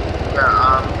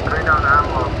 Yeah, green on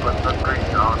ammo, but not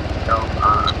green on,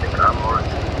 I think I'm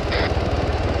orange.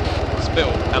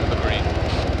 Spill, amber green.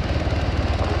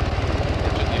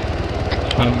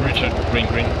 Richard, green.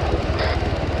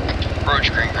 Roach,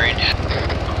 green.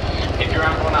 If you're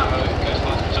amber on ammo, it goes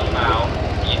hospital now.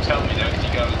 You tell me though, because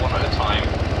you go one at a time,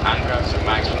 and grab some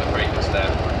mags from the breakers there.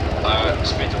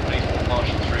 Spittle, please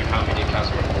marshal through how many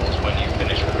chasm reports when you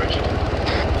finish with Richard.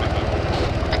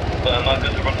 Am I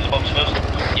good to run to the bombs first?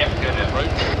 Yep, good.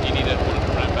 Roach, you need a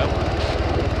 100 round belt.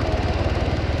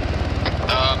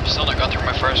 Still not got through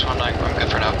my first one, I'm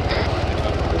good for now.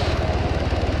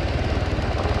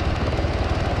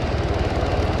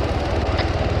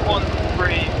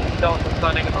 Delta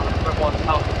standing on 1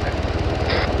 Alpha.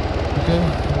 Okay,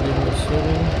 I'll give you a 7.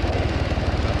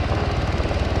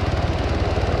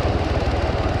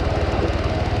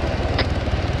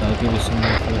 I'll give you some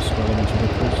more for the squad into the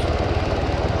course.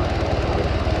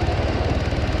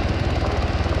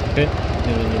 Okay,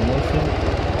 giving you motion.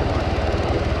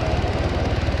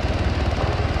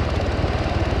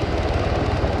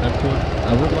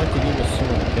 I would like to give a 7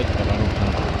 kit, but I don't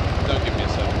have it. Don't give me a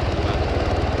 7.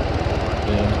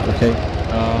 Yeah, okay.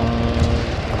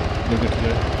 You're good to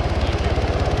go.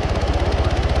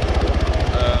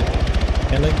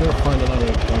 Can I go find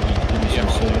another buggy? Give me some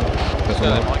silver. So,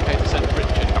 Mike, to send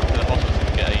Richard back to the hospital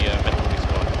to get a medical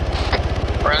supply.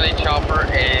 Friendly chopper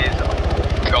is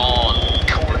gone.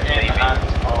 Call in and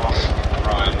ask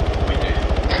Ryan what we do.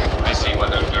 I see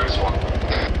whether there is one.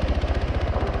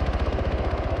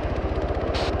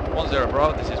 10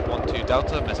 Bravo, this is 12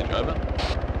 Delta, message over.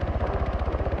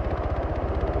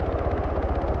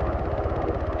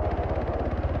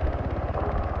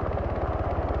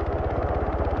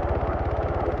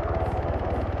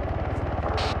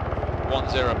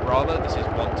 Bravo, this is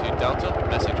 12 Delta,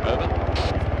 message over.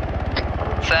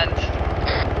 Sent.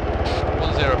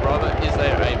 10 Bravo, is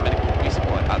there a medical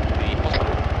resupply at the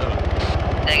hospital? Over.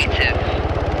 Negative.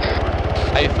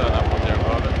 A firm up 10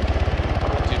 Bravo.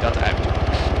 12 Delta out.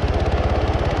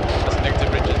 That's a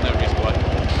negative, Richard, no resupply.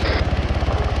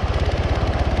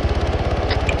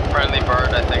 Friendly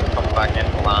bird, I think, come back in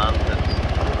land.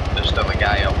 There's still a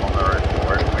guy up on the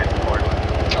roof waiting for it.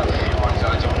 I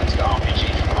don't want to go RPG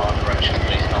from our direction,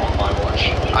 please, not on my watch.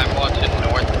 I'm watching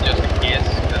north just in case,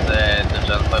 because there's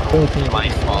a little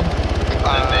blind spot.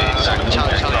 Charlie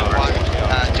 1,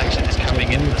 Jackson is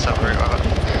coming in the suburb, over.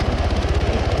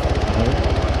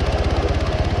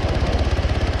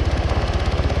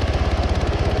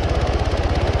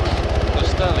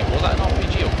 Sterling, was that an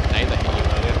RPG or grenade that hit you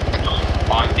earlier?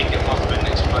 I think it must have been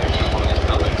an explosion on one of these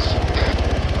buildings.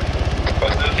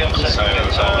 But the film says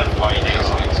IEDs.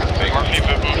 Murphy,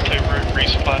 move to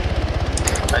resupply.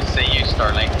 I see you,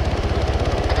 Sterling.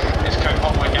 Is Coke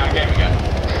on my gang game again?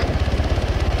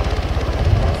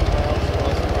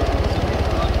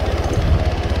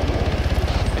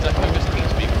 Is that Coke's team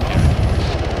speak from here?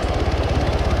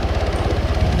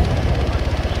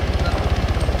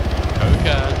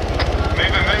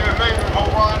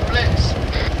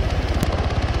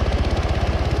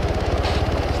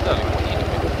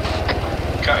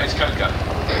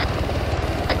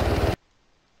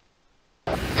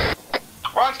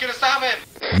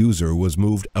 User was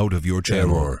moved out of your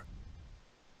channel. Error.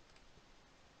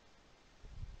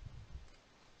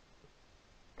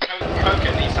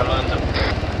 Coca needs to learn them.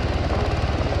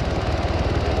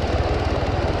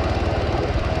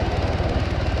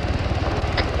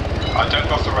 I don't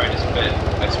cross the road, it's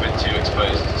a bit too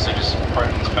exposed, so just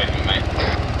approach on the pavement, mate.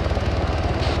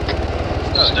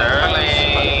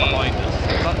 Sterling! Behind us.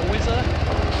 Is that always there?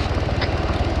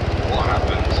 What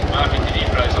happened? Murphy, did you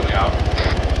blow something out?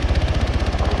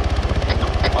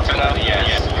 I'll tell you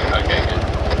yes. Okay, good.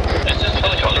 It's just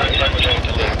helicopter attack we're going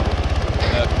to live.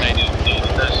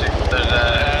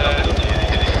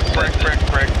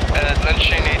 Brick. Lynch,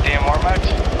 you need DMR max?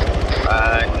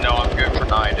 No, I'm good for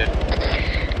 9, dude.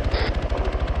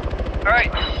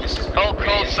 Alright, all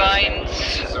call signs,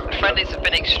 friendlies have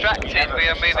been extracted. We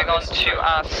are moving on to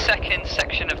our second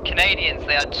section of Canadians.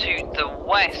 They are to the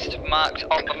west, marked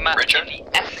on the map in the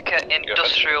Eska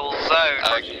Industrial Zone.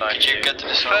 Could you get to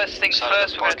the First things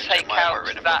first, we're going to take out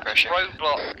that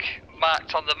roadblock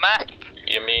marked on the map.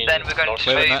 You mean then we're going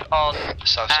to move on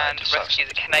and rescue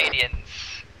the Canadians.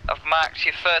 I've marked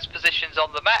your first positions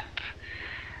on the map.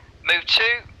 Move 2,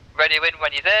 ready to win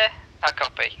when you're there. I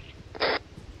copy.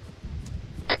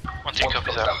 1-2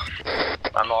 copies out.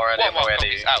 I'm already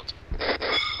out.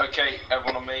 Okay,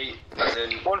 everyone on me, as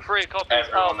in 1-3 copies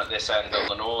everyone at this end on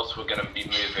the north, we're going to be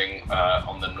moving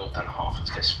on the northern half of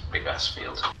this big ass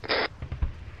field.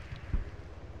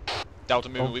 Delta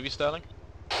moving with you, Sterling?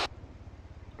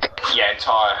 Yeah,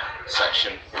 entire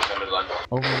section is under the line.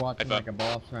 Overwatching like a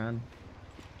boss, man.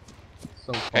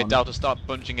 So fun. Okay, Delta, start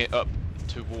bunching it up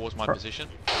towards my position.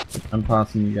 I'm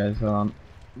passing you guys on.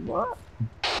 What?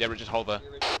 Yeah, Richard, hold there.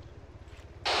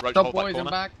 Roach, Stop, hold boys, that I'm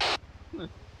corner. back.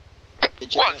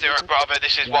 1-0 Bravo,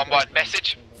 this is 1-1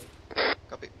 message.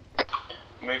 Copy.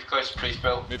 Move closer, please,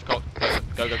 Bill. Move closer.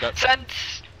 Go. Sent.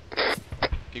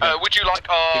 Would you like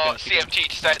our CMT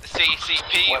to stay at the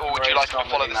CCP, or would you like them to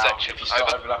follow the section? If you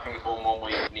start overlapping with Bournemouth,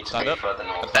 we need to move further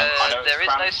north. There is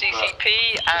no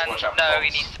CCP, and no, he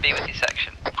needs to be with your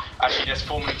section. Actually, just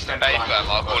formally extend the line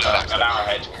an hour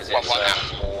ahead, because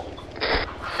it's more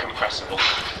compressible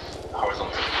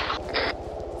horizontally.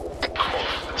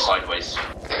 Or sideways.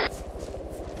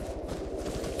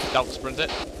 Delta, sprint it.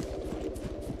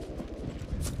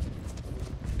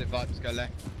 The vibes go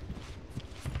left.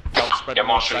 Yeah,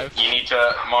 Marshall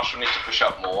needs to push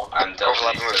up more, and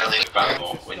Delta needs to move back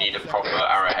more. We need a proper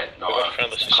arrowhead, not a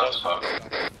cluster park.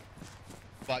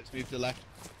 Vibes move to the left.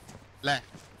 Left.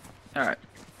 Alright.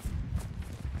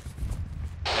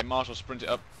 Okay, Marshall, sprint it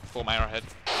up, form arrowhead.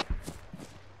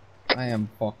 I am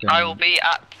fucking... I will be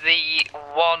at the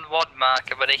 1-1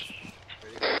 marker, buddy.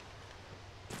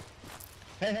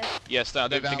 Yes, I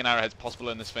don't think an arrowhead's possible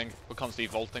in this thing. We're constantly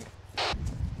vaulting.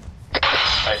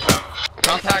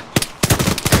 Contact!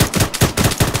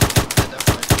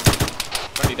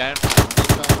 Friendly down.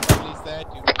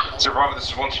 So Bravo, this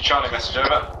is 1-2 Charlie, message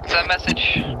over. Send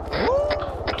message.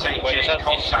 Take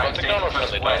contact, stay in the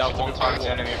first west, 1 times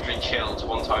the enemy have been killed,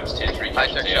 1 times tier 3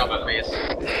 casualty, over.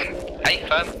 Hey,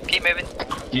 firm, keep moving.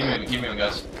 Keep moving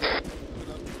guys.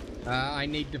 I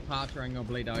need departure, I'm gonna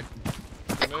bleed out.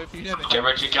 Okay,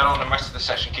 Reggie, get on the rest of the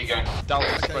session, keep going.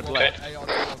 Delta, spread left.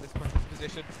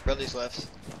 Bradley's left.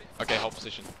 Okay, hold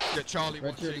position. Yeah, Charlie,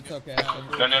 Richard, it's okay. No,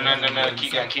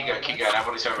 keep going,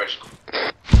 everybody's over, Reggie.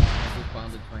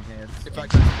 In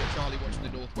fact, get Charlie watching the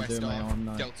northwest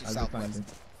arm, Delta southwest.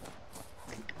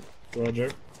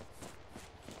 Roger.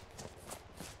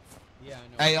 Yeah,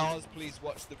 I know. ARs, please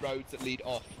watch the roads that lead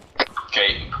off.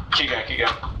 Okay, keep going.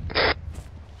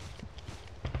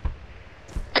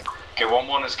 Okay,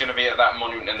 1-1 is going to be at that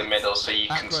monument in the middle, so you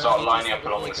can start lining up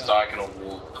along this diagonal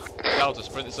wall. Delta,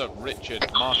 sprint this up. Richard,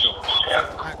 Marshall. Yeah.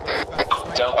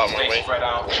 Delta, stay spread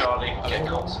out. Charlie, get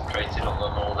concentrated on the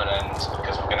northern end,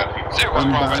 because we're going to have people... 0-1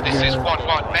 Bravo, this is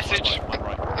 1-1 message.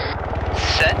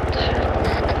 Send.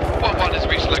 1-1 has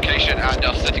reached the location and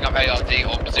are setting up ARD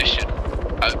on position.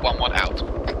 1-1 out.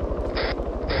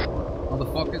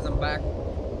 Motherfuckers, I'm back.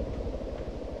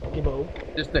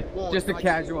 Just a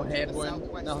casual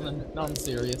headwind. Nothing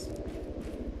serious.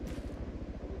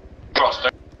 Cross,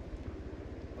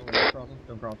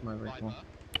 don't cross my race one.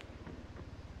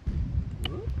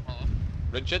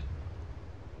 Richard?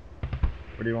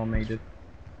 What do you want me to do?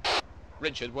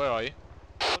 Richard, where are you?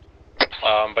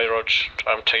 By Roach.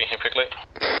 I'm taking him quickly.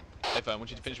 Hey, I want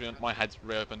you to finish me. My head's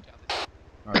reopened.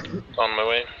 Alright. On my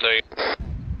way. There you go.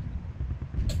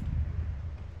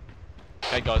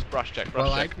 Okay, guys, brush check.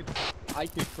 I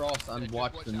could cross and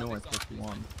watch the north if you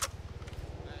want.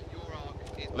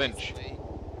 Lynch.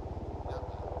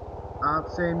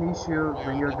 Same issue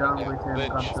when you're done with him.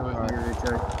 Lynch. Come to me,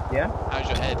 Richard. Yeah? How's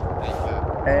your head?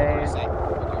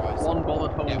 One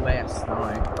bullet hole less now.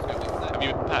 Have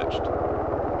you patched?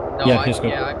 No, yeah, I passed it.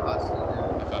 Yeah.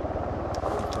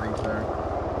 Three's there.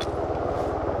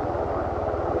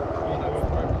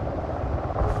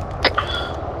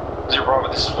 Zero Bravo,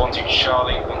 this is 1-2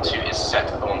 Charlie. 1-2 is set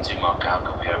at the 1-2 marker. How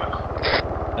copy over?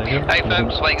 Hey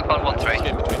folks, waiting upon 1-3.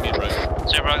 Get between me and Road.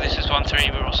 Zero Bravo, this is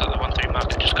 1-3. We're also at the 1-3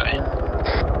 marker. Just got in.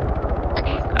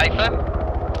 Hey firm.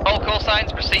 All call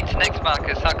signs. Proceed to next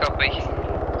markers. How copy?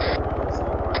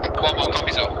 1-1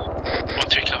 copies up.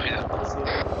 1-3 copy that.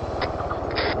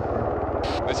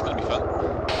 This is going to be fun.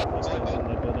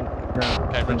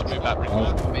 Okay, Rich, move back.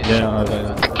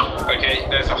 Okay,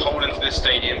 there's a hole into this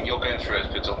stadium. You're going through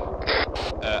it, Pizzle.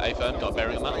 A-Firm, got a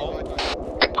bearing on that hole?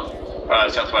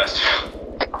 Southwest.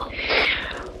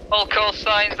 All call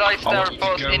signs, ISTAR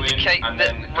reports indicate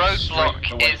that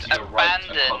roadblock is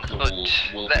abandoned, but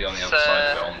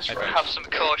let's have some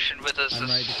caution with us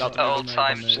at all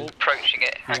times approaching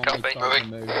it. How copy?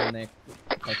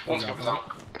 One's copies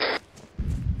out.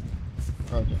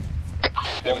 One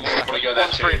will probably go there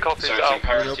too, so it's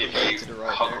imperative you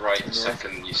hug right the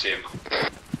second you see him.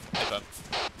 A-Firm.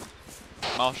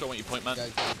 Marshall, want your point, man?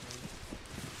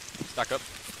 Stack up.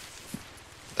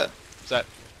 Set.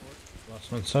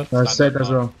 Last one set. Set as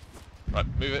well. Right,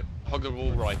 move it. Hug the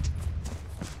wall right.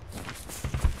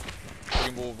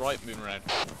 Hugging wall right, moving around.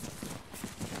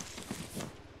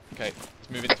 Okay, let's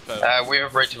move into further. We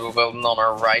have a breachable building on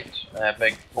our right,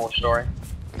 big 4-story.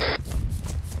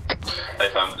 Hey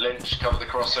fam, Lynch, cover the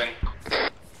crossing.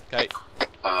 Okay.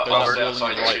 I'll stay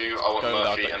outside too. I want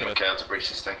Murphy and McHale to breach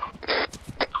this thing.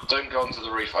 Don't go onto the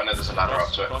roof, I know there's a ladder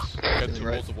up to it. Go to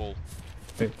wall to wall.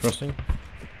 Big crossing.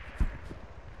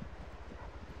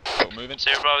 Moving.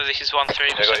 Zero Bravo, this is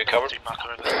 1-3. I got you covered.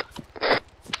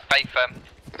 Hey firm.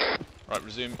 Right,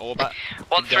 resume orbit.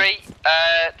 1-3,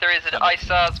 there is an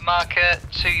ISARS marker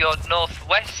to your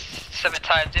northwest, 7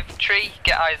 times infantry.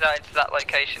 Get eyes out into that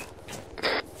location.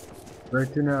 Right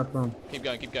to now, phone. Keep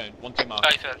going, 1-2 marker.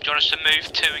 Hey, do you want us to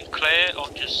move to and clear, or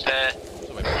just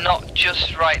Not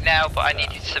just right now, but I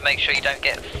need you to make sure you don't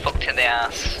get fucked in the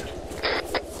ass.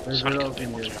 There's an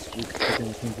opening here. You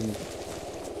can continue.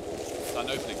 Is that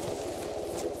an opening?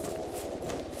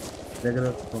 Take it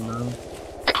up for now.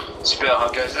 Spit,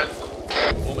 how goes it?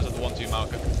 Almost at the 1-2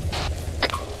 marker.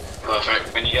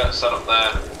 Perfect. When you get set up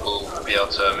there, we'll be able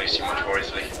to move you much more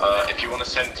easily. If you want to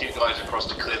send 2 guys across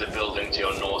to clear the building to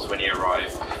your north when you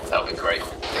arrive, that'll be great.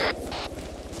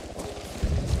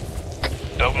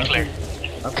 Building clear.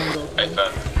 Hey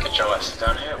fam, get your asses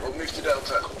down here, we'll move to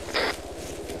Delta.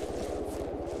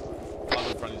 I'll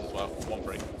go front as well,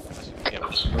 1-3.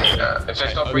 If they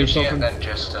stop breaching it, then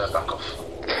just back off.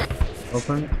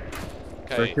 Open.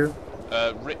 Okay.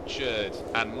 Richard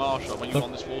and Marshall, when you're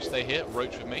on this wall, stay here.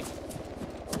 Roach with me.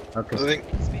 Okay.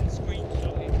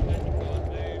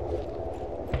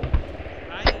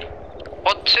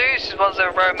 1-2, was there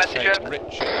a road message over?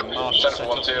 Richard and Marshall, set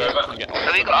up here.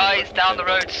 Have you got eyes down the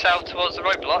road south towards the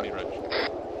roadblock?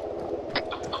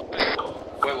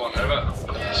 Wait, one, over.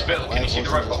 Spill, can you see the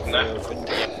roadblock from there?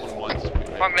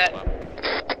 Wrong there.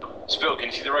 Spill, can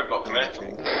you see the roadblock from there?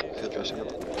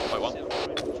 Wait, one.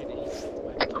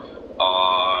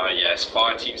 Yes,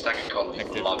 fire team stacking column,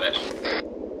 love it.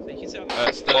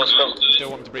 Still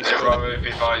want to breach the Bravo, be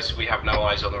advised, we have no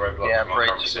eyes on the roadblock from our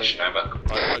current position, over.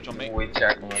 Right, Roach on me. We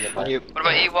check. What about you,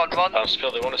 1-1?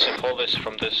 Spill, they want us to pull this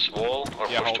from this wall, or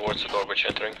push towards the garbage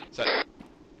entering? Set.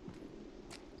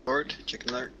 Forward, chicken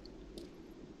alert.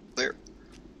 Clear.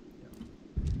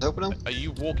 Open them. Are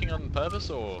you walking on purpose,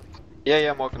 or...?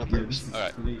 Yeah, I'm walking on purpose.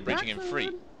 Alright, breaching in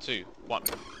 3, 2, 1.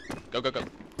 Go.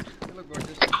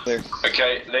 Clear.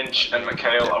 Okay, Lynch and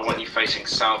McHale, I want you facing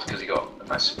south because you got a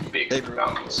nice big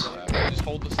mountains. Just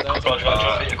hold the stairs.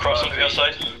 Roger, crossing to your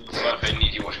side. Murphy,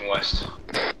 need you watching west.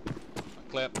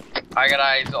 Clear. I got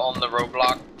eyes on the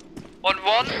roadblock.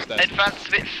 1-1, advance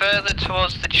a bit further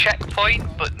towards the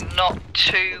checkpoint, but not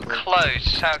too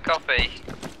close. How copy?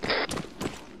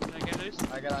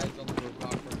 I got eyes on the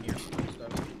roadblock from here.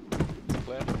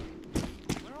 Clear.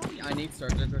 Where are you? I need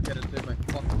surgery to get it through my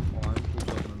fucking farm.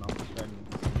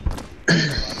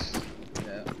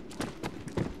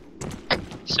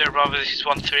 Zero Bravo, this is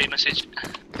 1-3 message.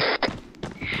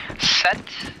 Set.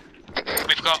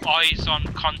 We've got eyes on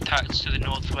contacts to the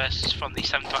northwest from the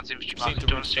 7th Infantry marker. Do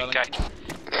you want us to engage?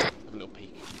 A little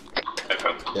peek.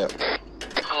 Yep.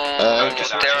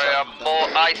 There are more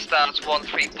ISTARS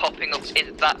 1-3 popping up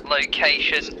in that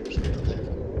location.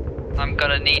 I'm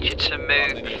gonna need you to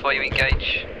move before you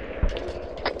engage.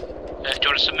 Do you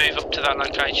want us to move up to that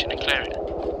location and clear it?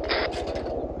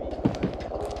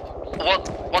 What?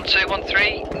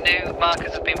 1213, new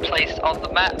markers have been placed on the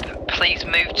map. Please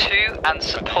move to and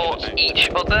support each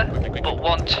other.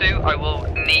 But 12, I will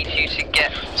need you to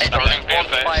get at least one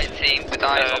fire team with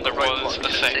eyes on the roadblock to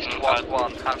assist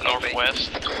 1-1.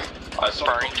 Northwest.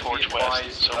 Spurring towards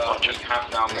west. So we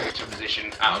have now moved to a position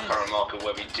at our current marker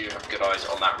where we do have good eyes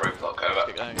on that roadblock.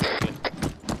 Over.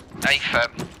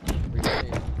 AFM.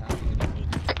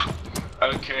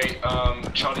 Okay,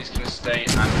 Charlie's gonna stay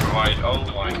and provide. Oh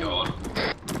my god.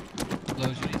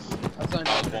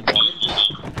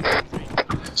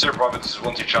 Sir Bravo, this is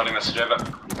 1-2 Charlie, message over.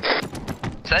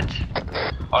 Sent.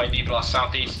 ID blast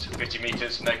southeast, 50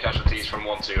 meters, no casualties from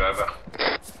 1-2, over.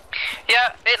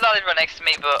 Yeah, it landed right next to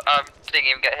me, but didn't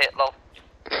even get hit, lol.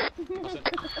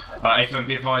 AFM,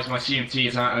 be advised, my CMT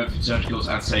is out of surgicals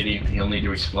and saline. He'll need a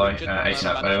resupply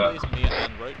ASAP, over.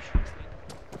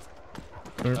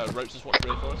 Roach just watch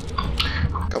rear for us.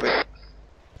 Copy.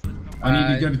 I need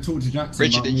to go to talk to Jackson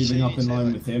about moving up in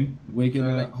line with him. We're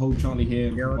gonna hold Charlie here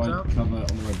and provide cover on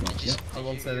the roadblock. Yeah. I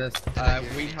will say this,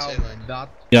 we have that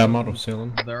Yeah, I'm out of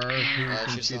Salem. there who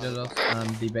completed us and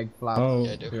the big flap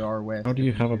to our west. How do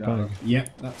you have a bag?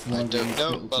 Yep, that's why I don't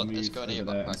know, but it's going in your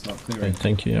backpack. Okay,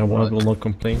 thank you. I will not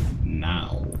complain.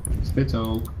 Now.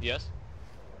 Spittle. Yes.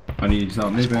 I need to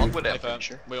start moving.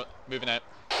 We're moving out.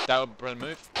 Down, Brennan,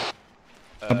 move.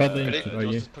 How badly are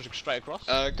you? Pushing straight across.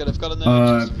 Good, I've got a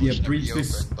yeah, breach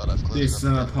this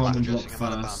apartment block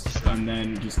first, and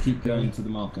then just keep going to the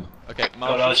marker. Okay,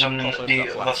 got eyes on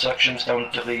the other sections down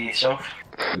to the south.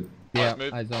 Yeah,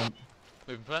 eyes on.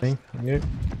 Moving first. Okay, yeah.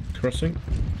 Crossing.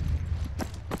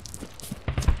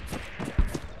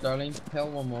 Darling, tell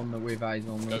 1-1 that we've eyes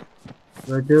on me.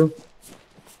 Where to?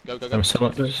 Go. I'm set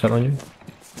on you.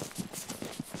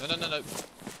 No.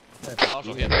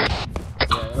 Marshall here.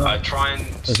 Try and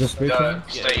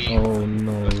stay oh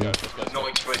no. not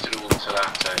exposed at all to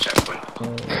that checkpoint. Go.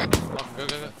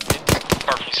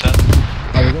 Perfect set.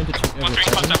 Are we going to check every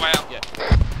 1-3, contact way out. Yeah.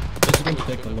 This is going to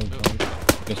take a long time.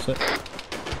 Okay, set.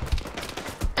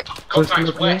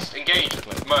 Contact west, engage,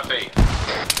 Murphy.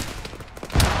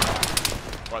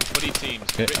 Right, buddy teams.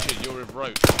 Okay. Richard, you're with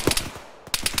Roach.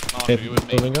 Marshall, Okay, you're with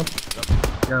me. building up.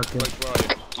 Yeah, okay. Roach, where are you?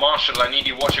 Marshall, I need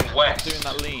you watching west. Doing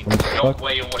that lean. Not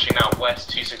where you're watching now, west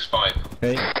 265.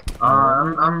 Okay.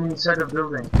 I'm inside the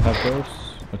building. Have those.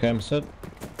 Okay, I'm set.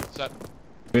 Set.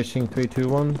 Bridging 3, 2,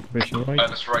 1. Bridging right.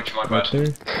 That's Roach, my Right bad.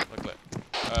 clear.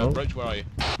 Roach, where are you?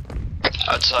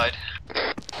 Outside.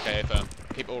 Okay, firm.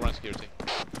 Keep all around security.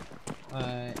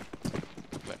 Okay,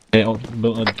 I'll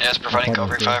build a... Yes, providing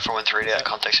cover fire for 1-3 at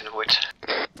context in the woods.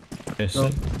 Okay,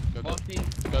 set.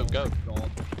 Go.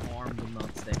 Arm will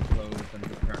not stay closed and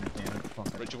return down.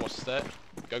 Richard, what's the step?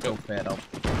 Go. Fed up.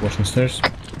 Watching stairs.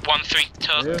 1-3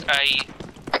 took a...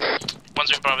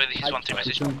 1-0 Bravo, this is 1-2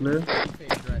 message.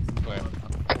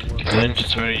 Lynch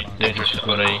is very dangerous. We've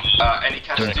got a... Any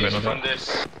casualties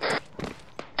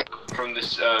from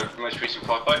this most recent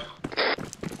firefight?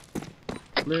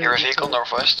 Your vehicle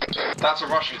northwest. That's a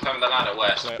Russian climbing the ladder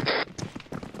west.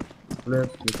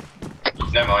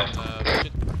 Never mind.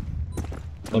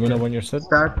 Let me know when you're set.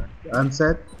 Start. I'm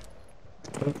set.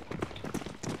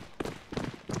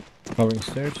 Covering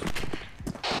stairs.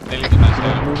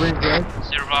 Moving right.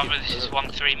 0 Bravo, this is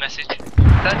 1-3 message.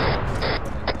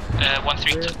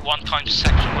 1-3 took 1 times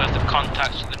section worth of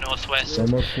contacts to the northwest.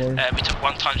 One floor. We took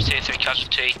 1 times tier 3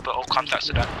 casualty, but all contacts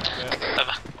are down.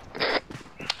 Over.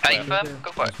 Hey, firm,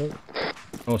 go for it.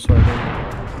 Oh, sorry.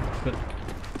 Good.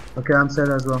 Okay, I'm set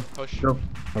as well. Push. Go.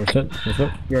 Are we set? What's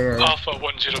up? Yeah. Alpha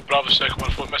 10 Bravo, second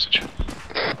 1-4 message.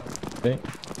 Okay.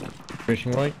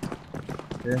 Bridging right.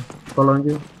 Yeah. Following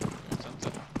you.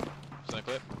 Stand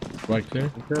clear. Right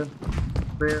clear. Okay.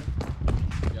 Clear.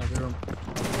 Yeah, room.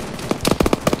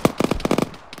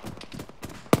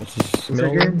 This is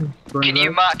Again. Can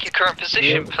you mark your current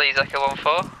position, please, Echo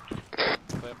 1-4?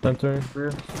 Center.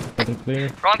 Clear. Center clear.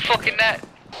 Wrong fucking net.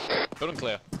 Building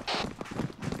clear.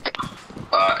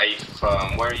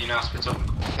 Where are you now, Spittle?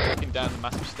 Walking down the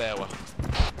massive stairwell.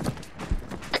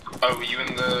 Oh, are you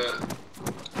in the...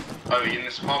 Oh, are you in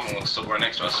this apartment or still right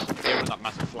next to us? Yeah, we're in that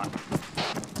massive flat.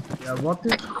 Yeah, what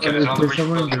is... Okay, there's another bridge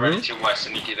building ready to your west,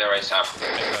 and you get there ASAP.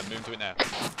 Okay, move to it now.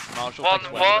 Marshall,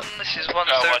 1-1, this is 1-0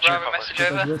 Bravo, message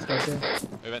over.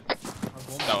 Move in.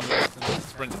 No,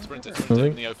 sprint it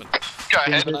in the open. Go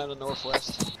ahead.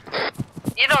 Northwest.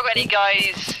 You not got any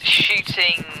guys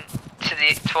shooting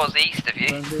towards the east of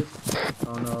you?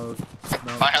 Oh no.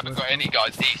 I haven't got any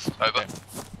guys east, over.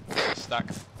 Stack.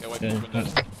 Get away Okay. from the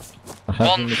windows.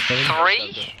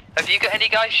 1-3? Have you got any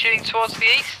guys shooting towards the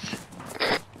east?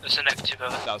 There's a negative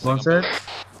over. One set.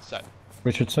 Set.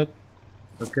 Richard set.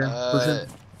 Okay, push it.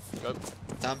 Go.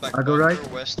 Down back I go bunker,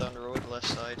 right. west down the road, left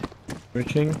side.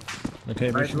 Reaching.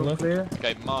 Okay, Right reaching room left. clear.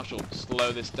 Okay, Marshall,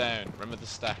 slow this down. Remember the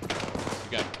stack.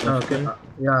 You go. Oh, okay.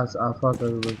 Yes, I thought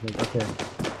that was it. Okay.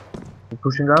 You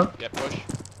pushing out? Yeah, push.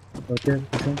 Okay,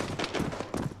 pushing.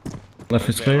 Left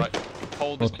is clear. Right.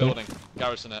 Hold this Okay. building.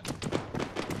 Garrison it.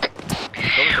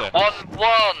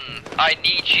 1-1, I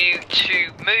need you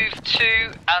to move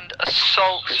to and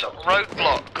assault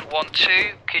roadblock.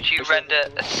 1-2, could you render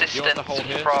assistance from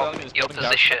your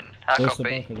position? How There's the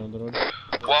copy? bunker down the road.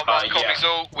 1-1 copies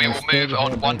all, we will move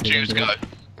on 1-2's go.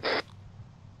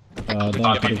 Down to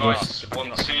the west.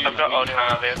 1-2, I've got audio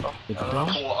on the vehicle.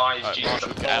 4 eyes due to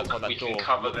the fog. We can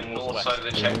cover the north side of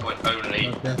the checkpoint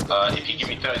only. If you give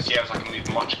me 30 hours, I can move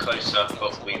much closer,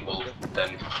 but we will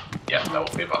then, yeah, that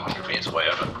will be about 100 meters away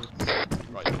over.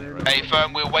 Hey,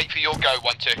 firm, we'll wait for your go,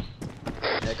 1-2.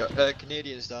 Yeah, got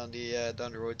Canadians down the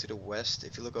road to the west.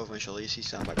 If you look over on Charlie, you see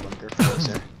sandbag bunker. That's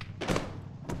there.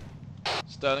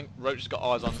 Sterling, Roach has got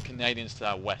eyes on Canadians to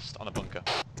our west on a bunker.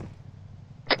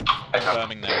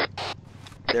 Confirming now.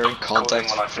 They're in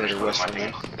contact further west from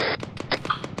them.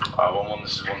 1-1,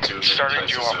 this is 1-2. Sterling,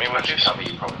 do you want me with you?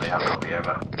 You probably have copy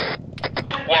over.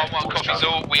 1-1 copies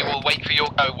all, we will wait for your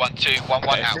go, 1-2,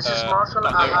 1-1 out. This is Marshall, No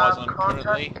I eyes have on contact.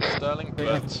 currently, Sterling,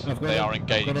 but they are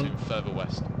engaging further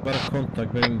west. Got a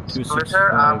contact bearing 265. Splitter,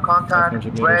 contact 500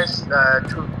 meters. west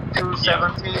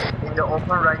 270 in the open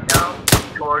right now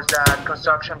towards that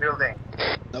construction building.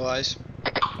 No eyes.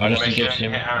 I just engaged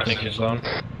him. I think he's down.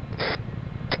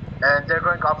 And they're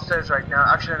going upstairs right now.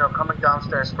 Actually, no, coming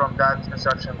downstairs from that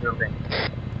construction building.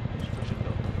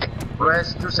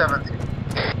 West 270.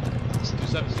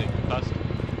 270, pass.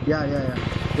 Yeah.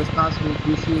 Just past me,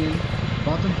 DC in.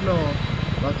 Bottom floor,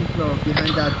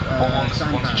 behind that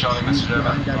sandbag.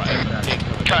 Behind that sandbag.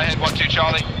 Go ahead, 1-2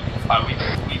 Charlie. We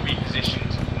repositioned.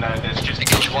 No, there's just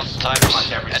Engage 1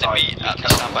 times, every enemy side. at the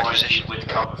standby position. With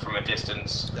cover from a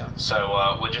distance.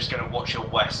 So we're just going to watch your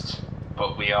west,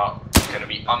 but we are going to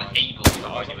be unable to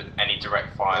provide you with any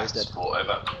direct fire support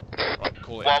over.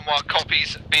 1-1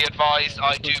 copies, be advised,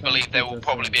 I do believe there will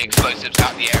probably be explosives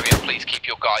at the area. Please keep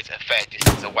your guys a fair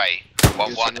distance away.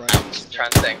 1-1 out. Try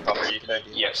and stay in cover, you two.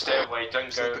 Yeah, stay away,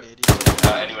 don't go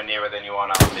anywhere nearer than you are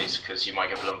now, please, because you might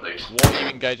get blown loose. What are you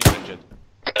engaging, Richard?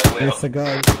 There's a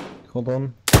guy. Hold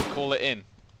on. Call it in.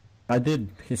 I did.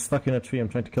 He's stuck in a tree. I'm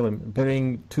trying to kill him.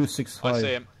 Bearing 265. I see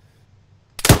him.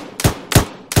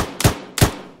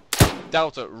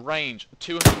 Delta, range,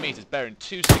 200 meters, bearing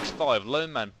 265,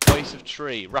 lone man, base of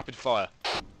tree, rapid fire.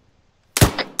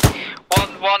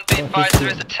 1-1, be advised there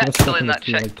is a tactical in that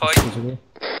checkpoint.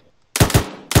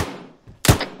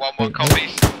 1-1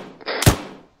 copies.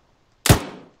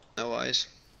 No eyes.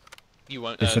 You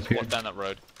won't Disappeared. walk down that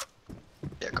road.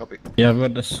 Yeah, copy. Yeah, I've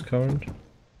got this current.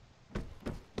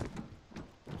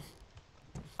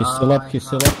 He's still up, he's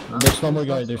still up. There's one more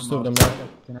guy, there's 2 of them there.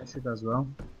 Can I shoot as well?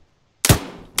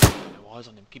 No eyes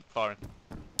on him, keep firing.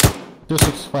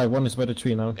 265, one is by the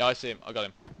tree now. Yeah, I see him, I got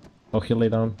him. Oh, he'll lay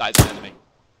down. That is an enemy.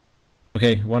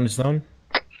 Okay, one is down.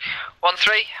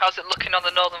 1-3, how's it looking on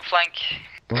the northern flank?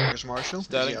 Where's Marshall?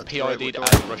 Sterling, PID'd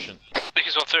as Russian.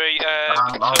 Because 1-3,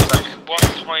 one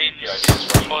Twain's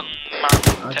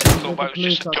unmanned technical boat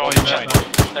just joined.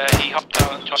 He hopped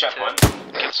out and tried to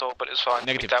kill us all, but it was fine.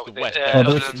 Negative, we dealt to with the west. it. Oh,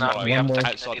 Other there's than that, we one haven't more.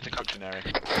 taken Outside any the of the country. construction area.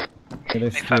 Yeah,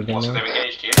 there's 2 of them They've now.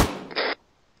 engaged you.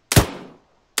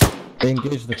 They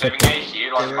engaged the They've checkpoint. engaged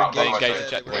you, like They engaged the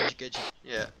checkpoint.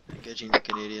 Yeah, engaging the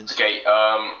Canadians. Okay,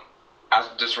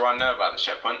 does Ryan know about the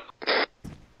checkpoint?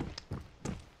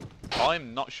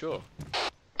 I'm not sure.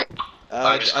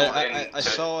 I just called in I to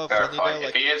saw a verify. funny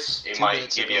If he is, he 2 might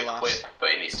minutes give ago you a last. quip, but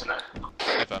he needs to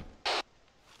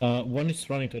know. One is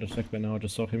running to the checkpoint now, I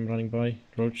just saw him running by.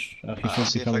 Roach, he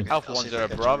should be coming. Alpha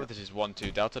 10 Bravo, this is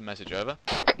 1-2 Delta, message over.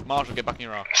 Marshall, get back in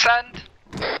your arm. Send!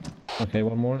 Okay,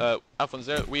 one more. Alpha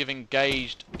 10, we have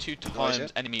engaged 2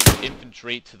 times enemy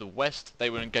infantry to the west. They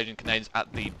were engaging Canadians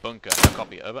at the bunker. No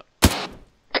copy, over.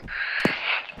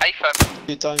 AFM.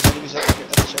 2 times enemies at the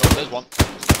checkpoint. There's one.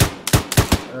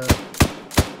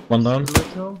 One down.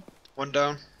 1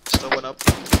 down, still 1 up.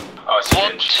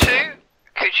 1-2,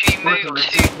 could you move to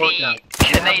the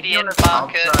Canadian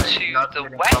marker to the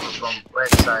west?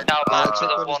 Now back to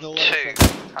the 1-2.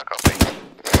 How copy?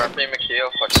 Murphy McKeel,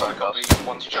 Sorry, copy.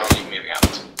 1 to Charlie, moving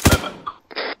out. Over.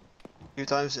 2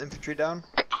 times infantry down.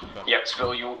 Yep,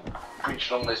 Phil, you'll reach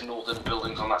along those northern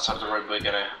buildings on that side of the road. We're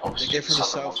gonna obviously They get from the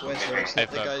southern southwest, moving. so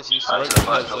the guys used To the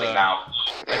first building now.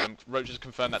 Roach has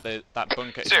confirmed that that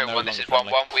bunker is 0-1, no longer this is 1-1,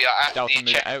 friendly. we are at Delta, the move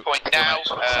it out. checkpoint now.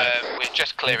 We're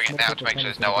just clearing it now to make sure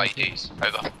there's no IEDs.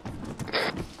 Over.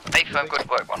 Hey, firm, good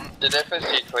work, one. Did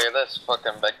FSG clear this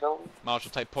fucking big building?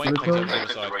 Marshall, take point. Take it to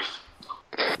the side.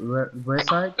 Where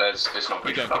side? It's not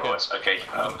breached otherwise. Okay.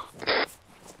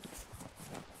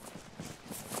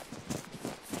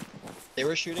 They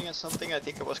were shooting at something, I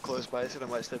think it was close by, so there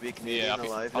might still be a Canadian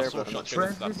alive there, but I'm not sure.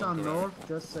 Friendlies on north,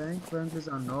 just saying, friendlies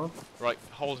on north. Right,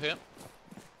 hold here.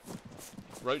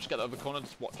 Roach, get the other corner,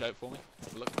 just watch out for me.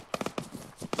 Have a look.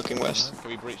 Looking west. Can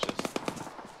we breach this?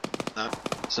 No.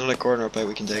 It's not a corner up, but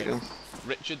we can take them.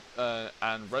 Richard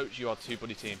and Roach, you are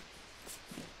 2-buddy team.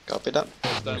 Copy that.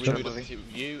 Stone, we moved up to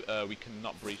you, we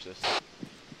cannot breach this.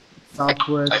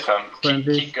 Southwest,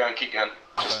 friendlies. Keep going.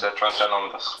 Just try and stay along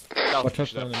with us. Watch out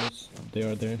for enemies. They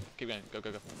are there. Keep going,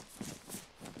 go.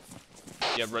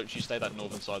 Yeah, Roach, you stay that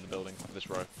northern side of the building, this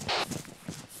row.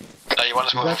 You want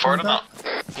us moving forward or not?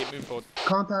 Keep moving forward.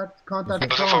 Contact. Moving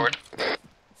forward.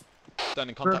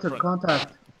 Standing contact front.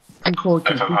 Contact.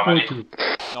 240.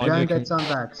 Behind that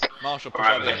sandbags. Marshall,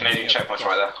 remember the Canadian checkpoint's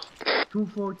right there.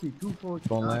 240.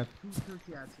 One left.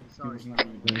 230 actually, sorry.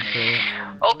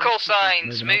 All call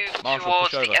signs, move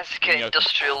towards the Essica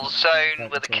Industrial Zone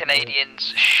where the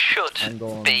Canadians should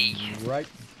be.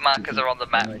 Markers are on the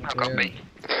map, I've got B.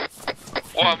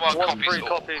 1-1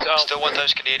 copies. Still want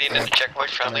those Canadian in the checkpoint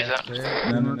friendlies out. No,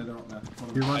 they're not there.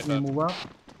 Do you want me to move up?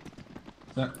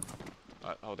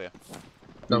 Alright, hold here.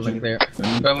 Building there.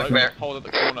 Hold at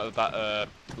the corner of that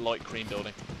light cream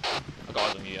building. I've got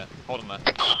eyes on you, yeah. Hold on there.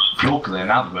 You're clear,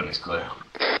 now the building's clear.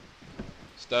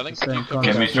 Sterling?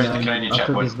 Okay, move straight to the Canadian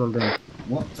checkpoint.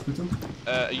 What?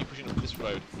 Are you pushing up this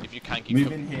road? If you can, keep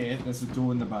move in here, there's a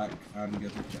door in the back, and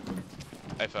get the checkpoint.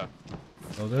 Hey, fair.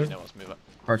 Okay. No, let's move up.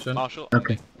 Marshall?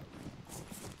 Okay.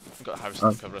 We've got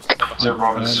Harrison to cover us. So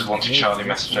Robin, this is 1 to Charlie,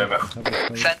 message over.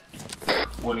 Send.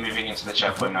 We're moving into the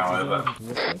checkpoint now, over.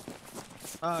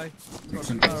 Hi.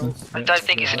 I don't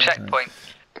think it's a checkpoint.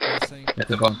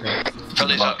 It's a bunker.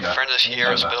 Friendlies up, friendlies here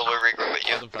as Bill will regroup with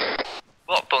you.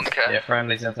 What bunker? Yeah,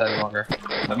 friendlies inside the bunker.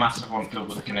 The massive one filled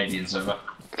with the Canadians, over.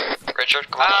 Richard,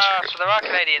 come on. So there are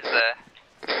Canadians there.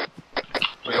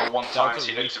 We got one time,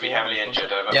 he looks to be heavily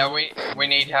injured, over. Yeah, we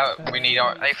need help. We need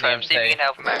our Hey, firm, see if you can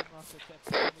help him out.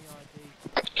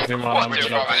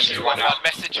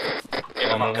 Message. In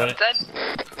the bunker. Then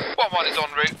 1-1 is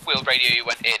en route. We'll radio you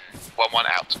when in. 1-1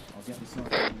 out.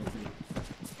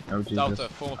 Oh, Jesus. Delta,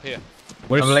 form up here.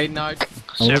 I'm late now.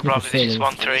 Sir, Bravo, this is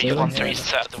 1-3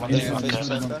 set. The 1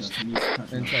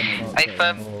 Hey,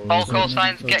 firm, all call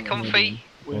signs, get comfy.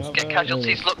 Get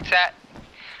casualties looked at.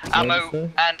 Ammo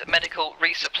and medical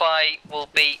resupply will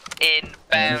be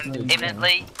inbound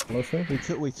imminently.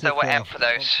 So we're out for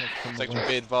those. Section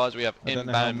be advised, we have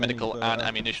inbound medical and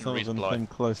ammunition resupply.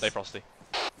 Stay frosty.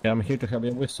 Yeah, I'm here to help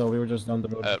you with, so we were just down the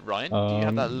road. Ryan, do you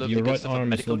have that lovely your right stuff of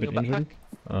arm is a medical little in bit your injured.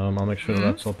 I'll make sure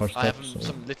that's all patched I up. have So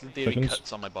some little deary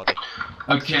cuts on my body.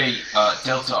 Okay,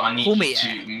 Delta, I need you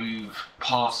to move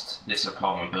past this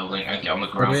apartment building and get on the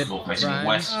ground floor facing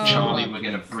west. Charlie, we're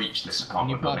going to breach this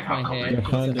apartment building. How copy?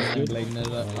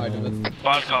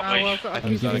 Bad copy.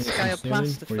 I'm giving you some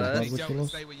steering for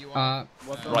your blood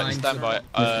which Right, stand by.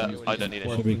 I don't need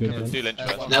it. Do lynch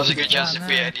first. There's a good chance if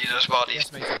we need those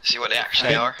bodies. See what they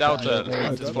actually are. Delta,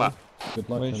 it's flat. Good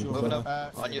luck. Moving up.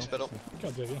 On your spittle.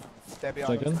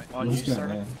 Second?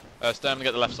 Stand and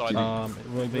get the left side.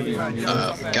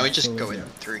 Can we just go in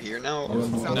through here now? No,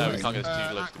 we can't get too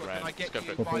close to the ground. Let's go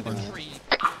for it.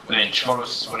 Lynch, follow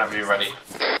us whenever you're ready.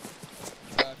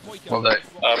 Well, they.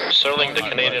 Sterling, the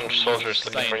Canadian soldiers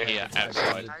looking for you. Here,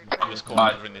 outside. In this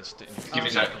corner in this Give me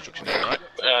a sec. construction area, right?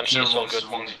 And she's all good.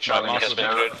 Charlie, Has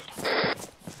been good.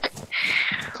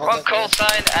 One call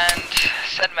sign and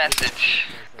send message.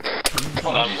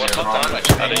 What's up,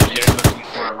 Dan? I didn't hear. Looking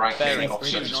for a ranking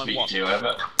officer to speak to,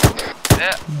 over.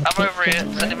 Yeah, I'm over here.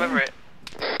 Send him over here.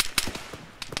 Are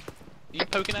you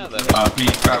poking out there?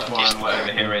 Please grab one,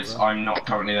 whatever here is. I'm not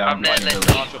currently there. I'm dead, in the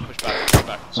Lynch. building. Push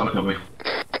back. Solid copy.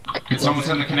 Could someone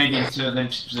send the Canadians to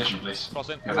Lynch's position, please? Because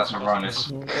that's where Ryan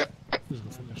is.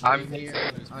 I'm here.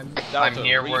 I'm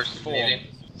here. Where's Canadian?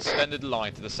 Extended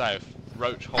line to the south.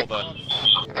 Roach, hold on.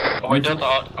 Oh,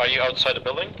 Delta, are you outside the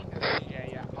building? Yeah.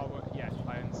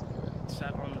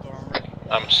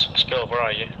 Spill, where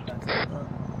are you?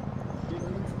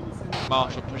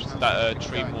 Marshall, push that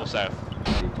tree more south.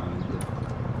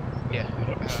 Yeah.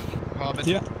 Harvard?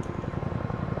 Yeah.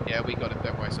 Yeah, we got it,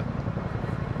 don't worry, sir.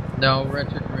 No,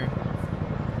 Richard, me.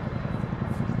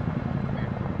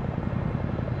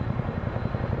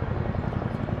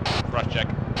 Right, check.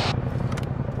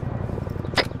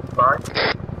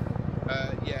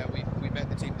 Yeah, we met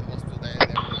the team at the hospital there.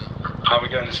 How are we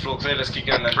going? This floor clear, let's keep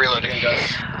going then. Reloading.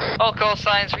 All call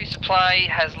signs, resupply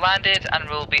has landed and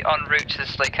will be en route to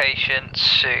this location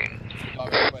soon.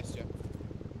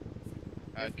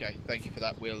 Okay, thank you for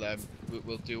that. We'll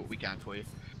do what we can for you.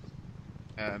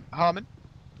 Harmon?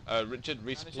 Richard,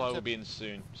 resupply will be in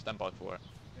soon. Stand by for it.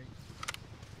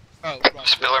 Oh, right.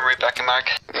 Spill and route back in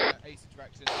mark. Ace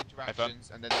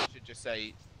interactions, and then they should just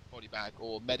say body bag,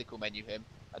 or medical menu him,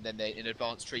 and then they in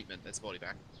advanced treatment, there's body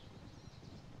bag.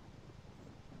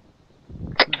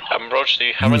 Roach, do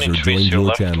you have any User trees joined to your your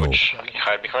left channel. which I can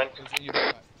hide behind?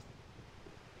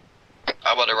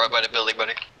 How about it right by the building,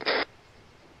 buddy?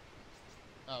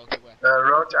 Oh, okay, where?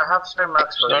 Roach, I have spare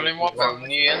max for Starting you. one from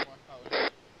you in.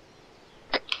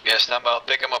 Yeah, stand by. I'll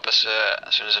pick him up as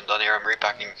soon as I'm done here. I'm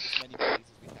repacking.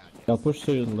 I'll push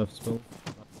to your left, Spill.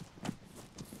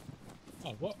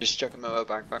 Oh, what? Just check him out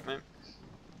backpack, mate.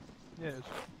 Yes.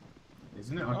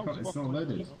 Isn't it? I can't, it's not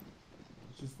loaded.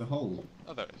 It's just the hole.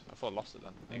 Oh, there it is. I thought I lost it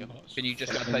then. There you go. Can you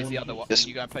just go and place the other one? Can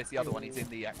you go and place the other one? He's in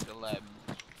the actual,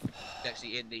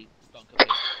 actually in the bunker. Please.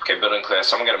 Okay, building clear.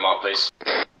 Someone get a mark, please.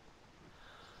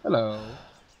 Hello.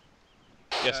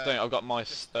 Yes, I've got my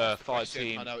fire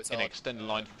team in extended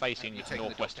line facing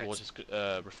northwest towards this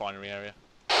refinery area.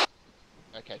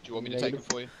 Okay, do you want me to take him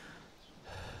for you?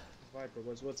 Viper,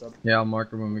 what's up? Yeah, I'll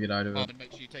mark her when we get out of it. Harmon,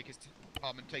 make sure you take his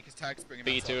tags, bring him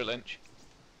B2 at Lynch.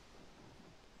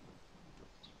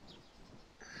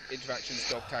 Interactions,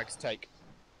 dog tags, take.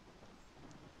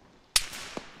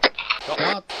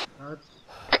 Got.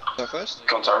 Go first.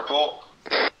 Contact report.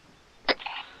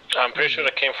 I'm pretty sure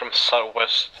I came from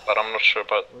southwest, but I'm not sure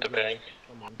about the bearing.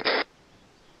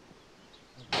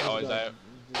 Get eyes out.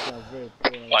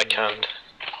 I can't.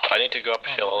 I need to go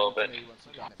uphill a little bit.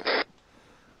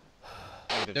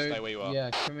 Negative, stay where you are. Yeah,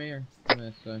 come here. Come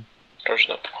here, so. There's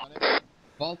not.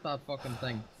 Vault that fucking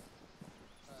thing.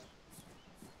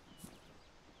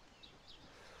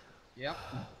 Yep.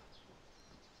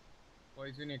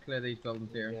 Boys, we need to clear these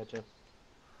buildings here. Yeah, Jeff.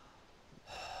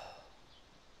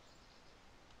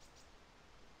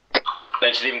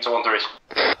 Then you leave him to 1-3.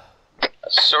 I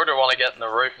sort of want to get in the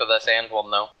roof of this end one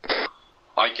though.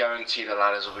 I guarantee the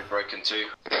ladders will be broken too.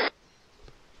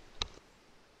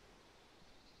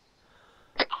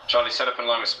 Charlie, set up in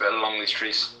line with Spit along these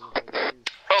trees.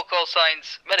 Roll call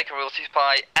signs, medical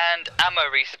resupply and ammo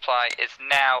resupply is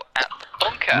now at the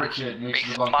bunker. Richard, move to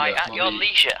the bunker. Resupply at your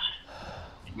leisure.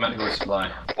 Medical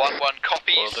resupply. 1-1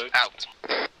 copies out.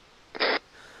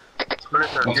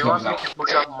 Splitter, do you want me to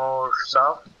push up more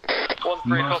south? 1-3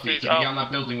 Murphy, copies can you out. get on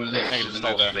that building with Lynch to the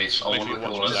north, please? On one of the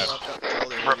corners.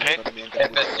 Repeat.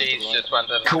 FSCs just went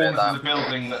in Corner of the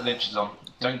building that Lynch is on.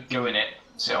 Don't go in it,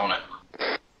 sit on it.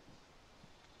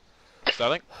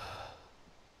 Sterling?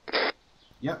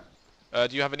 Yep.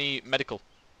 Do you have any medical?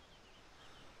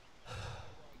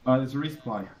 There's a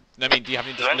resupply. No, I mean, do you have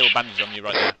any just little bandages on you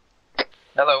right now?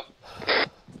 Hello.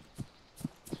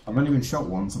 I've only been shot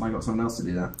once and I got someone else to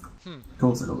do that. Of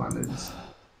course I got bandages.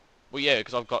 Well, yeah,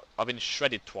 because I've been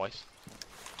shredded twice.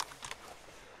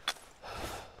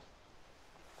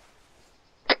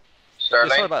 Sterling.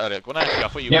 Yeah, sorry about that, Eric. When I asked you, I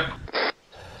thought you were...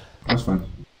 That's fine.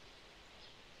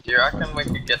 Do you reckon we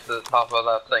could get to the top of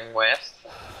that thing west?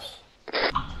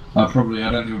 Probably,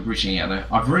 I don't think we're breaching yet though.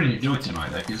 I've really enjoyed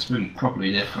tonight though, because it's been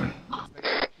properly different.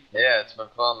 Yeah, it's been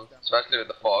fun, especially with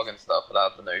the fog and stuff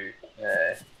without the new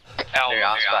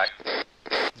aspect.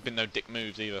 There's been no dick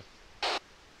moves either.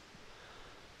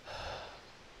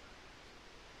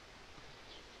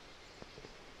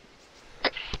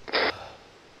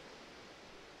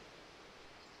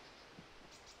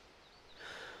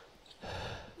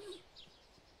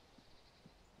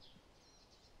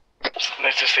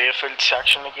 Nice to see a full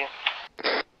section again.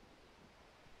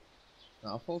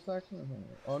 Not a full section?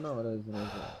 Oh no, it is.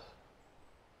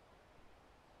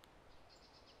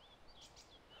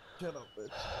 Shut up,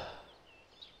 bitch.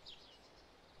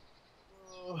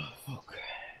 Oh, fuck.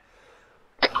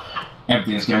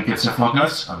 Everything's going good so far,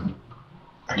 guys. I'm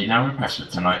pretty now impressed with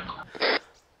tonight.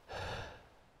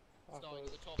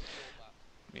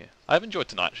 Yeah, I've enjoyed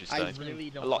tonight actually, Sterling. It's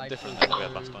been a lot different than we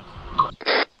had last time.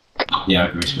 Yeah, I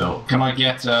agree, Spill. Can I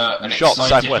get an Shot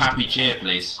excited, southwest. happy cheer,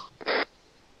 please? They're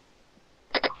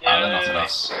not at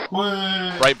us.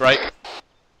 Break.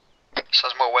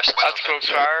 Says more west. That's close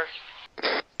fire.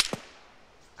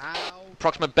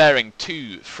 Approximate bearing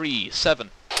 237.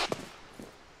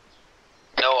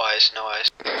 No eyes, no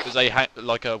eyes. There's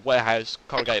a warehouse,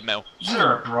 corrugated metal.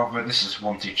 0 Bravo, this is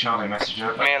 1-2 Charlie, message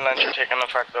over. Me and Lynch are taking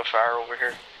effective fire over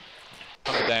here.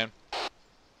 Hunker down.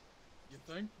 You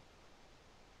think?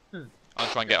 I'll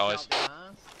try and get eyes.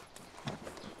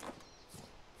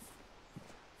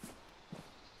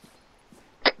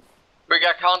 We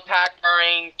got contact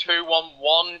bearing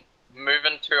 211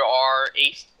 moving to our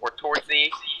east or towards the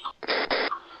east.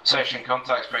 Section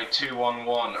contacts bearing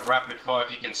 211. Rapid fire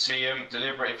if you can see him.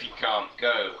 Deliberate if you can't.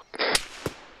 Go.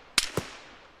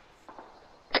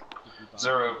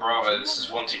 0 Bravo, this is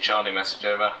 1-2 Charlie, message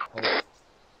over. I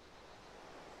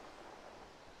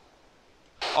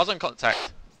was on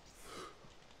contact.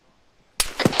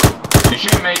 You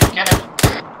shoot me, get him.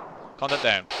 Contact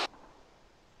down.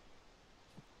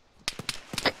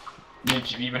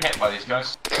 Have you been hit by these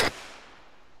guys?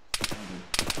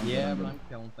 Yeah, but I'm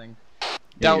killing things.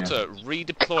 Delta,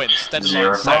 redeploying, extended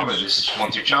 0 line Bravo, south. this is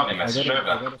 1-2 Charlie, message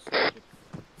over.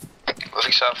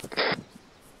 Moving south.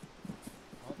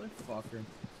 Motherfucker.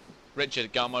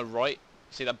 Richard, get on my right.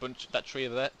 See that bunch, that tree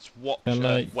over there? Swap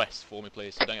west for me,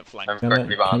 please, so don't get flanked.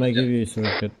 Can I give you some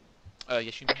good?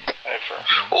 Yes, you can.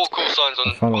 All call signs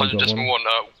on Finally got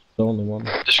 100.1. The only one.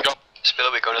 Disrupt. Spill,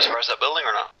 are we going as far as that building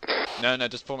or not? No,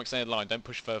 just form extended line. Don't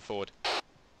push further forward.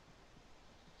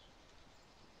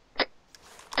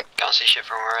 Can't see shit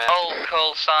from where I am. All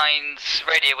call signs,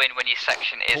 radio in when your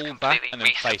section is Pull back completely and then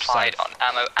face resupplied south. on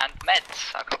ammo and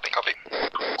meds. I copy. Copy.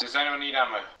 Does anyone need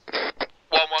ammo?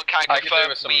 1-1 can I could do confirm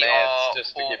with some we meds are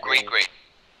just to all get green.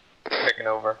 Picking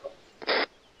over.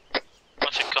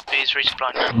 Once it copies,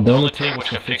 resupply now. The only thing we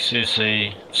can fix is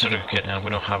a certificate and we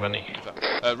don't have any.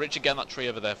 Richard, get on that tree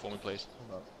over there for me, please.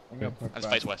 And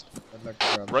face west.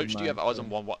 Roach, do you have eyes on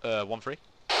 1-3?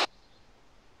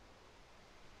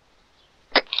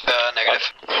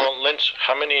 Negative. Lynch,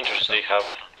 how many injuries do you have?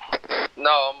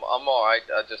 No, I'm alright.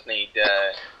 I just need.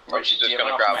 I'm just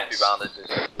gonna grab a few bandages.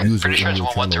 User in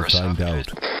your channel timed out.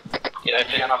 Yeah,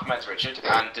 if you get enough meds, Richard.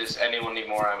 And does anyone need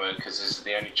more ammo? Because this is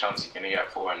the only chance you're gonna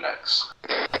get for index.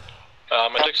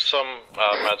 I took some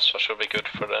meds, so should be good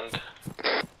for the end.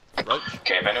 Roach?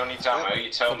 Okay, if anyone needs ammo, you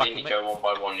tell me and you go one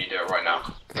by one, you do it right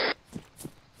now.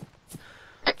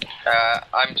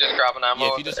 I'm just grabbing ammo.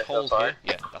 Yeah, if you just hold here,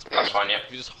 yeah, that's fine, yeah.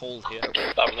 If you just hold here,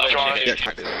 Lynch,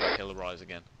 that hill rise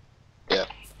again. Yeah.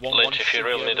 Lynch, if you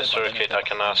really need a surrogate, I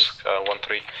can ask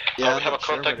 1-3. Yeah, we have a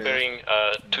contact bearing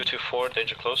 224,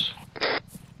 danger close.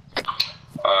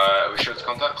 We sure it's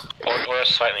contact? Or a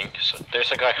sighting. So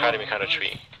there's a guy hiding behind a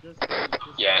tree.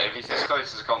 Yeah, if he's as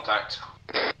close as a contact.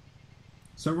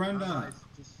 Surrender!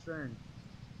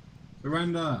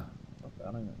 Surrender!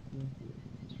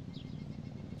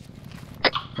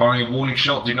 Firing a warning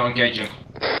shot, do not engage him.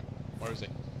 Where is he?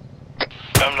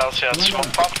 LCR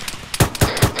swamp up.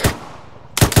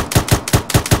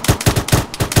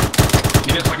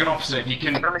 He looks like an officer, if you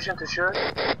can... Permission to shoot?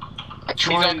 Try He's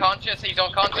and... unconscious,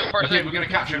 person. Okay, we're gonna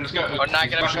capture him, let's go. Oh,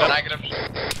 negative.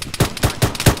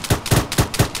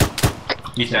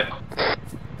 He's dead.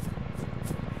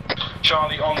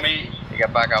 Charlie, on me. You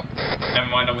get back up. Never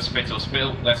mind, I was Spittle.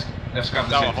 Spittle, let's grab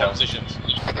this intel. Positions.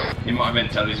 He might have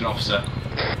intel, he's an officer.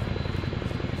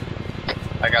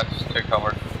 I got just 2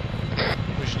 covered.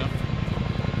 Pushing up.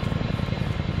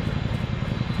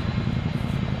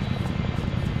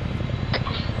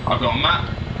 I've got a map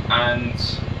and...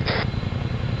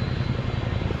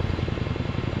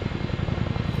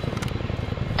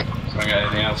 Can I get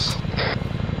anything else?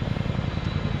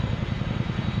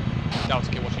 Delta,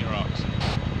 keep watching your arcs.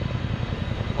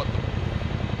 What the?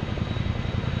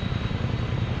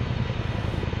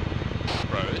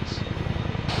 Roads?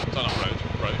 It's not roads,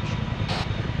 Roach.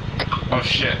 Oh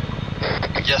shit.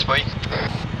 Yes, boy.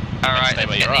 Alright,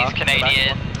 let's get these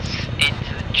Canadians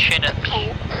into the Chinook.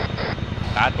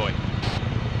 Bad boy.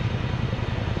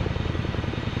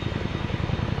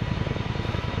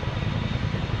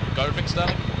 Go everything,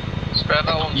 Sterling? Spread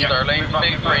out on Sterling.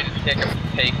 Feel free to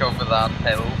take over that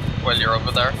hill while you're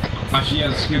over there. Actually, yeah,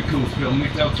 that's a good call, Spittle.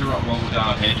 Move Delta up while we're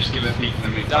down here. Just give it a peek and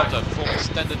then move Delta, back. form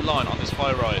extended line on this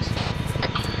high rise.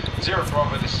 0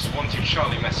 Bravo, this is 1-2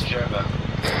 Charlie, message over.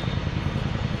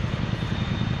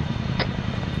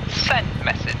 Send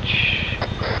message.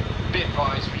 Be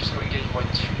advised, we just got engaged by 2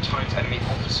 times enemy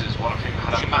officers, one of whom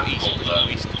had a map holder.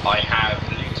 I have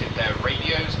looted their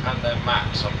radios and their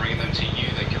maps. I'm bringing them to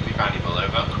you, they could be valuable,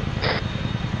 over.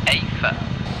 Aether.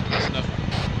 That's enough.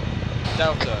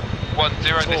 Delta. 1-0,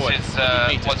 this is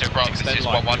 1-0 Bravo, this is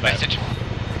 1-1 message.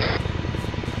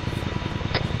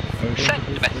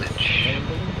 Send message.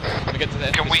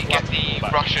 Can we get the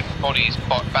Russian bodies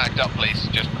backed up, please,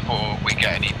 just before we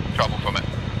get any trouble from it?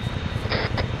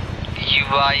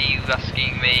 Why are you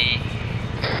asking me?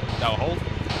 Now hold.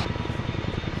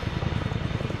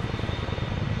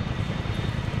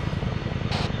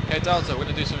 Okay, Delta, we're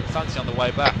going to do something fancy on the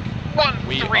way back.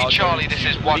 1-3 Charlie, this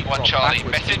is 1-1 Charlie,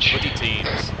 message.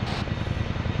 Teams.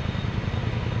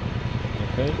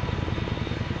 Okay.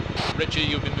 Richard,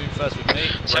 you'll be moving first with me.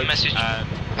 Send message. And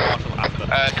Marshall after.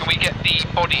 Can we get the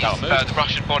bodies, the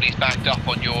Russian bodies backed up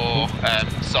on your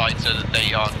side so that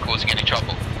they aren't causing any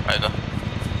trouble? Over.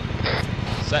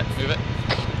 Set, move it.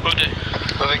 Will do.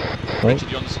 Moving. Richard,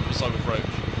 you're on the side with Roach.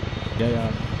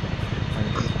 Yeah.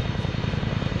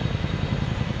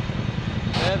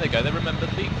 There they go, they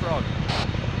remembered leapfrog.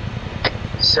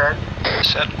 Set.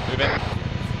 Move in.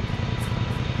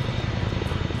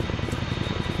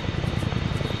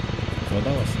 Well,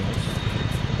 that was nice.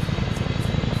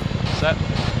 Set.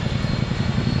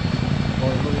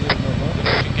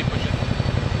 Keep pushing.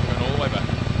 Going all the way back.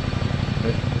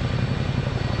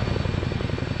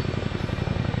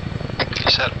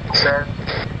 Set.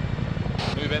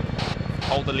 Move in.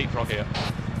 Hold the leapfrog here.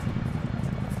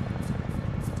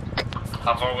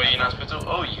 How far were you in hospital?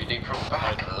 Oh, you leapfrog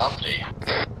back. Lovely.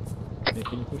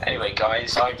 Anyway,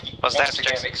 guys, I've once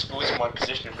again exploited my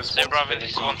position of responsibility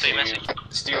to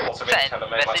steal lots of intel and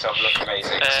make myself look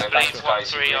amazing. So thanks,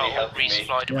 guys, you're really helping me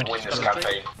win this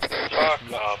campaign.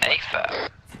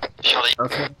 Charlie.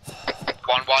 Okay.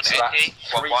 1-1 So that's NT.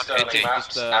 3 Sterling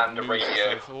maps and a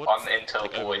radio on Intel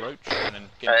Boy.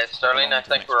 Sterling, I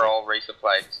think we're all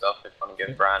resupplied stuff if you want to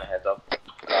give Brian a heads up.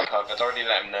 I'd already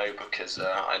let him know because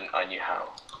I knew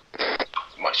how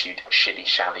much you'd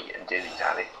shilly-shally and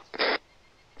dilly-dally.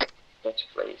 Yes,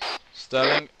 please.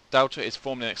 Sterling, Delta is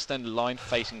forming an extended line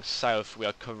facing south. We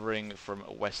are covering from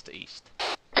west to east.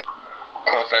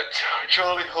 Perfect.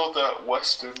 Charlie, hold that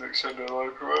western extended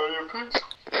line for earlier, please.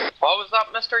 What was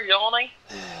that, Mr. Yanni?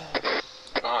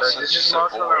 Oh, This is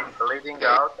Marshall, I'm bleeding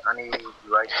out. I need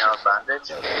right now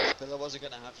bandage. But I wasn't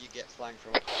gonna have you get flanked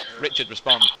from. Richard,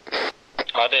 respond.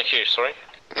 I didn't hear you, sorry.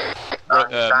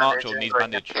 Marshall needs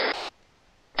bandage.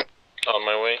 On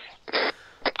my way.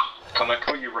 Can I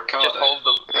call you Ricardo?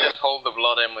 Just hold the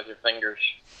blood in with your fingers.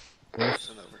 Where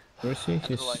is he?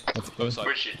 He's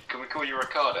Richard, can we call you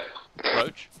Ricardo?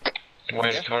 Roach?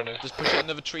 Where's Ricardo? Just push it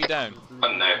another tree down.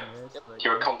 Oh no,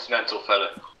 you're a continental fella.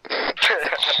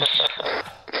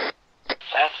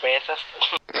 That's racist.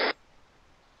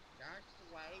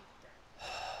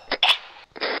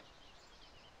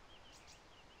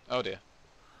 Oh dear.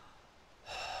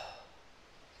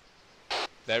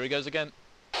 There he goes again.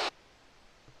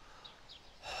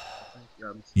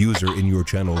 User in your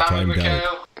channel timed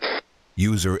out.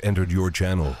 User entered your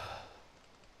channel.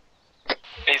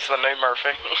 He's the new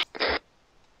Murphy.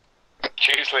 It's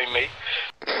usually me.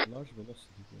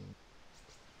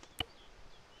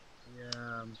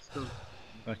 Yeah, I'm still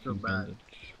Backing bad.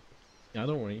 bandage. Yeah,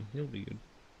 don't worry, you'll be good.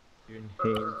 You're in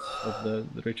hands of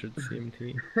the Richard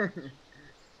CMT.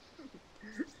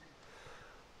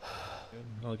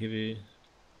 I'll give you a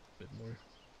bit more.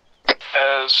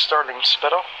 Sterling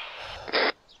Spittle.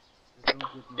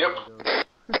 Yep.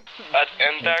 At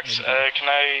Index, can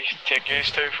I take you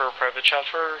two for a private chat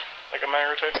for like a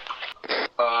minute or two?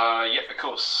 Yep, of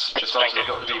course. Just after we've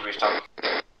got the debrief done.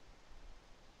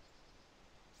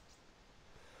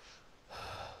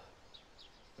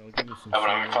 Everyone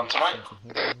having fun tonight?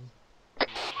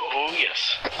 Oh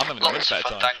yes. I'm having a much better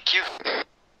time. Thank you.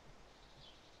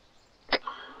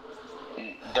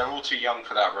 They're all too young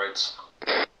for that, Rhodes.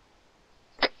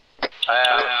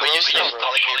 Will you stop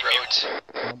calling me Rhodes?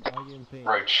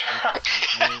 Roach.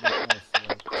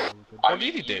 What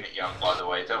did he do? Unit young, by the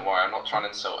way. Don't worry, I'm not trying to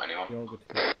insult anyone.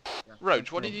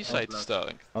 Roach, what did you say to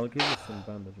Sterling? I'll give you some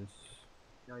bandages.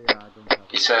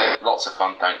 He said, lots of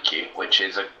fun, thank you, which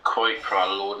is a quote from our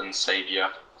Lord and Saviour,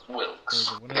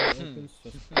 Wilkes. The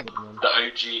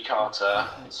OG Carter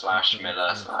 /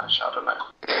 Miller / I don't know.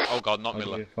 Oh god, not I'll give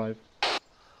Miller. you 5.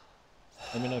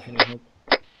 Let me know if you need help.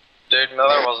 Dude,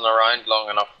 Miller wasn't around long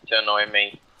enough to annoy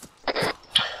me.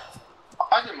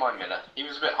 I didn't mind Miller. He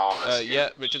was a bit harmless. Yeah,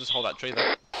 Richard, just hold that tree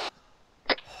there.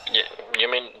 Yeah, you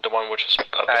mean the one which is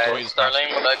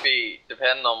Sterling, would I be,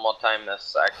 depending on what time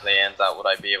this actually ends out, would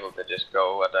I be able to just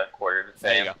go at a 1:45?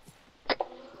 There you go.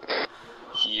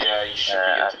 Yeah, you should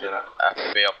be good to do that. I have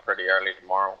to be up pretty early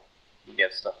tomorrow to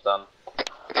get stuff done.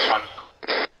 That's fine.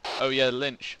 Oh yeah,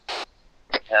 Lynch.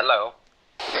 Hello.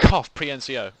 Cough,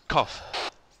 pre-NCO. Cough.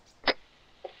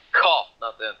 Cough,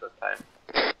 not the end of the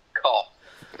time. Cough.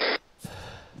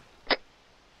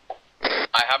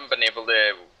 I haven't been able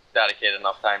to dedicate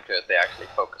enough time to it to actually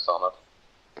focus on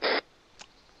it.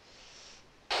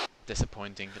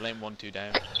 Disappointing. Lane 1-2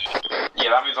 down. Yeah,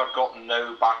 that means I've got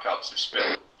no backups if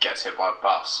Spittle gets hit by a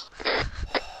bus.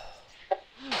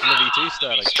 Love you too,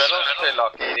 Sterling. Spittle's too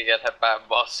lucky to get hit by a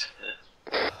bus.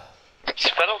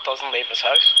 Spittle doesn't leave his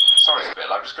house. Sorry,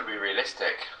 Spittle, I'm just going to be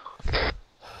realistic.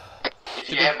 If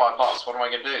you get hit by a bus, what am I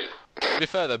going to do? To be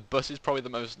fair, the bus is probably the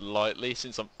most likely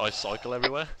since I cycle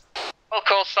everywhere. All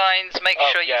call signs, make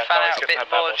sure you fan out a bit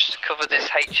more just to cover this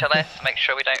HLS, make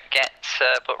sure we don't get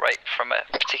butt rape from a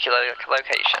particular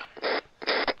location.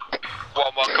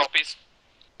 1-1 copies.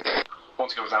 1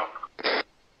 goes out.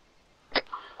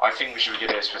 I think we should get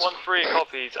this. 1-3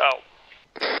 copies out.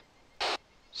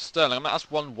 Sterling, I'm going to ask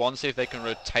 1-1, see if they can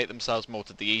rotate themselves more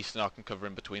to the east and I can cover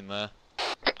in between there.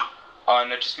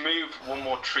 No, just move one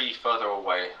more tree further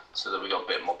away so that we got a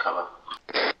bit more cover.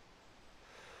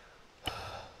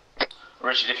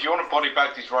 Richard, if you want to body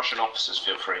bag these Russian officers,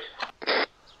 feel free.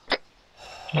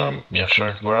 Yeah,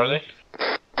 sure. Where are they?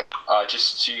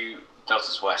 Just to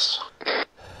Delta's west.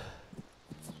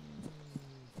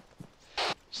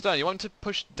 Sterling, you want to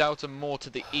push Delta more to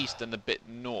the east and a bit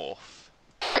north?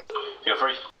 Feel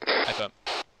free. FM.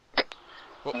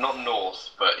 Not north,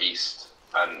 but east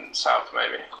and south,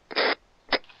 maybe.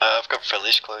 I've got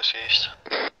Phillies close east.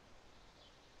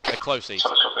 They're close east?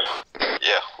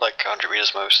 Yeah, like 100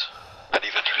 meters most. Not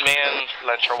even. Me and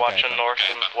Lynch are watching north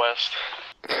and west.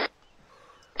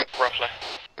 Roughly.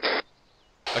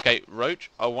 Okay, Roach,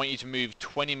 I want you to move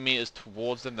 20 meters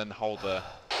towards them, then hold there.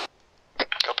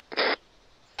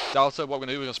 Delta, what we're going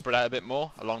to do, we're going to spread out a bit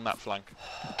more along that flank.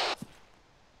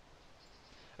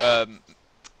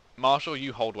 Marshall,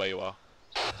 you hold where you are.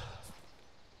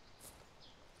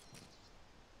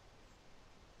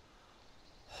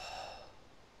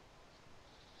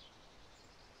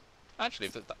 Actually,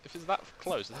 if it's that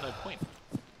close, there's no point.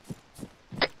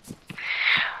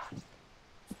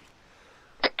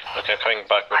 Okay, coming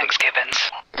back with Thanks,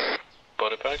 Gibbons.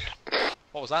 body bag.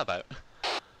 What was that about?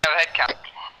 Go ahead, Cap.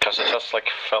 Because it just like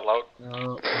fell out.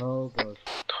 No, but...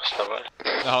 That's not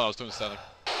bad. No, I was doing Sterling.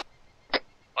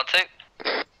 1-2.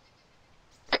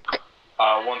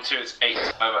 1-2 is 8,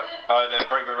 over. Then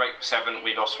break 7,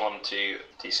 we lost 1 to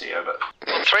DC, over.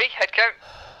 1-3, head count.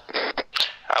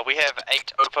 We have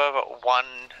 8 over, 1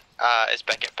 is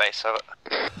back at base, over.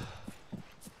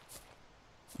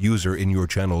 User in your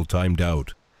channel timed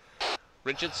out.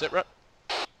 Richard, sit rep.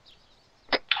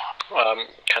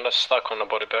 Kinda stuck on the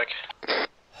body bag.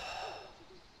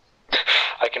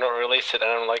 I cannot release it and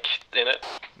I'm like in it.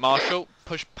 Marshall,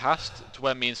 push past to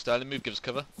where me and Sterling move, give us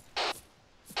cover.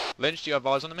 Lynch, do you have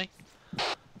eyes on me?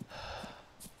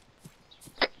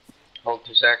 Hold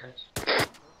 2 seconds.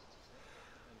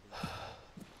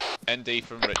 ND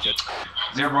from Richard.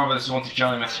 0 Bravo, this is 1 to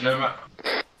Charlie, message over.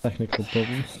 Technical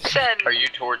problems. Are you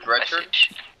towards Richard?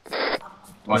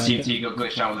 My CT got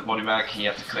glitched out with the body bag, he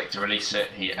had to click to release it,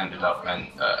 he ended up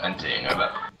emptying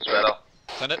over.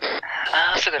 Send it.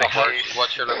 That's a good excuse.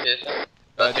 What's your location?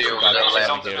 It's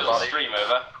on the stream,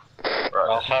 over. Right.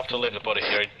 I'll have to leave the body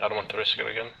here, I don't want to risk it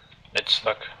again. It's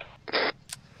stuck.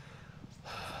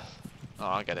 Oh,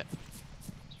 I get it.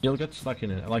 You'll get stuck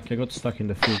in it, like I got stuck in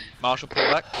the field. Marshall, pull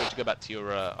back. We have to go back to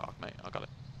your arc, mate. I got it.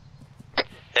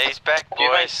 Yeah, he's back,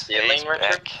 boys. He's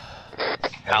back.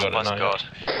 Help us, God.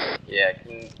 Yeah,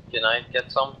 can I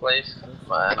get some, please?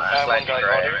 On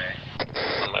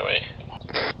my way.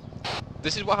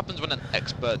 This is what happens when an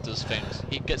expert does things.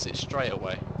 He gets it straight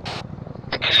away.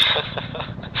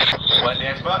 Where's the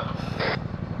expert?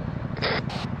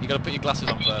 You gotta put your glasses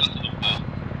on first.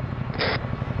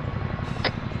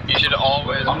 You should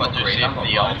always put your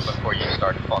safety on before you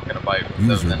start fucking about with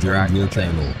those User joined your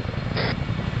channel.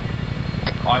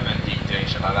 I've been deep doing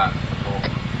shit like that before.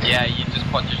 Yeah, you just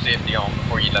put your safety on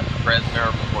before you lift the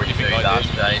prisoner, before you do that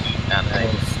side, anything.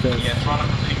 Yeah, trying to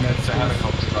complete the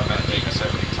helicopters I've been doing so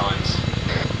many times.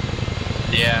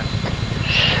 Yeah.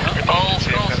 All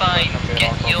call signs,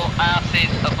 get your asses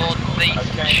aboard the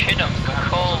Chinook.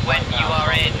 Call when you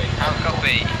are in. How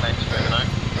copy? Thanks for moving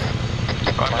out.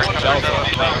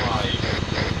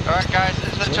 Alright guys,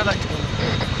 it's the Chinook.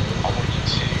 I want you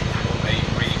to put a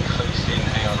really close in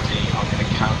ARD. I'm going to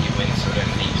count you in so I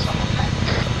don't leave someone.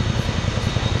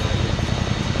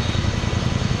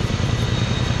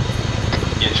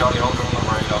 Yeah, Charlie, hold on the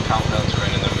road, I'll count Delta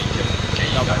in and then we can get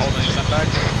you guys in the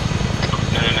sandbags.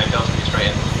 No, Delta, be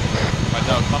straight in. Right,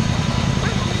 Delta, come on.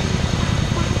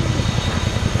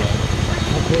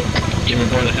 You want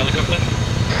to board the helicopter?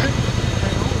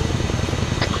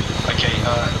 Okay,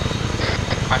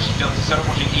 actually, Delta, instead of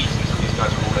watching east until these guys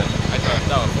are all in.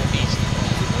 No, I'm east.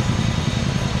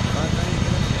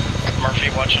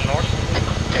 Murphy watching north.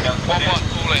 Okay, Delta,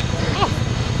 all in.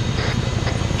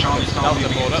 Charlie, start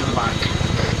moving into the back.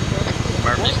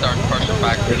 Murphy, start pushing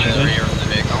back to the rear of the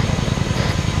vehicle.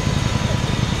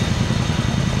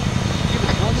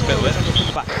 It's a bit lit.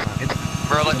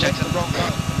 We're all ejected.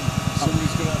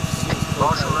 Somebody's gonna have to see us.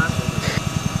 Marshall, man.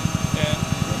 Yeah.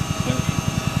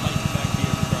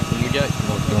 You get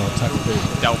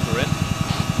Delta in.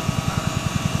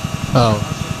 Oh.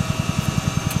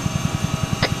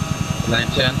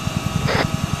 Attention.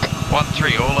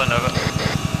 1-3, all in over.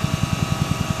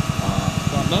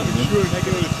 Not sure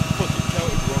negative fucking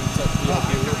counted wrong set for the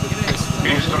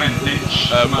Who's gone in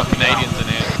ditch? We've got Canadians in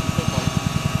here.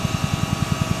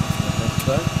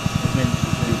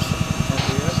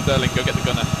 Sterling, go get the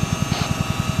gunner.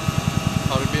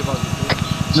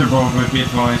 So Bravo, be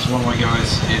advised, one of my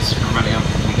guys is preventing him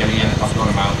from getting in. I've got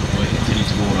him out. We'll continue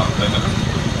to wall up. Over.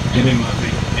 Get in,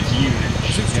 Murphy. It's you,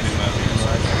 Lynch. Get in, Murphy.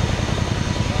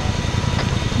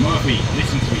 Murphy,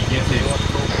 listen to me. Get in.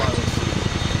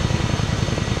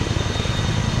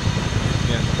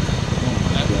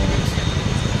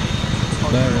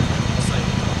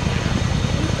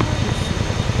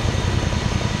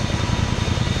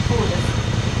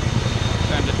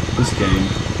 This game.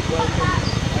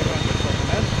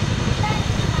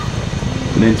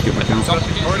 Then to get back out.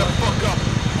 Hurry the fuck up!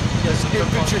 Yes,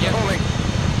 infantry calling!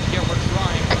 Yeah, we're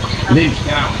trying. Lynch,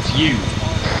 get out, it's you!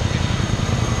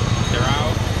 They're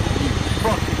out. You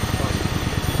fucking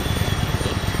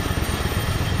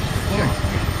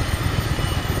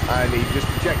and he just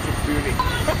projected booty.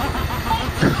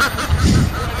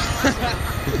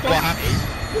 What happened?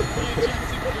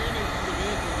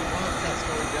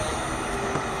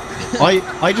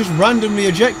 I just randomly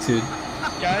ejected.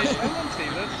 Guys, I want to see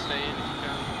this.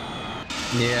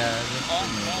 Yeah.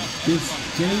 This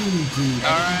game, dude.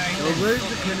 Alright. Oh, where's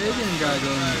the Canadian guy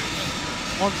going?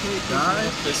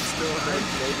 Guys? This is still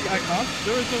I can't.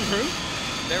 There is no room.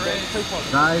 There is.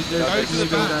 Guys, there's a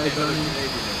Canadian guy going.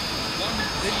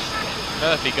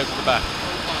 Murphy, go to the back.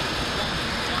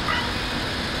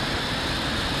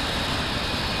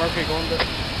 Okay, go on there.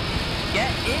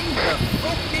 Get in the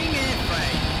fucking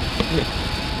airplane!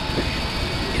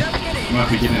 You don't get in.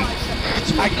 Murphy, get in.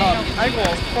 I can't. I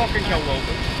will fucking go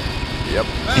over. Yep.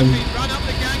 Murphy, run up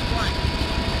the gangplank!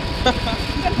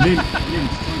 Lynch, Run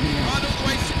all the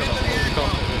way to the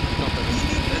aircraft!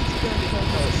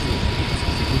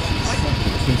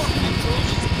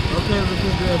 Okay, we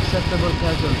can do acceptable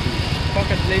casualties.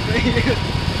 Fucking leave me.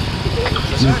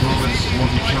 Sir Roberts,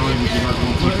 want to Charlie, would you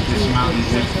like to dismount and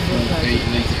take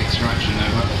later extraction,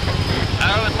 over? I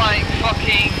would like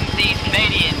fucking these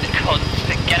Canadian cunts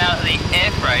to get out of the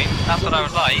airframe. That's what I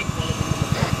would like.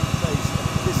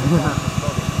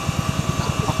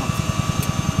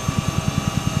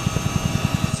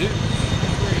 Two,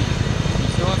 three. You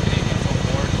still have Canadians on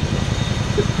board.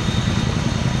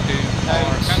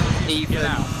 Don't even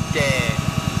dare.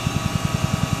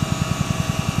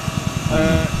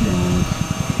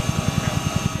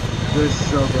 We're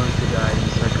so going to die in a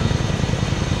second.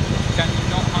 Can you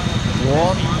not handle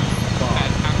What?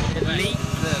 Delete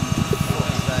them, for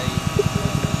sake.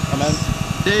 Come on.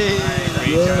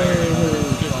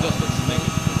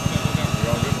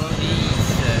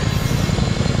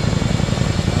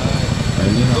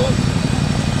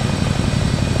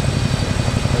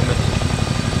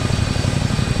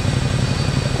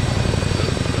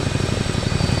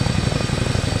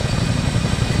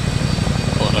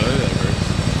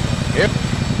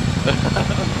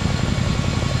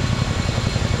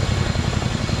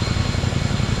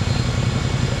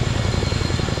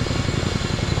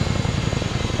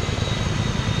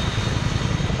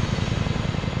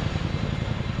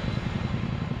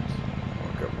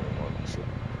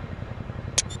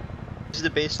 Is the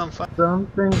base on fire?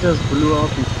 Something just blew up.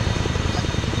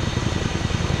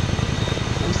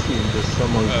 I'm seeing there's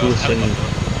someone cruising,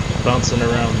 bouncing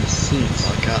around the seats.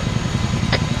 Okay.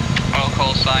 All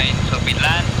call signs will be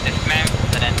land, dismount,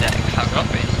 and then deck. How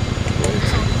copy?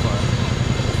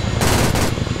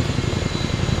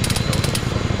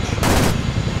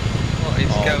 What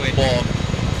is going on?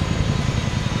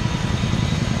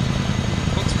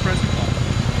 What's present on?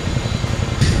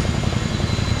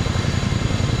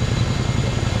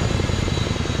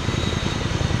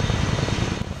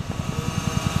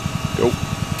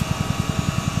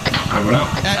 Over now.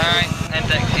 Alright,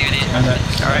 index unit.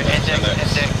 Alright,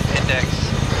 index.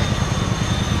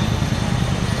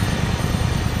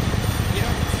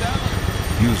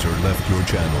 User left your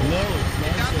channel.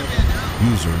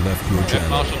 User left your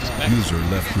channel. User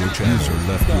left your channel. User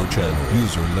left your channel.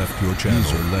 User left your channel.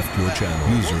 User left your channel.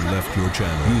 User left your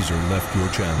channel. User left your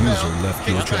channel. User left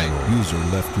your channel. User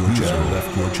left your channel.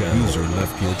 Left your channel. User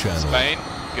left your channel. Spain,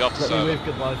 get off the server. Wave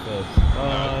goodbye first.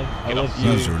 I love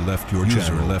you. User left your channel.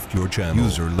 User left your channel.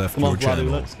 User left Come on, your channel.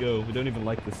 Vladdy, let's go. We don't even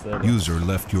like this server. User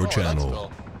left your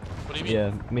channel. What do you mean?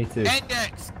 Yeah, me too.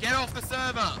 Index, get off the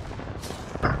server!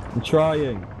 I'm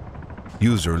trying.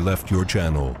 User left your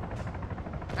channel.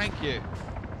 Thank you.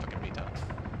 Fucking retard.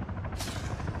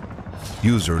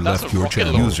 User That's left a your rocket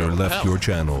channel. launcher, User what the left hell? your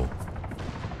channel.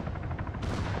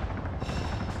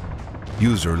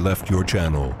 User left your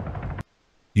channel.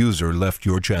 User left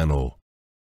your channel.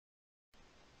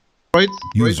 Right.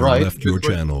 User right. left your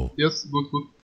channel. Yes, good.